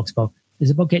Peterson talks about, is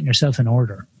about getting yourself in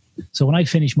order. So when I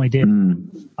finish my day,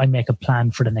 I make a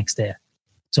plan for the next day.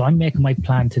 So I'm making my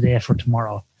plan today for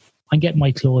tomorrow. I'm getting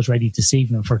my clothes ready this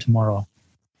evening for tomorrow.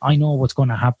 I know what's going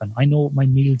to happen. I know what my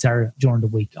meals are during the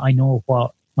week. I know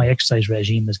what my exercise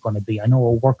regime is going to be. I know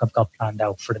what work I've got planned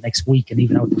out for the next week and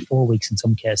even out to 4 weeks in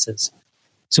some cases.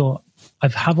 So I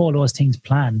have all those things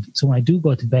planned. So when I do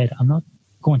go to bed, I'm not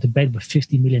going to bed with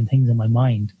 50 million things in my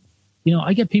mind.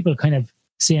 I get people kind of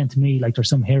saying to me like they're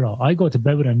some hero. I go to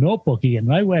bed with a notebook, Ian,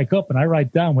 and I wake up and I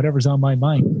write down whatever's on my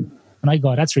mind. And I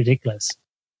go, that's ridiculous.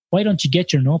 Why don't you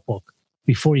get your notebook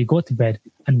before you go to bed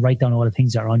and write down all the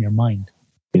things that are on your mind?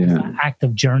 Yeah. That act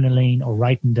of journaling or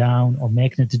writing down or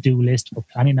making a to-do list or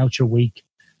planning out your week,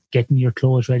 getting your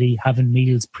clothes ready, having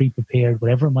meals pre-prepared,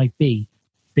 whatever it might be,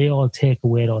 they all take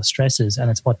away those stresses. And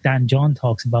it's what Dan John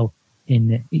talks about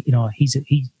in,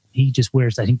 he just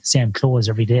wears, I think, the same clothes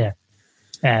every day,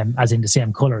 as in the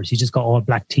same colors. He's just got all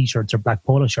black t-shirts or black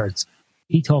polo shirts.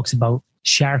 He talks about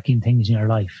sharking things in your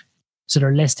life. So there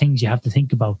are less things you have to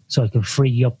think about, so it can free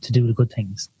you up to do the good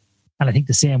things. And I think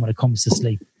the same when it comes to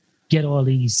sleep. Get all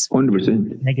these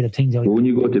 100% negative things out. But when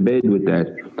you go to bed with that,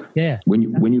 when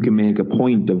you can make a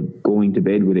point of going to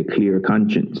bed with a clear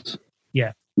conscience,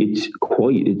 it's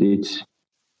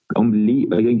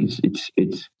unbelievable. I think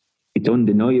it's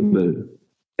undeniable.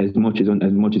 As much as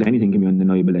anything can be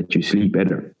undeniable, that you sleep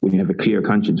better when you have a clear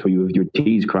conscience, where you have your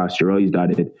T's crossed, your I's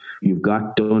dotted, you've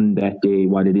got done that day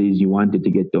what it is you wanted to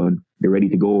get done, you're ready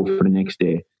to go for the next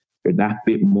day, you're that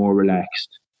bit more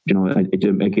relaxed.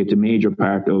 It's a major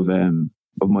part of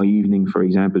my evening, for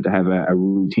example, to have a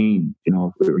routine,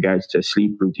 with regards to a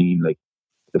sleep routine. Like,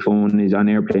 the phone is on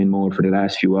airplane mode for the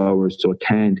last few hours, so it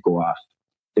can't go off.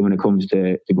 Then when it comes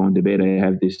to going to bed, I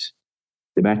have this,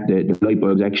 the light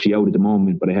bulb's actually out at the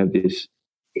moment, but I have this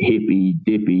hippy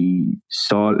dippy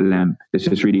salt lamp. It's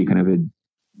just really kind of I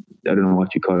don't know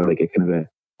what you call it, like a kind of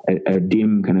a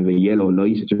dim kind of a yellow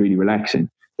light. It's really relaxing.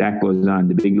 That goes on,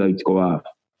 the big lights go off.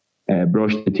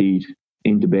 Brush the teeth,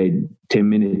 into bed, 10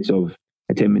 minutes of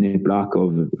a 10-minute block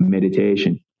of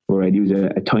meditation, where I'd use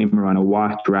a timer on a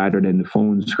watch rather than the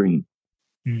phone screen.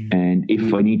 And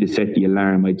if I need to set the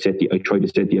alarm, I try to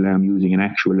set the alarm using an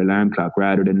actual alarm clock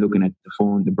rather than looking at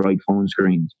the bright phone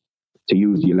screens to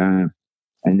use the alarm.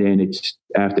 And then it's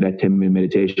after that 10-minute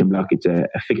meditation block, it's a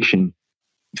fiction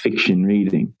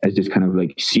reading as this kind of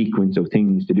like sequence of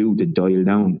things to do to dial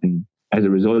down. And as a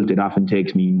result, it often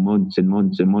takes me months and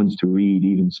months and months to read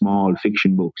even small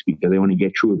fiction books, because I only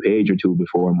get through a page or two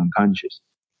before I'm unconscious,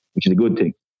 which is a good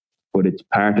thing. But it's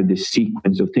part of this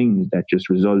sequence of things that just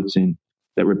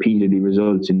repeatedly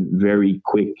results in very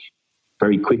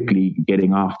quickly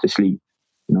getting off to sleep,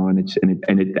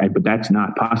 but that's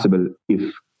not possible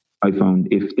if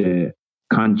the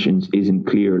conscience isn't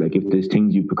clear. Like, if there's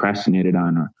things you procrastinated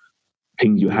on, or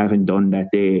things you haven't done that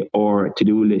day, or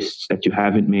to-do lists that you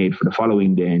haven't made for the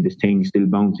following day, and there's things still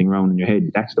bouncing around in your head,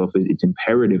 that stuff, it's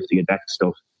imperative to get that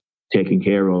stuff taken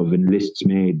care of and lists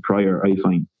made prior, I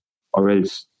find, or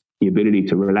else the ability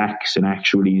to relax and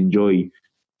actually enjoy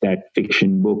that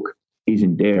fiction book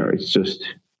isn't there. It's just,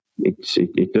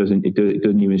 it doesn't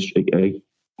even,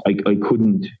 I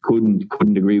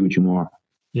couldn't agree with you more.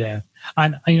 Yeah.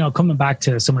 And, coming back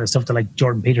to some of the stuff that like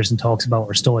Jordan Peterson talks about,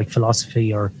 or Stoic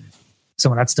philosophy, or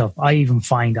some of that stuff, I even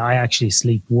find I actually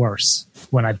sleep worse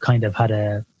when I've kind of had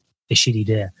a shitty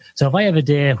day. So if I have a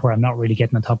day where I'm not really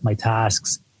getting on top of my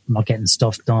tasks, I'm not getting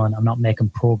stuff done, I'm not making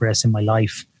progress in my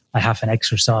life, I haven't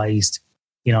exercised,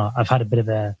 I've had a bit of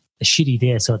a shitty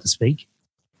day, so to speak,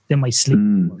 then my sleep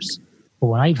is worse. But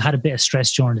when I've had a bit of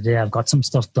stress during the day, I've got some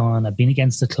stuff done, I've been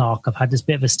against the clock, I've had this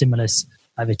bit of a stimulus,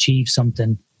 I've achieved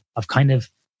something, I've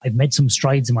made some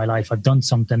strides in my life, I've done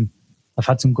something, I've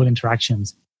had some good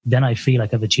interactions, then I feel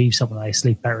like I've achieved something. I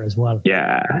sleep better as well.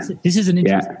 Yeah. This is an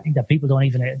interesting thing that people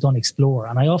don't explore.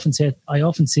 And I often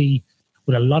see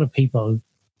with a lot of people,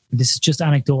 this is just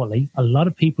anecdotally, a lot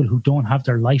of people who don't have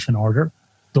their life in order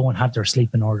don't have their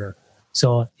sleep in order.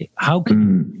 So how can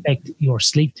you expect your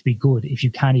sleep to be good if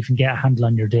you can't even get a handle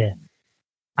on your day?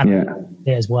 And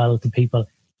as well to people,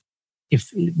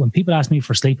 when people ask me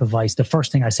for sleep advice, the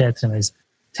first thing I say to them is,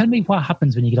 tell me what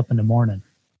happens when you get up in the morning.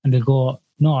 And they'll go,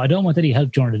 no, I don't want any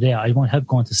help during the day. I want help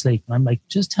going to sleep. And I'm like,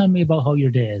 just tell me about how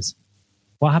your day is.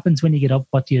 What happens when you get up?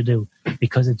 What do you do?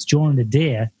 Because it's during the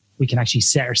day we can actually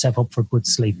set ourselves up for good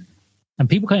sleep. And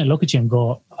people kind of look at you and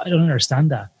go, I don't understand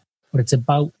that. But it's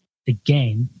about,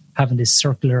 again, having this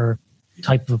circular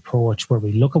type of approach where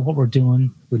we look at what we're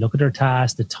doing, we look at our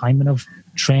tasks, the timing of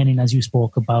training, as you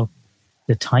spoke about,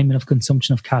 the timing of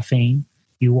consumption of caffeine.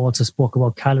 You also spoke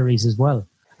about calories as well.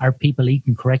 Are people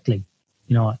eating correctly?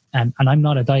 You know, and I'm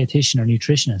not a dietitian or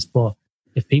nutritionist, but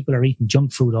if people are eating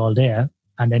junk food all day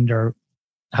and then they're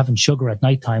having sugar at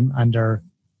nighttime and they're,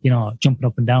 you know, jumping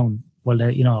up and down,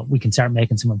 well, you know, we can start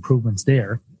making some improvements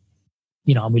there.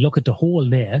 You know, and we look at the whole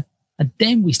day and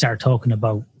then we start talking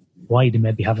about why they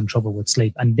may be having trouble with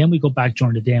sleep. And then we go back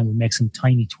during the day and we make some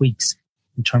tiny tweaks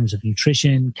in terms of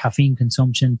nutrition, caffeine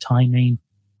consumption, timing,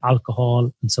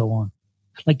 alcohol, and so on.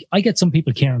 Like I get some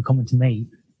people, Kieran, coming to me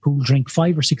who drink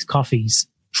 5 or 6 coffees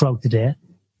throughout the day.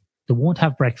 They won't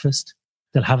have breakfast.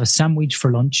 They'll have a sandwich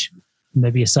for lunch,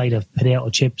 maybe a side of potato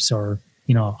chips or,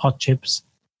 you know, hot chips.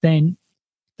 Then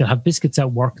they'll have biscuits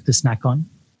at work to snack on.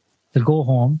 They'll go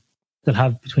home. They'll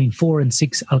have between 4 and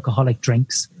 6 alcoholic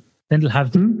drinks. Then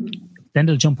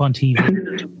they'll jump on TV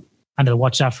and they'll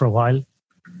watch that for a while.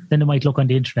 Then they might look on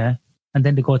the internet and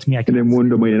then they go to me. And then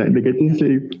wonder why they get to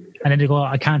sleep. And then they go,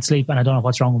 I can't sleep and I don't know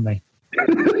what's wrong with me.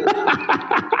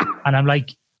 And I'm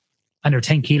like, and they're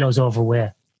 10 kilos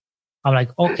overweight. I'm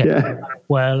like, okay,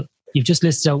 well, you've just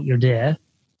listed out your day.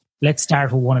 Let's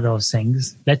start with one of those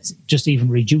things. Let's just even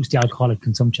reduce the alcoholic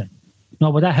consumption.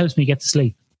 No, but that helps me get to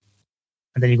sleep.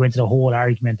 And then you go into the whole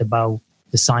argument about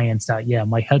the science that, yeah, it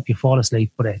might help you fall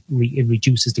asleep, but it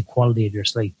reduces the quality of your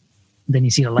sleep. And then you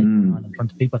see the light on in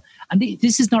front of people. And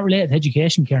this is not related to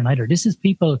education, Kieran, either. This is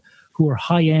people who are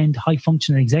high-end,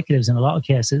 high-functioning executives in a lot of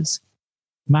cases,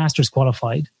 masters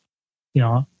qualified, you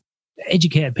know,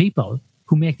 educated people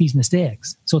who make these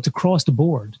mistakes. So it's across the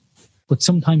board. But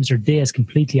sometimes their day is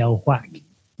completely out of whack.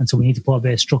 And so we need to put a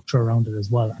bit of structure around it as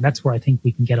well. And that's where I think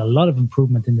we can get a lot of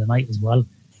improvement in the night as well,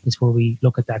 is where we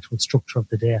look at the actual structure of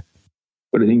the day.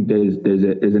 But I think there's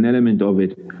an element of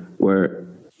it where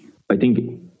I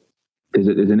think there's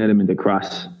an element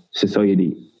across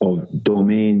society of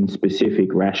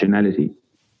domain-specific rationality,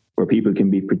 where people can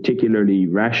be particularly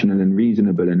rational and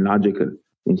reasonable and logical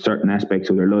in certain aspects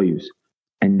of their lives,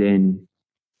 and then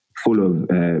full of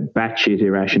batshit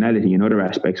irrationality in other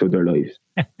aspects of their lives.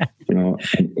 You know,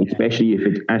 and especially if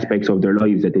it's aspects of their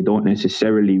lives that they don't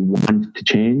necessarily want to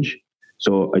change.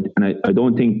 So, I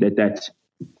don't think that that's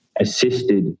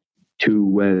assisted too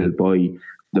well by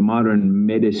the modern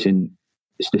medicine.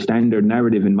 The standard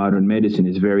narrative in modern medicine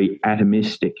is very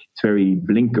atomistic. It's very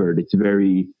blinkered. It's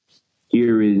very,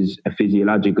 here is a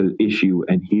physiological issue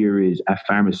and here is a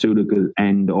pharmaceutical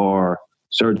and or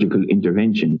surgical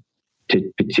intervention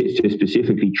to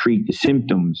specifically treat the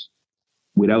symptoms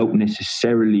without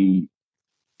necessarily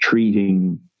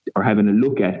treating or having a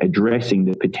look at addressing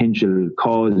the potential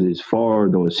causes for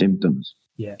those symptoms.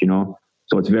 Yeah. You know,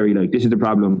 so it's very like, this is the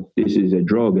problem, this is a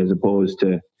drug, as opposed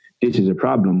to this is a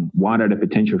problem. What are the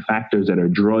potential factors that are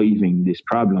driving this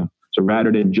problem? So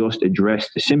rather than just address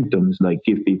the symptoms, like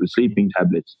give people sleeping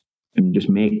tablets and just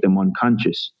make them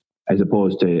unconscious, as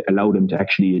opposed to allow them to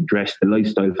actually address the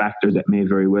lifestyle factors that may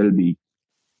very well be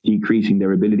decreasing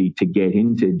their ability to get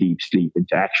into deep sleep and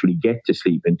to actually get to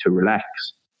sleep and to relax.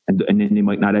 And then they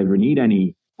might not ever need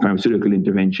any pharmaceutical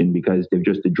intervention because they've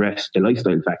just addressed the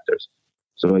lifestyle factors.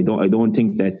 So I don't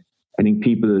think that, I think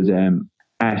people's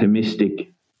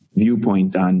atomistic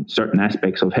viewpoint on certain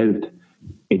aspects of health,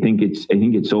 I think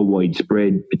it's so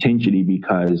widespread potentially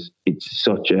because it's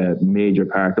such a major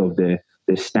part of the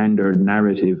standard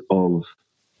narrative of,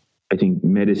 I think,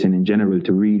 medicine in general,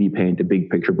 to really paint a big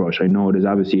picture brush. I know there's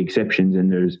obviously exceptions,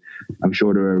 and I'm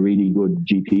sure there are really good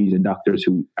GPs and doctors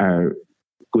who are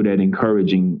good at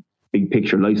encouraging big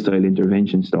picture lifestyle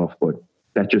intervention stuff, but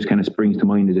that just kind of springs to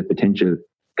mind as a potential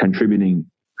contributing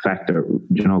factor,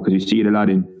 you know, because you see it a lot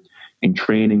in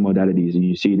training modalities, and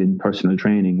you see it in personal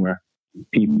training where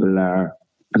people are,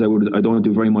 as I don't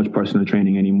do very much personal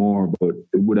training anymore, but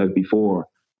it would have before,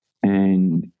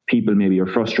 and people maybe are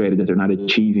frustrated that they're not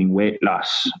achieving weight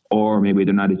loss, or maybe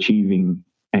they're not achieving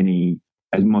any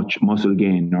as much muscle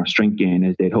gain or strength gain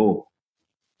as they'd hope.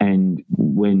 And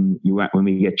when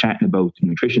we get chatting about the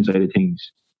nutrition side of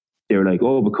things, they're like,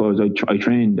 oh, because I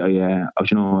trained,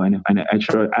 and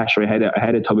actually I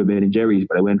had a tub of Ben and Jerry's,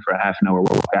 but I went for a half an hour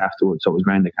walk afterwards, so it was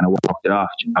grand. I kind of walked it off,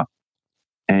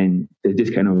 And there's this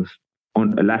kind of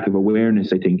a lack of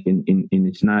awareness, I think, in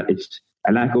it's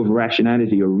a lack of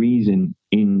rationality or reason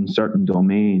in certain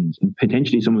domains, and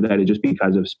potentially some of that is just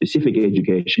because of specific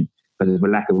education, because there's a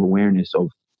lack of awareness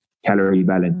of calorie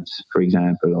balance, for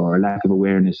example, or a lack of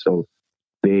awareness of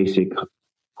basic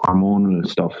hormonal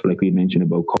stuff, like we mentioned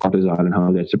about cortisol and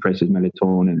how that suppresses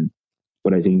melatonin.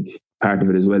 But I think part of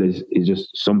it as well is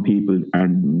just some people they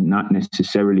don't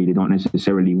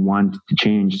necessarily want to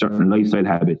change certain lifestyle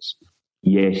habits,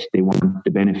 yet they want the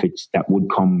benefits that would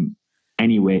come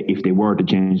anyway if they were to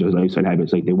change those lifestyle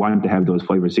habits. Like they want to have those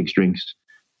 5 or 6 drinks.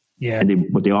 Yeah.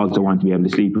 But they also want to be able to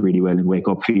sleep really well and wake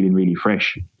up feeling really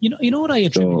fresh. You know what I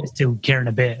attribute this to, Kieran,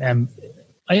 a bit?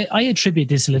 I attribute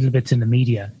this a little bit to the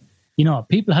media.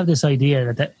 People have this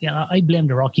idea that I blame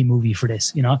the Rocky movie for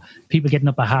this. People getting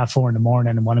up at 4:30 in the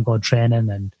morning and want to go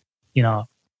training, and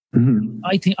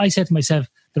I said to myself,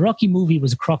 the Rocky movie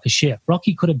was a crock of shit.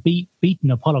 Rocky could have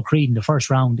beaten Apollo Creed in the first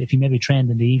round if he maybe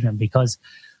trained in the evening, because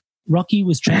Rocky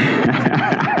was training.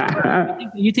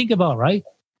 You think about it, right?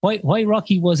 Why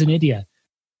Rocky was an idiot?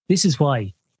 This is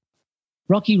why.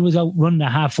 Rocky was out running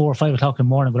at 4:30, 5 o'clock in the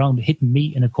morning around hitting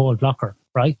meat in a cold blocker,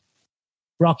 right?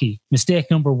 Rocky, mistake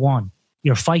number 1.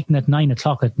 You're fighting at 9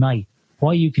 o'clock at night. Why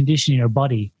are you conditioning your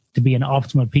body to be an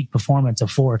optimal peak performance at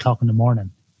 4 o'clock in the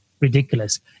morning?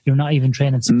 Ridiculous. You're not even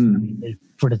training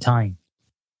for the time.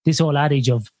 This whole adage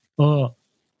of,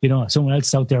 someone else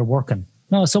is out there working.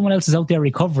 No, someone else is out there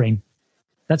recovering.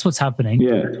 That's what's happening.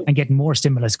 Yeah. And getting more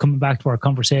stimulus, coming back to our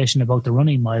conversation about the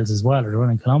running miles as well, or the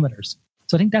running kilometers.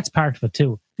 So I think that's part of it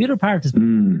too. The other part is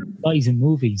guys in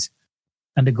movies,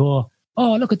 and they go,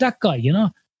 oh, look at that guy,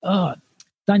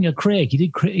 Daniel Craig,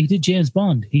 he did James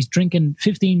Bond. He's drinking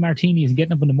 15 martinis and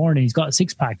getting up in the morning. He's got a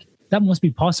 6-pack. That must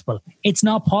be possible. It's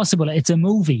not possible. It's a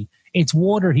movie. It's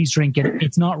water he's drinking.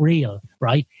 It's not real,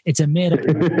 right? It's a made-up.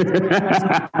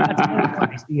 That's what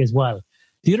I see as well.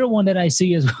 The other one that I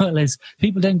see as well is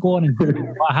people then go on and Google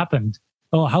what happened.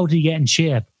 Oh, how did he get in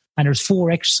shape? And there's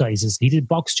 4 exercises. He did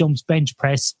box jumps, bench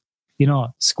press,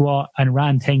 squat, and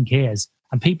ran 10Ks.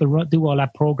 And people do all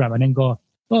that program and then go,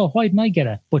 oh, why didn't I get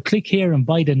it? But click here and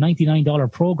buy the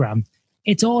 $99 program.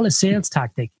 It's all a sales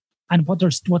tactic. And what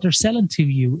they're selling to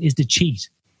you is the cheat.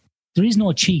 There is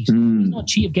no cheat. There is no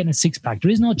cheat of getting a 6-pack.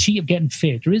 There is no cheat of getting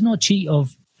fit. There is no cheat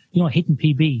of, hitting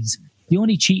PBs. The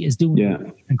only cheat is doing it.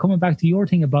 And coming back to your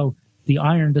thing about the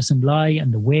iron doesn't lie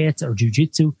and the weights or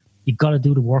jiu-jitsu, you've got to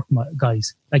do the work,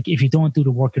 guys. Like, if you don't do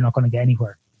the work, you're not going to get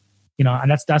anywhere. And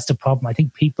that's the problem. I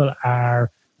think people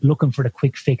are looking for the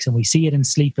quick fix, and we see it in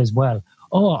sleep as well.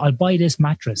 Oh, I'll buy this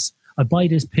mattress. I'll buy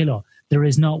this pillow. There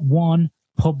is not one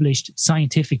published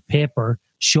scientific paper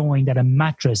showing that a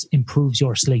mattress improves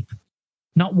your sleep.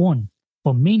 Not one.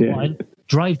 But meanwhile,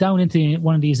 drive down into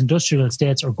one of these industrial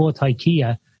estates or go to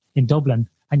IKEA in Dublin,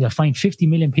 and you'll find 50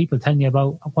 million people telling you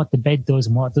about what the bed does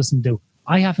and what it doesn't do.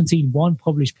 I haven't seen one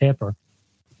published paper.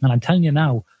 And I'm telling you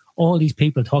now, all these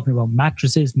people talking about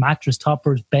mattresses, mattress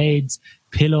toppers, beds,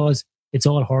 pillows, it's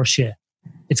all horse shit.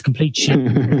 It's complete shit.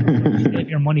 Save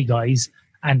your money, guys,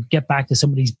 and get back to some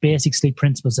of these basic sleep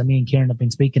principles that me and Kieran have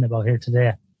been speaking about here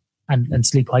today, and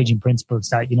sleep hygiene principles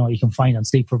that you can find on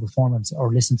Sleep for Performance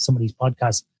or listen to some of these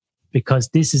podcasts, because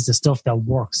this is the stuff that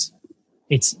works.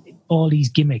 It's all these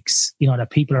gimmicks, that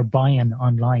people are buying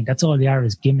online. That's all they are,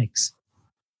 is gimmicks.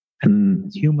 And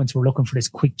as humans, we're looking for this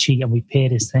quick cheat, and we pay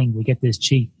this thing, we get this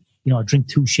cheat. Drink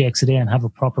 2 shakes a day and have a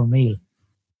proper meal.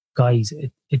 Guys,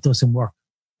 it doesn't work.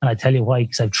 And I tell you why,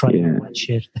 because I've tried that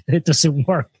shit. It doesn't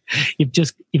work. You've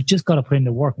just got to put in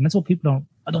the work. And that's what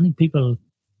I don't think people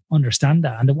understand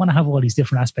that. And they want to have all these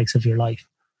different aspects of your life,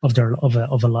 of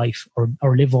a life,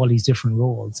 or live all these different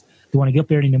roles. They want to get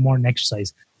up early in the morning and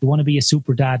exercise. They want to be a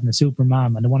super dad and a super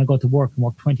mom, and they want to go to work and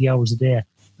work 20 hours a day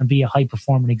and be a high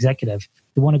performing executive.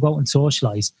 They want to go out and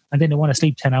socialize, and then they want to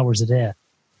sleep 10 hours a day.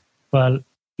 Well,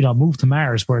 move to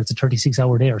Mars where it's a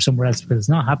 36-hour day or somewhere else, because it's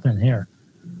not happening here.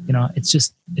 It's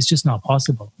just not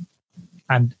possible.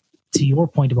 And to your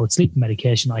point about sleep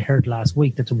medication, I heard last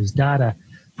week that there was data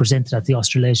presented at the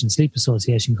Australasian Sleep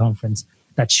Association conference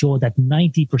that showed that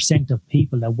 90% of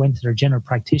people that went to their general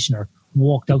practitioner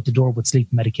walked out the door with sleep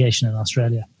medication in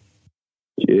Australia.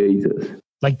 Jesus.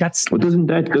 Like that's... Well, doesn't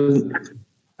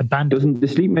the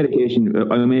sleep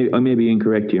medication... I may be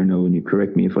incorrect here now, and you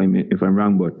correct me if I'm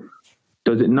wrong, but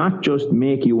does it not just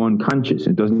make you unconscious?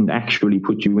 It doesn't actually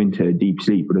put you into deep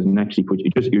sleep. It doesn't actually put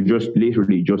you, you're just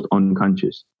literally just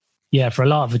unconscious. Yeah, for a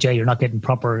lot of it, Jay, you're not getting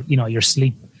proper, your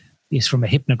sleep is from a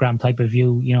hypnogram type of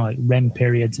view, REM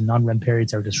periods and non-REM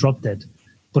periods are disrupted.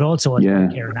 But also,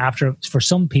 Karen, for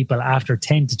some people, after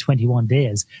 10 to 21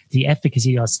 days, the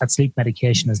efficacy of that sleep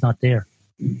medication is not there.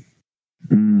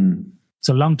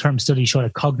 So long-term studies show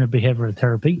that cognitive behavioral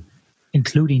therapy,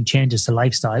 including changes to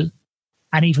lifestyle,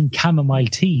 and even chamomile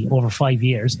tea over 5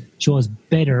 years, shows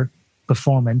better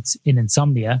performance in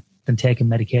insomnia than taking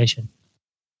medication.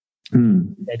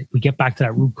 We get back to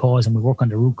that root cause and we work on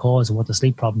the root cause of what the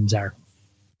sleep problems are.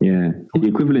 Yeah. The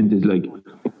equivalent is like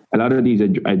a lot of these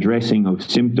addressing of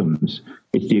symptoms.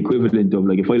 It's the equivalent of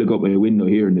like if I look out my window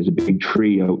here and there's a big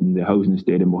tree out in the housing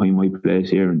estate and behind my place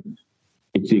here, and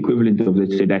it's the equivalent of,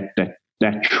 let's say,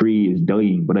 that tree is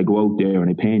dying, but I go out there and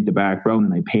I paint the bark brown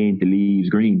and I paint the leaves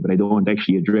green, but I don't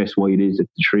actually address why it is that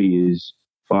the tree is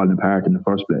falling apart in the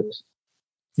first place.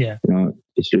 Yeah.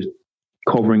 It's just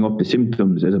covering up the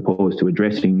symptoms as opposed to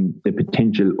addressing the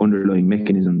potential underlying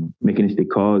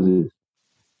mechanistic causes.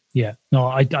 Yeah, no,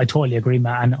 I totally agree,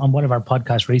 Matt. And on one of our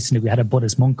podcasts recently, we had a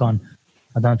Buddhist monk on.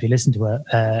 I don't know if you listened to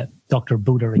it, Dr.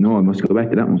 Buddha. No, I must go back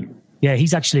to that one. Yeah,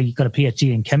 he's actually got a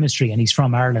PhD in chemistry and he's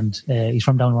from Ireland. He's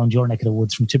from down around your neck of the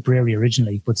woods, from Tipperary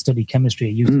originally, but studied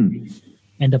chemistry at UCD.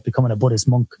 Ended up becoming a Buddhist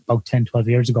monk about 10, 12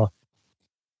 years ago.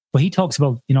 But he talks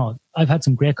about, I've had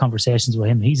some great conversations with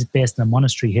him. He's based in a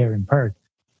monastery here in Perth.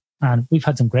 And we've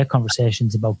had some great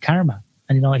conversations about karma.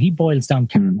 And, he boils down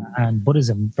karma and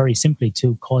Buddhism very simply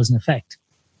to cause and effect,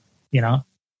 And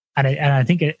I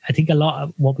think a lot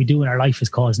of what we do in our life is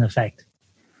cause and effect.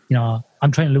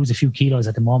 I'm trying to lose a few kilos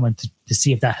at the moment to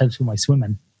see if that helps with my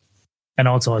swimming. And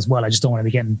also as well, I just don't want to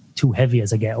be getting too heavy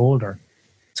as I get older.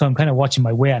 So I'm kind of watching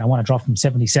my weight and I want to drop from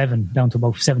 77 down to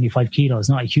about 75 kilos.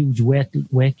 Not a huge weight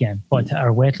gain, but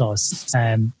or weight loss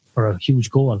or a huge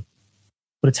goal.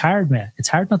 But it's hard, mate. It's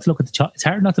hard not to look at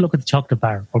the chocolate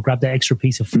bar or grab that extra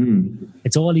piece of food.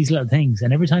 It's all these little things.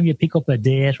 And every time you pick up a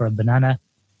date or a banana,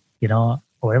 or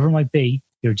whatever it might be,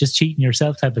 you're just cheating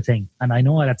yourself type of thing. And I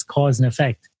know that's cause and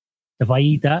effect. If I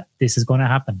eat that, this is going to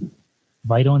happen.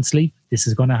 If I don't sleep, this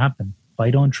is going to happen. If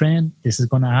I don't train, this is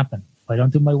going to happen. If I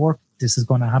don't do my work, this is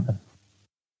going to happen.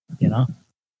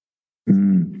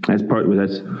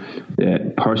 That's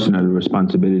personal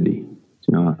responsibility.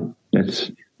 That's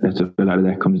a lot of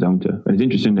that comes down to. And it's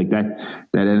interesting, like that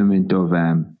element of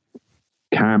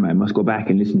karma. I must go back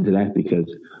and listen to that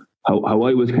because how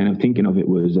I was kind of thinking of it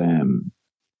was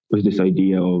this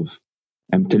idea of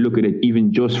to look at it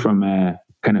even just from a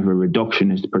kind of a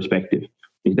reductionist perspective,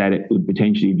 is that it would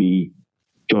potentially be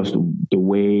just the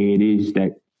way it is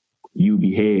that you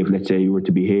behave. Let's say you were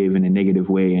to behave in a negative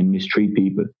way and mistreat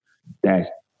people, that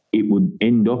it would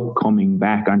end up coming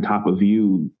back on top of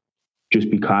you just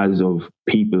because of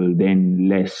people then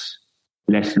less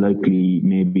likely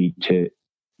maybe to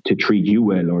treat you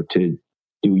well or to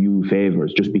do you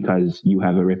favors just because you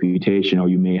have a reputation or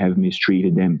you may have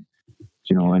mistreated them,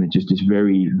 and it's just this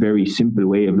very, very simple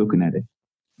way of looking at it.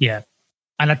 Yeah.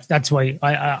 And that's why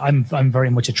I'm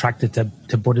very much attracted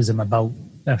to Buddhism about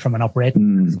from an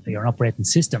operating or an operating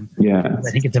system. Yeah. I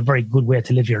think it's a very good way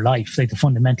to live your life. Like the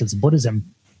fundamentals of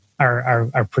Buddhism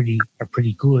are pretty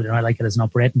good, and I like it as an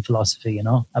operating philosophy,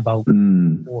 about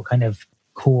more kind of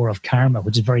core of karma,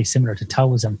 which is very similar to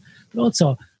Taoism. But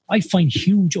also I find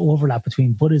huge overlap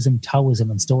between Buddhism,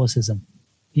 Taoism, and Stoicism.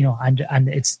 And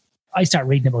it's I started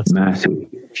reading about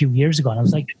Stoicism a few years ago, and I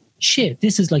was like, shit,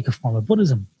 this is like a form of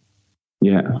Buddhism.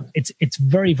 Yeah, it's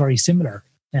very, very similar,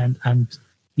 and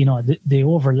they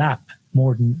overlap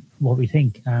more than what we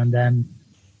think, and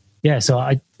so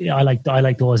I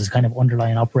like those as kind of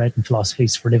underlying operating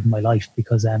philosophies for living my life,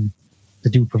 because they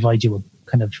do provide you with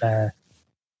kind of a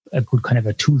good kind of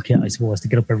a toolkit, I suppose, to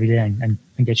get up every day and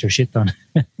get your shit done.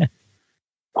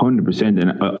 100%,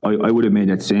 and I would have made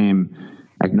that same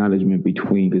acknowledgement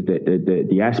between, because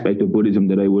the aspect of Buddhism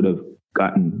that I would have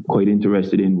gotten quite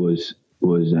interested in was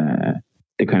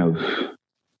the kind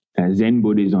of Zen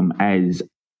Buddhism as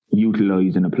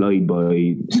utilized and applied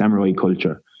by samurai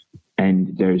culture.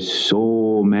 And there's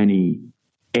so many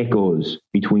echoes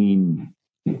between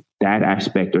that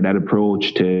aspect or that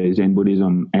approach to Zen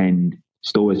Buddhism and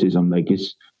Stoicism. Like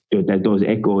that those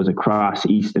echoes across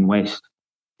East and West.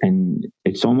 And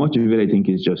it's so much of it, I think,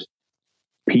 is just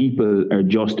people are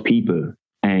just people.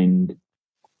 And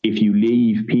if you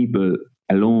leave people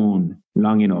alone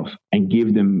long enough and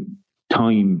give them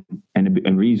time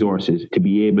and resources to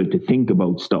be able to think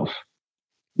about stuff,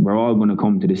 we're all going to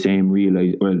come to the same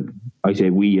I say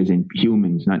we as in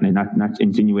humans, not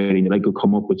insinuating that I could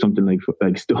come up with something like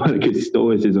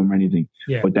stoicism or anything,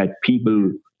 but that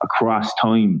people across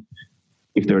time,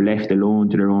 if they're left alone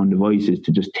to their own devices,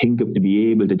 to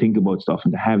be able to think about stuff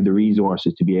and to have the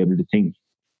resources to be able to think,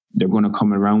 they're going to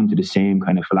come around to the same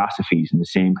kind of philosophies and the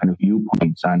same kind of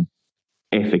viewpoints and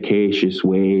efficacious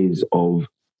ways of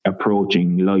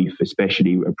approaching life,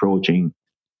 especially approaching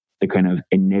the kind of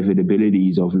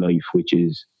inevitabilities of life, which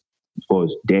is, I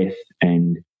suppose, death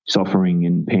and suffering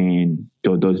and pain.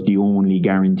 Those the only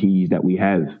guarantees that we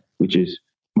have, which is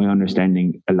my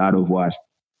understanding, a lot of what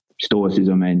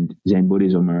Stoicism and Zen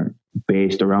Buddhism are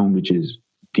based around, which is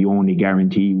the only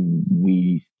guarantee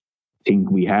we think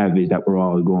we have is that we're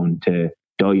all going to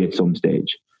die at some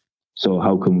stage. So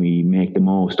how can we make the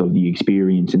most of the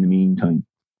experience in the meantime?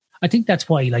 I think that's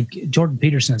why, like, Jordan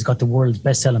Peterson has got the world's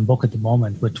best-selling book at the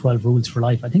moment with 12 Rules for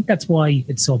Life. I think that's why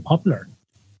it's so popular,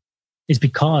 is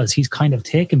because he's kind of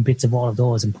taken bits of all of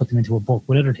those and put them into a book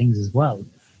with other things as well.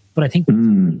 But I think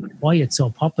why it's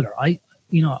so popular, I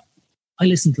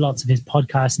listen to lots of his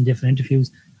podcasts and different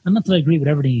interviews, and not that I agree with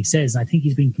everything he says. And I think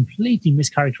he's been completely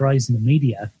mischaracterized in the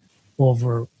media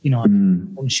over,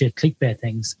 bullshit clickbait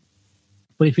things.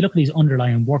 But if you look at his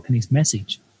underlying work and his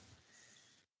message,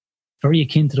 very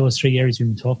akin to those three areas we've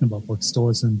been talking about, both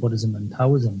Stoicism, Buddhism, and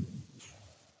Taoism.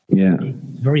 Yeah.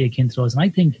 Very akin to those. And I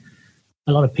think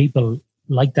a lot of people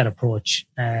like that approach.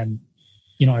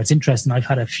 It's interesting. I've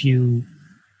had a few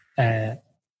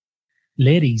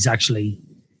ladies actually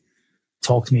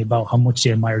talk to me about how much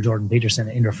they admire Jordan Peterson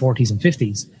in their 40s and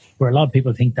 50s, where a lot of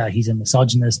people think that he's a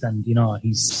misogynist and,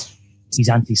 he's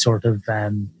anti sort of,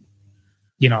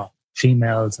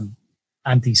 females and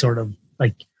anti sort of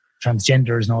like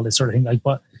transgenders and all this sort of thing.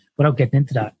 But without getting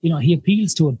into that, he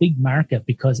appeals to a big market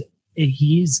because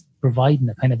he is providing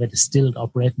a kind of a distilled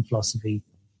operating philosophy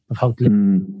of how to live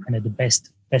kind of the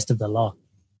best of the lot.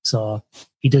 So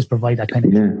he does provide that kind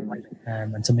of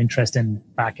and some interest in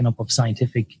backing up of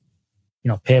scientific,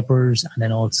 papers, and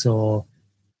then also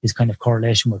his kind of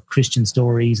correlation with Christian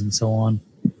stories and so on.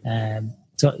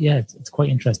 It's quite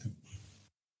interesting.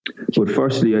 But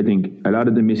firstly, I think a lot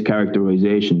of the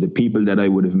mischaracterization, the people that I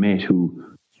would have met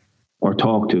or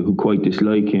talked to who quite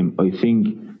dislike him, I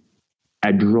think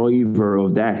a driver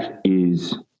of that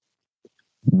is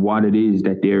what it is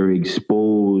that they're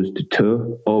exposed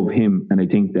to of him. And I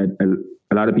think that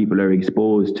a lot of people are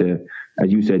exposed to,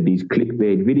 as you said, these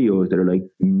clickbait videos that are like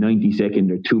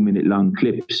 90-second or 2-minute long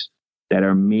clips that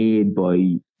are made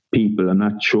by people. I'm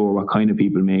not sure what kind of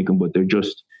people make them, but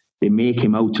they make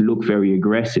him out to look very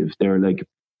aggressive. They're like,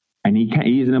 and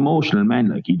he's an emotional man,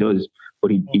 like he does,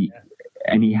 but he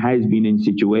has been in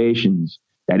situations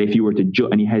that if you were to,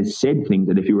 and he has said things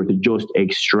that if you were to just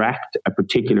extract a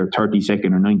particular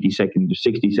 30-second or 90-second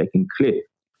or 60-second clip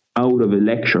out of a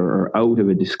lecture or out of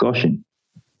a discussion,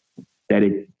 that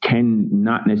it can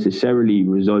not necessarily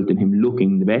result in him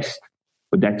looking the best,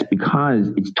 but that's because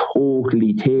it's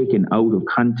totally taken out of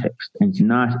context, and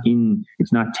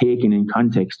it's not taken in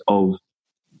context of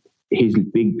his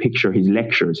big picture, his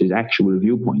lectures, his actual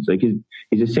viewpoints. Like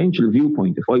his essential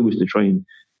viewpoint, if I was to try and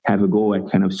have a go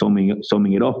at kind of summing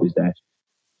it up, is that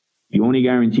the only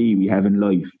guarantee we have in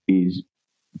life is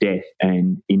death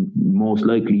and in most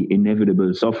likely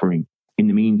inevitable suffering in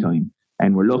the meantime.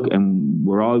 And we're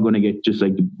all going to get, just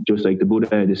like the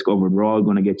Buddha discovered, we're all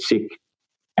going to get sick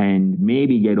and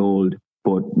maybe get old,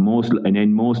 but most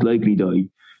likely die.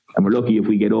 And we're lucky if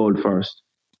we get old first.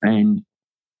 And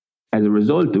as a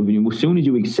result of, as soon as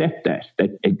you accept that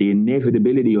the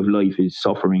inevitability of life is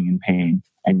suffering and pain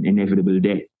and inevitable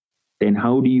death, then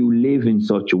how do you live in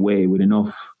such a way with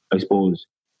enough, I suppose,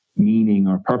 meaning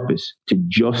or purpose to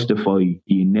justify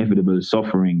the inevitable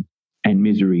suffering and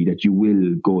misery that you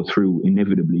will go through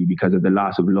inevitably because of the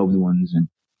loss of loved ones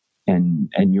and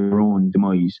your own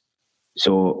demise?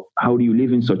 So how do you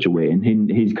live in such a way? And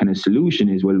his kind of solution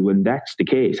is, well, when that's the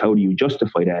case, how do you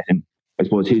justify that? And I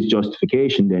suppose his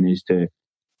justification then is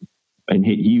and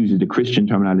he uses the Christian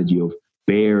terminology of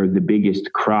bear the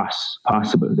biggest cross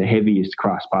possible, the heaviest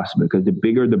cross possible, because the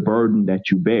bigger the burden that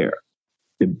you bear,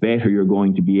 the better you're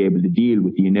going to be able to deal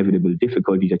with the inevitable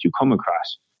difficulties that you come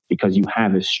across, because you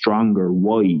have a stronger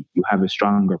why, you have a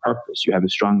stronger purpose, you have a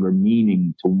stronger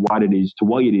meaning to what it is, to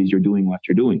why it is you're doing what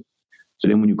you're doing. So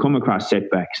then when you come across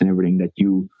setbacks and everything, that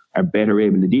you are better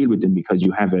able to deal with them because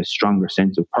you have a stronger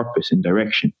sense of purpose and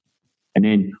direction. And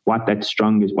then what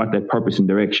that purpose and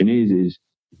direction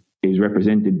is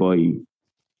represented by,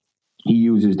 he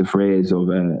uses the phrase of,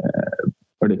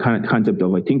 or the concept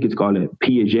of, I think it's called a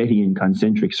Piagetian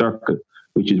concentric circle,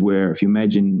 which is where, if you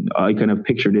imagine, I kind of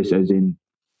picture this as in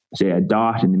say, a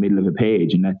dot in the middle of a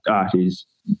page, and that dot is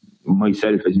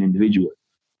myself as an individual.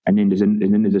 And then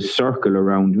there's a circle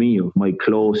around me of my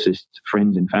closest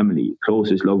friends and family,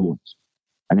 closest loved ones.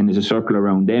 And then there's a circle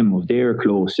around them of their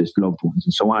closest loved ones,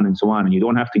 and so on and so on. And you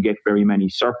don't have to get very many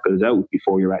circles out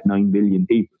before you're at 9 billion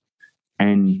people.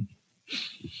 And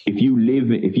if you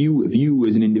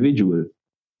as an individual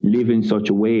live in such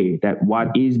a way that what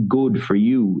is good for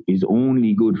you is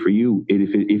only good for you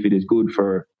if it is good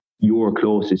for your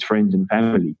closest friends and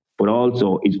family, but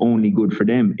also is only good for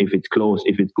them if it's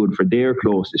good for their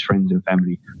closest friends and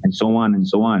family, and so on and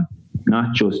so on.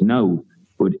 Not just now,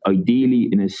 but ideally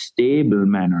in a stable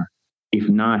manner, if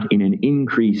not in an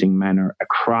increasing manner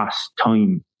across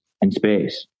time and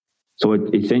space. So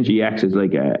it essentially acts as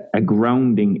like a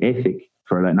grounding ethic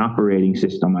for an operating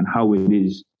system on how it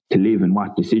is to live and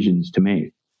what decisions to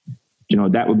make. You know,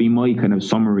 that would be my kind of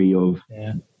summary of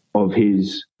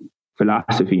his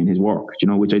philosophy and his work, you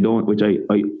know,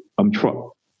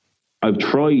 I've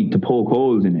tried to poke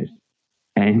holes in it.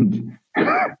 And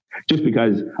just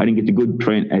because I think it's a good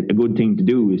thing to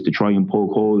do is to try and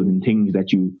poke holes in things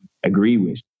that you agree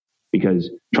with,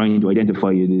 because trying to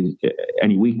identify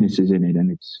any weaknesses in it,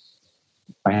 and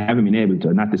I haven't been able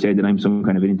to. Not to say that I'm some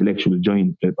kind of an intellectual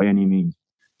giant by any means.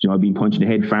 You know, I've been punched in the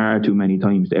head far too many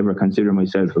times to ever consider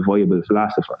myself a viable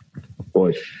philosopher.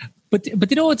 But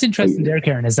you know what's interesting there,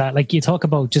 Kieran, is that, like, you talk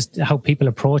about just how people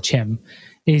approach him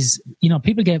is, you know,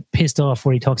 people get pissed off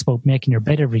where he talks about making your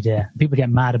bed every day. People get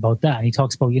mad about that. And he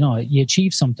talks about, you know, you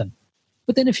achieve something.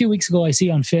 But then a few weeks ago, I see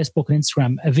on Facebook and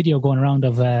Instagram a video going around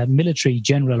of a military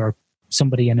general or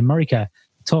somebody in America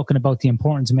talking about the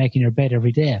importance of making your bed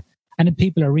every day. And then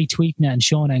people are retweeting it and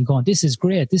showing it and going, this is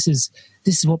great. This is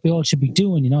what we all should be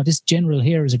doing. You know, this general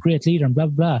here is a great leader and blah,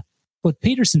 blah, blah. But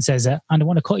Peterson says it and they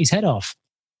want to cut his head off.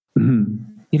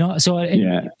 Mm-hmm. You know, so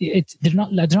they're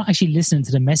not actually listening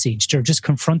to the message. They're just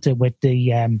confronted with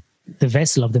the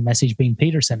vessel of the message being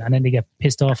Peterson, and then they get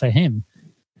pissed off at him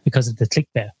because of the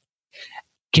clickbait.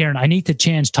 Kieran, I need to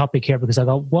change topic here because I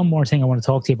got one more thing I want to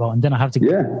talk to you about, and then I have to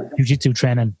go jiu-jitsu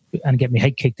training and get my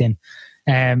head kicked in,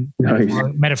 nice.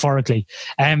 Metaphorically.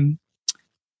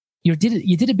 You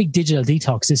did a big digital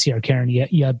detox this year, Kieran.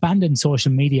 You abandoned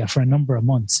social media for a number of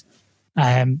months.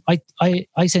 I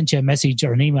sent you a message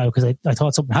or an email because I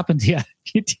thought something happened to you.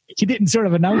 You didn't sort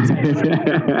of announce it.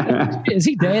 Is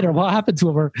he dead or what happened to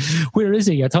him? Or where is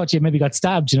he? I thought you maybe got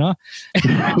stabbed, you know.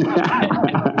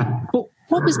 But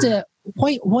what was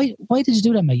why did you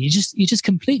do that, mate? You just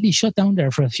completely shut down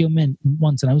there for a few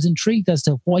months, and I was intrigued as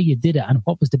to why you did it and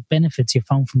what was the benefits you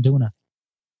found from doing it.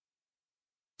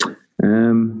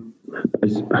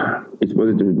 It's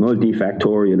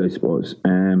multifactorial, I suppose.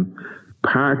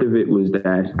 Part of it was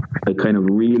that I kind of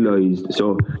realized,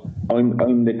 so I'm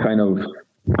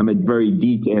a very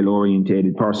detail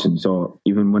orientated person. So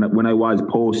even when I was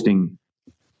posting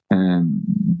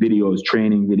videos,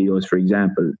 training videos, for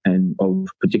example, and of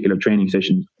particular training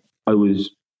sessions, I was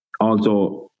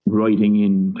also writing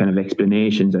in kind of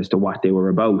explanations as to what they were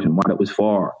about and what it was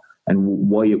for and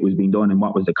why it was being done and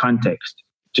what was the context,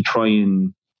 to try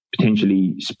and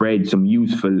potentially spread some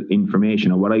useful information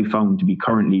or what I found to be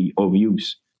currently of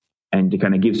use, and to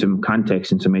kind of give some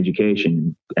context and some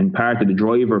education. And part of the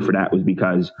driver for that was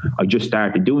because I just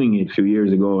started doing it a few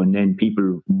years ago, and then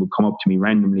people would come up to me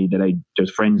randomly that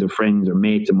just friends of friends or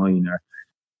mates of mine, or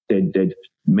they'd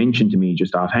mention to me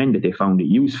just offhand that they found it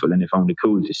useful and they found it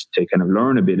cool to kind of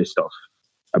learn a bit of stuff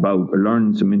about, or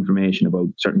learn some information about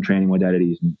certain training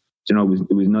modalities. And, you know,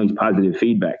 it was nice, positive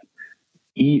feedback.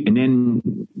 And then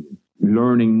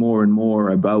learning more and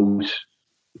more about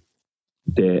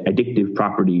the addictive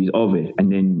properties of it, and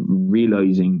then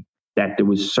realizing that there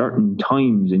was certain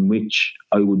times in which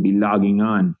I would be logging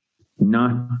on,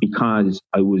 not because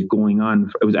I was going on.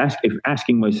 I was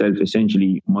asking myself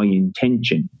essentially my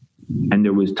intention, and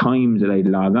there was times that I'd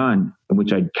log on in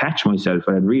which I'd catch myself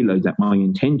and I'd realize that my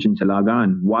intention to log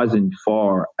on wasn't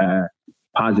for a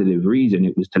positive reason.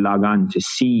 It was to log on to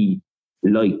see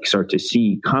likes or to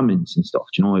see comments and stuff.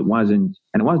 You know, it wasn't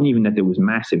even that there was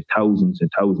massive thousands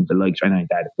and thousands of likes or anything like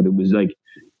that, but it was like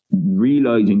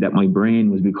realizing that my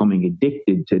brain was becoming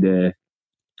addicted to the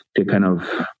kind of,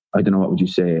 I don't know, what would you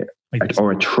say,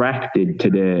 or attracted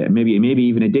to the, maybe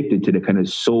even addicted to the kind of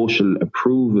social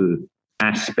approval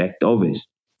aspect of it,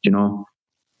 you know.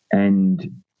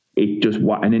 And it just,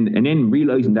 and then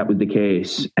realizing that was the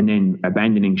case, and then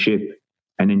abandoning ship,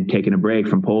 and then taking a break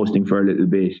from posting for a little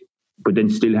bit, but then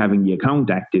still having the account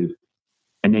active,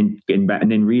 and then getting back,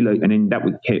 and then realize, and then that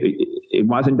it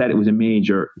wasn't that it was a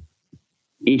major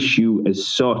issue as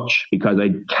such, because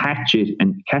I'd catch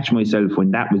myself when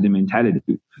that was the mentality.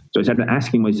 So I started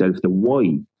asking myself the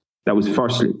why. That was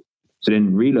firstly. So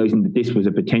then realizing that this was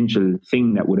a potential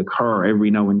thing that would occur every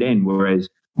now and then, whereas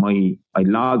I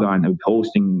log on, I'm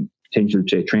posting potential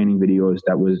training videos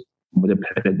that was with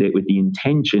the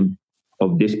intention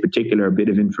of this particular bit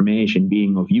of information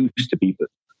being of use to people.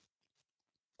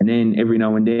 And then every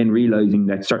now and then realizing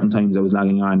that certain times I was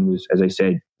logging on was, as I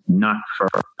said, not for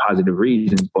positive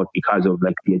reasons, but because of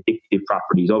like the addictive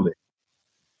properties of it.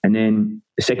 And then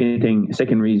the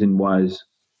second reason was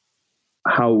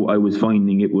how I was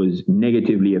finding it was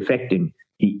negatively affecting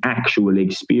the actual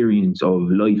experience of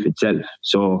life itself.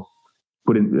 So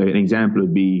put in an example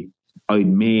would be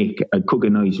I'd cook a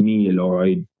nice meal, or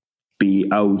I'd be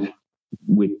out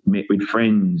with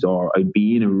friends, or I'd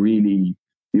be in a really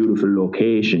beautiful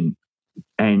location.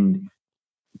 And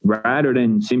rather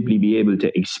than simply be able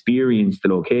to experience the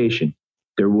location,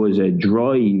 there was a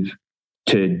drive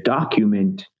to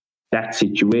document that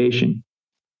situation,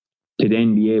 to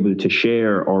then be able to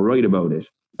share or write about it.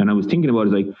 And I was thinking about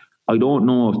it, like, I don't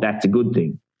know if that's a good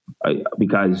thing,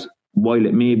 because while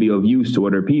it may be of use to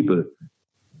other people,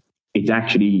 it's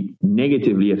actually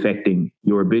negatively affecting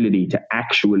your ability to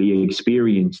actually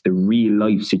experience the real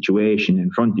life situation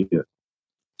in front of you.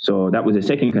 So that was a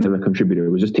second kind of a contributor. I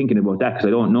was just thinking about that because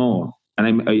I don't know.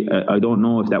 And I don't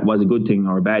know if that was a good thing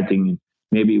or a bad thing. And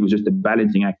maybe it was just a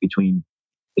balancing act between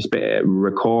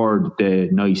record the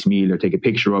nice meal or take a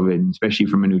picture of it, and especially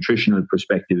from a nutritional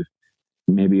perspective,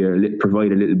 maybe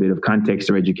provide a little bit of context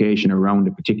or education around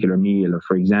a particular meal, or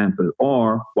for example.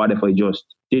 Or what if I just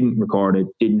didn't record it,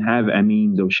 didn't have a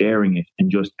means of sharing it,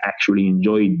 and just actually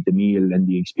enjoyed the meal and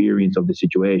the experience of the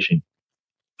situation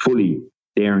fully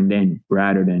there and then,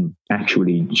 rather than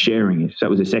actually sharing it. So that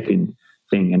was the second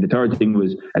thing. And the third thing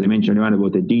was, as I mentioned earlier,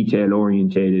 about the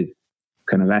detail-orientated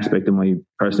kind of aspect of my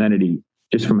personality,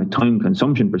 just from a time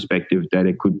consumption perspective, that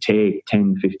it could take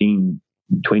 10, 15,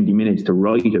 20 minutes to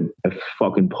write a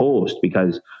fucking post,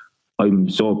 because I'm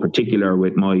so particular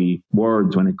with my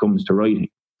words when it comes to writing.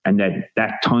 And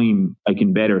that time I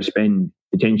can better spend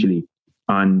potentially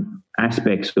on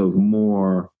aspects of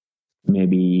more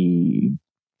maybe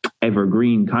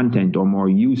evergreen content or more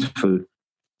useful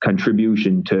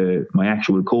contribution to my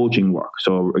actual coaching work.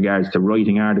 So regards to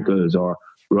writing articles or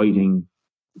writing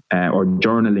or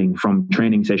journaling from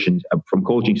training sessions, from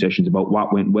coaching sessions, about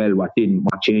what went well, what didn't,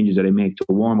 what changes did I make to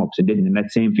warm-ups and didn't. And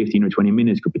that same 15 or 20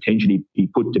 minutes could potentially be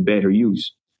put to better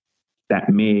use. That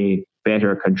may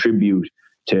better contribute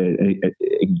to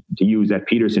use that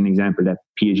Peterson example, that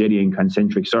Piagetian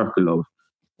concentric circle of,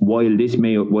 while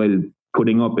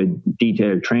putting up a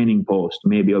detailed training post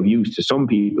may be of use to some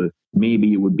people,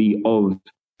 maybe it would be of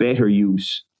better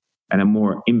use and a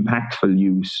more impactful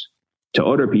use to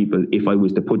other people if I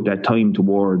was to put that time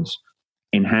towards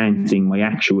enhancing my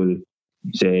actual,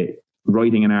 say,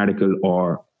 writing an article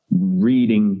or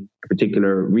reading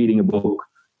a book,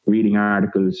 reading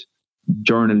articles,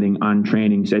 journaling on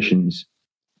training sessions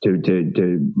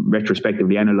to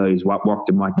retrospectively analyze what worked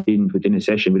and what didn't within a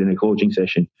session, within a coaching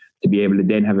session, to be able to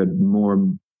then have a more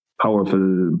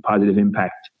powerful, positive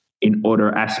impact in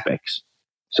other aspects.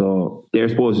 So they're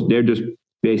just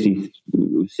basically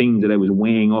things that I was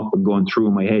weighing up and going through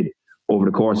in my head over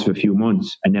the course of a few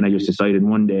months. And then I just decided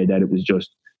one day that it was just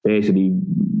basically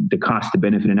the cost to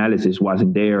benefit analysis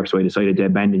wasn't there. So I decided to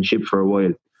abandon ship for a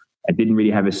while. I didn't really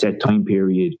have a set time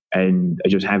period, and I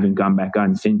just haven't gone back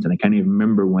on since. And I can't even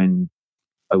remember when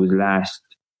I was last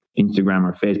Instagram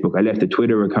or Facebook. I left the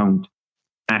Twitter account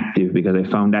active because I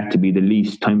found that to be the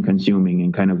least time consuming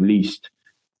and kind of least,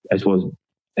 I suppose,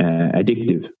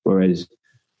 addictive. Whereas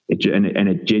it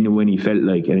genuinely felt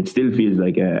like, and it still feels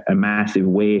like a massive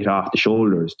weight off the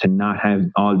shoulders to not have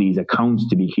all these accounts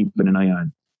to be keeping an eye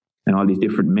on, and all these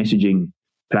different messaging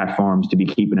platforms to be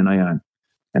keeping an eye on,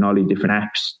 and all these different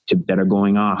apps that are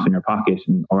going off in your pocket,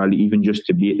 or even just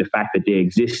to be the fact that they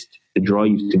exist, the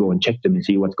drive to go and check them and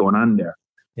see what's going on there.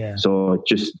 Yeah. So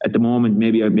just at the moment,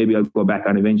 maybe I'll go back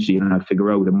on eventually, and I'll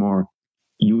figure out a more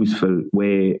useful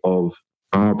way of,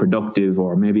 or more productive,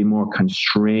 or maybe more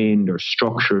constrained or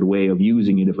structured way of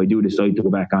using it if I do decide to go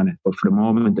back on it. But for the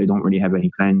moment, I don't really have any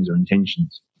plans or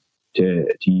intentions to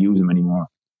use them anymore.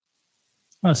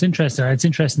 Well, it's interesting. It's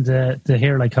interesting to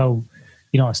hear like how,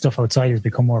 stuff outside has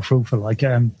become more fruitful. Like,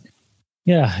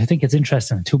 yeah, I think it's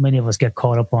interesting. Too many of us get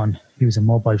caught up on using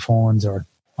mobile phones or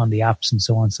on the apps and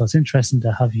so on. So it's interesting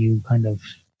to have you kind of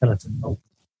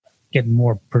getting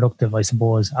more productive, I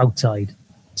suppose, outside.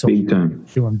 So big time.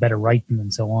 Doing better writing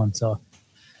and so on. So,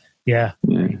 yeah.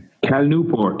 Cal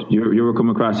Newport, you ever come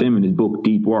across him in his book,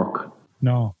 Deep Work?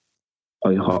 No.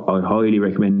 I highly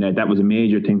recommend that. That was a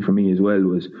major thing for me as well.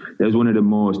 That was one of the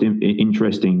most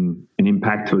interesting and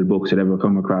impactful books I'd ever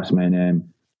come across,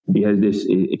 man. he has this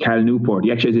Cal Newport.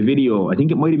 He actually has a video. I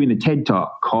think it might have been a TED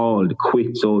Talk called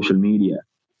 "Quit Social Media,"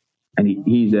 and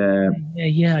he's I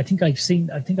think I've seen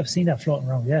that floating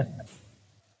around.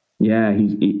 Yeah,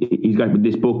 he's got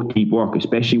this book, Deep Work,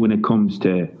 especially when it comes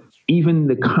to even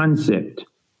the concept.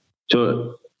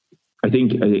 So I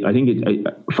think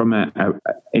from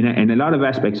in a lot of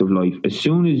aspects of life, as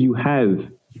soon as you have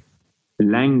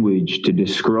language to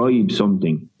describe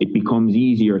something, it becomes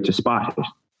easier to spot it.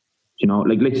 You know,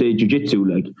 like let's say jiu-jitsu,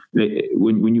 like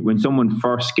when someone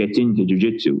first gets into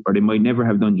jiu-jitsu, or they might never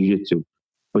have done jiu-jitsu,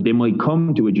 but they might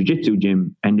come to a jiu-jitsu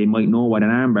gym and they might know what an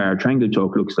armbar triangle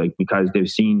choke looks like because they've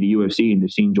seen the UFC and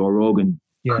they've seen Joe Rogan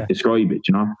describe it,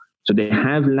 you know. So they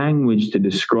have language to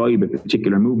describe a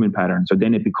particular movement pattern. So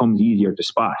then it becomes easier to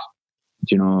spot,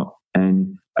 you know.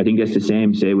 And I think that's the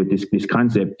same, say, with this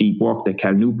concept, Deep Work, that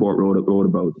Cal Newport wrote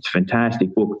about. It's a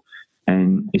fantastic book.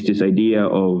 And it's this idea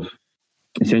of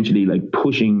essentially like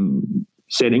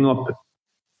setting up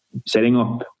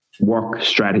work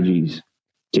strategies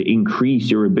to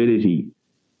increase your ability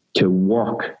to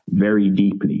work very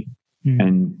deeply.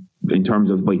 And in terms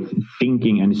of like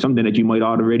thinking, and it's something that you might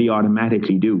already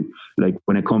automatically do. Like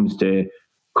when it comes to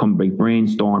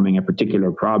brainstorming a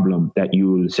particular problem, that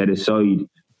you'll set aside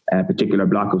a particular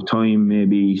block of time,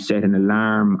 maybe set an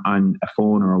alarm on a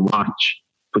phone or a watch,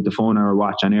 put the phone or a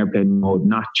watch on airplane mode,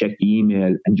 not check the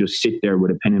email, and just sit there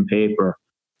with a pen and paper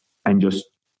and just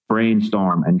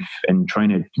brainstorm and trying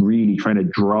to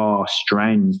draw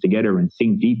strands together and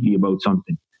think deeply about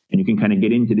something. And you can kind of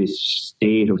get into this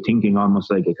state of thinking, almost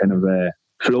like a kind of a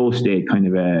flow state, kind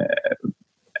of a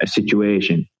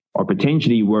situation, or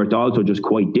potentially where it's also just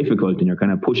quite difficult and you're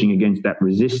kind of pushing against that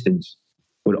resistance.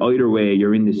 But either way,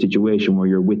 you're in this situation where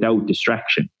you're without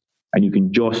distraction and you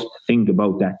can just think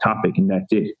about that topic and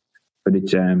that's it. But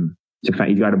it's a fact,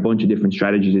 he's got a bunch of different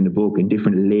strategies in the book and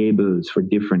different labels for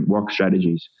different work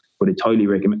strategies. But it's highly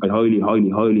recommended. I highly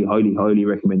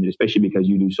recommend it, especially because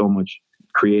you do so much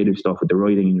creative stuff with the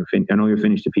writing. And I know you're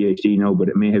finished the PhD now, but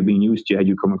it may have been used to you had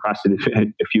you come across it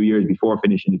a few years before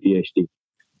finishing the PhD. And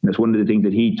that's one of the things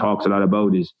that he talks a lot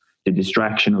about is the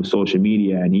distraction of social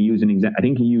media. And he used I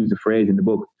think he used the phrase in the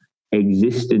book,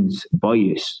 existence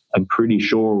bias. I'm pretty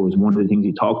sure was one of the things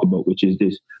he talked about, which is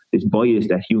this bias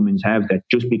that humans have, that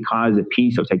just because a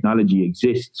piece of technology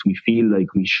exists, we feel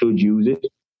like we should use it.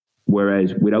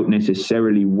 Whereas without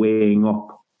necessarily weighing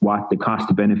up what the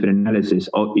cost benefit analysis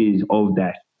is of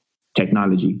that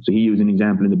technology. So he used an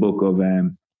example in the book of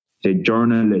say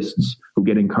journalists who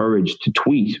get encouraged to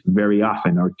tweet very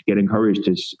often, or get encouraged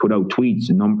to put out tweets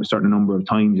a certain number of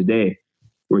times a day.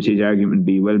 Whereas his argument would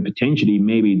be, well, potentially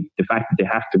maybe the fact that they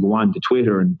have to go on to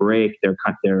Twitter and break their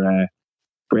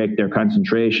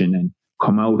concentration and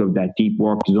come out of that deep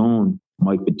work zone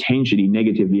might potentially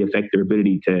negatively affect their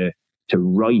ability to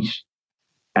write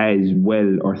as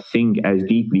well or think as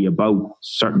deeply about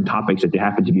certain topics that they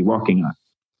happen to be working on,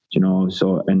 you know.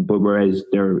 So, but whereas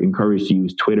they're encouraged to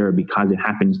use Twitter because it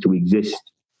happens to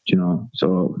exist, you know.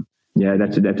 So yeah,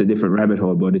 that's a different rabbit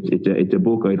hole, but it's a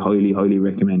book I'd highly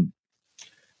recommend.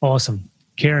 Awesome.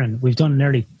 Kieran, we've done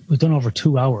over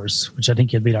 2 hours, which I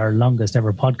think you'll be our longest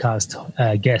ever podcast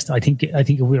guest. I think if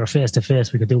we were face to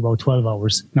face, we could do about 12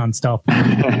 hours non-stop.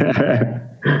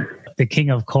 The King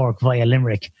of Cork via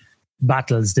Limerick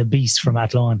battles the beast from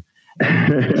Athlone.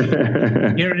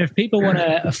 Kieran, if people want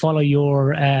to follow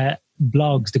your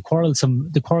blogs, the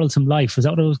Quarrelsome Life, is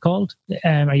that what it was called?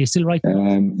 Are you still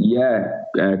writing?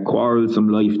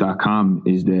 Quarrelsomelife.com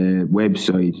is the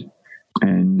website.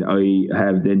 And I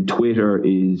have then Twitter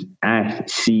is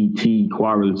 @CT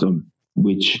Quarrelsome,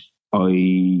 which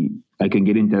I can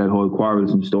get into that whole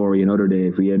quarrelsome story another day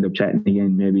if we end up chatting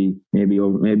again. Maybe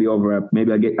I'm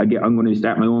going to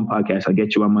start my own podcast. I'll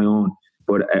get you on my own.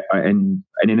 But and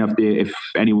then if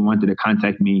anyone wanted to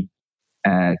contact me,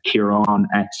 Kieran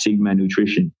at Sigma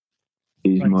Nutrition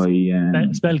is my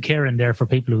spell Kieran there for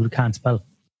people who can't spell.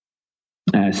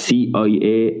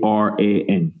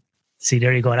 CIARAN. See,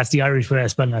 there you go. That's the Irish way of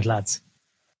spelling it, lads.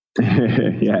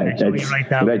 Yeah,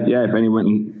 if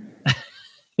anyone.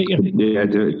 I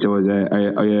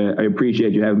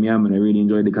appreciate you having me on, and I really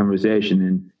enjoyed the conversation.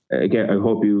 And again, I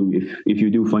hope if you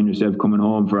do find yourself coming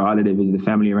home for a holiday, visit the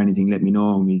family or anything, let me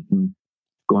know, and we can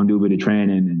go and do a bit of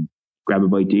training and grab a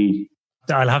bite to eat.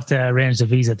 I'll have to arrange the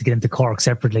visa to get into Cork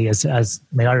separately, as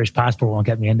my Irish passport won't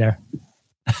get me in there.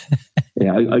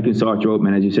 Yeah, I can sort you out,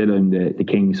 man. As you said, I'm the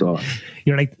king, so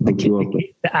you're like the king,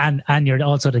 and you're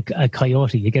also a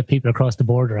coyote. You get people across the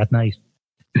border at night.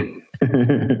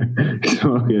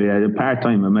 So yeah,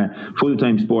 part-time. I'm a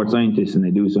full-time sports scientist, and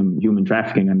I do some human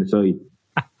trafficking on the side.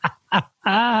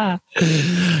 The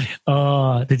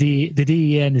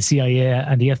DEA and the CIA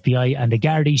and the FBI and the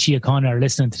Gardaí Síochána are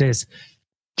listening to this.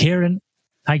 Kieran,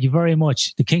 thank you very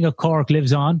much. The King of Cork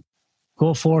lives on.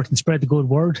 Go forth and spread the good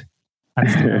word.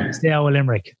 And stay out of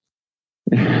Limerick.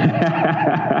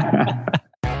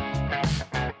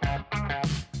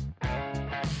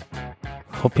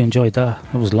 Hope you enjoyed that.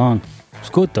 It was long. It's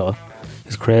good though.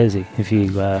 It's crazy. If you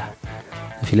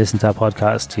listen to that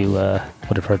podcast, you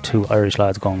would have heard two Irish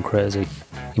lads going crazy.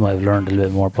 You might have learned a little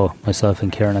bit more about myself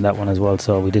and Kieran on that one as well.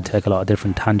 So we did take a lot of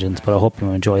different tangents, but I hope you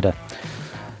enjoyed it.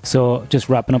 So just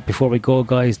wrapping up before we go,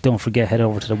 guys, don't forget, head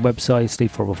over to the website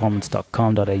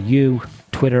sleep4performance.com.au,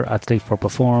 Twitter at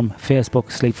Sleep4Perform,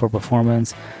 Facebook Sleep for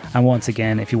Performance, and once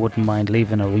again, if you wouldn't mind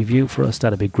leaving a review for us,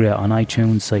 that'd be great on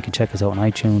iTunes. So you can check us out on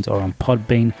iTunes or on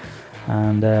Podbean.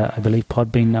 And I believe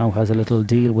Podbean now has a little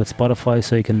deal with Spotify,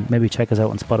 so you can maybe check us out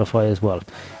on Spotify as well.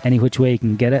 Any which way you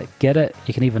can get it.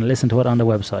 You can even listen to it on the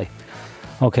website.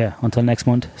 Okay, until next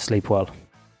month, sleep well.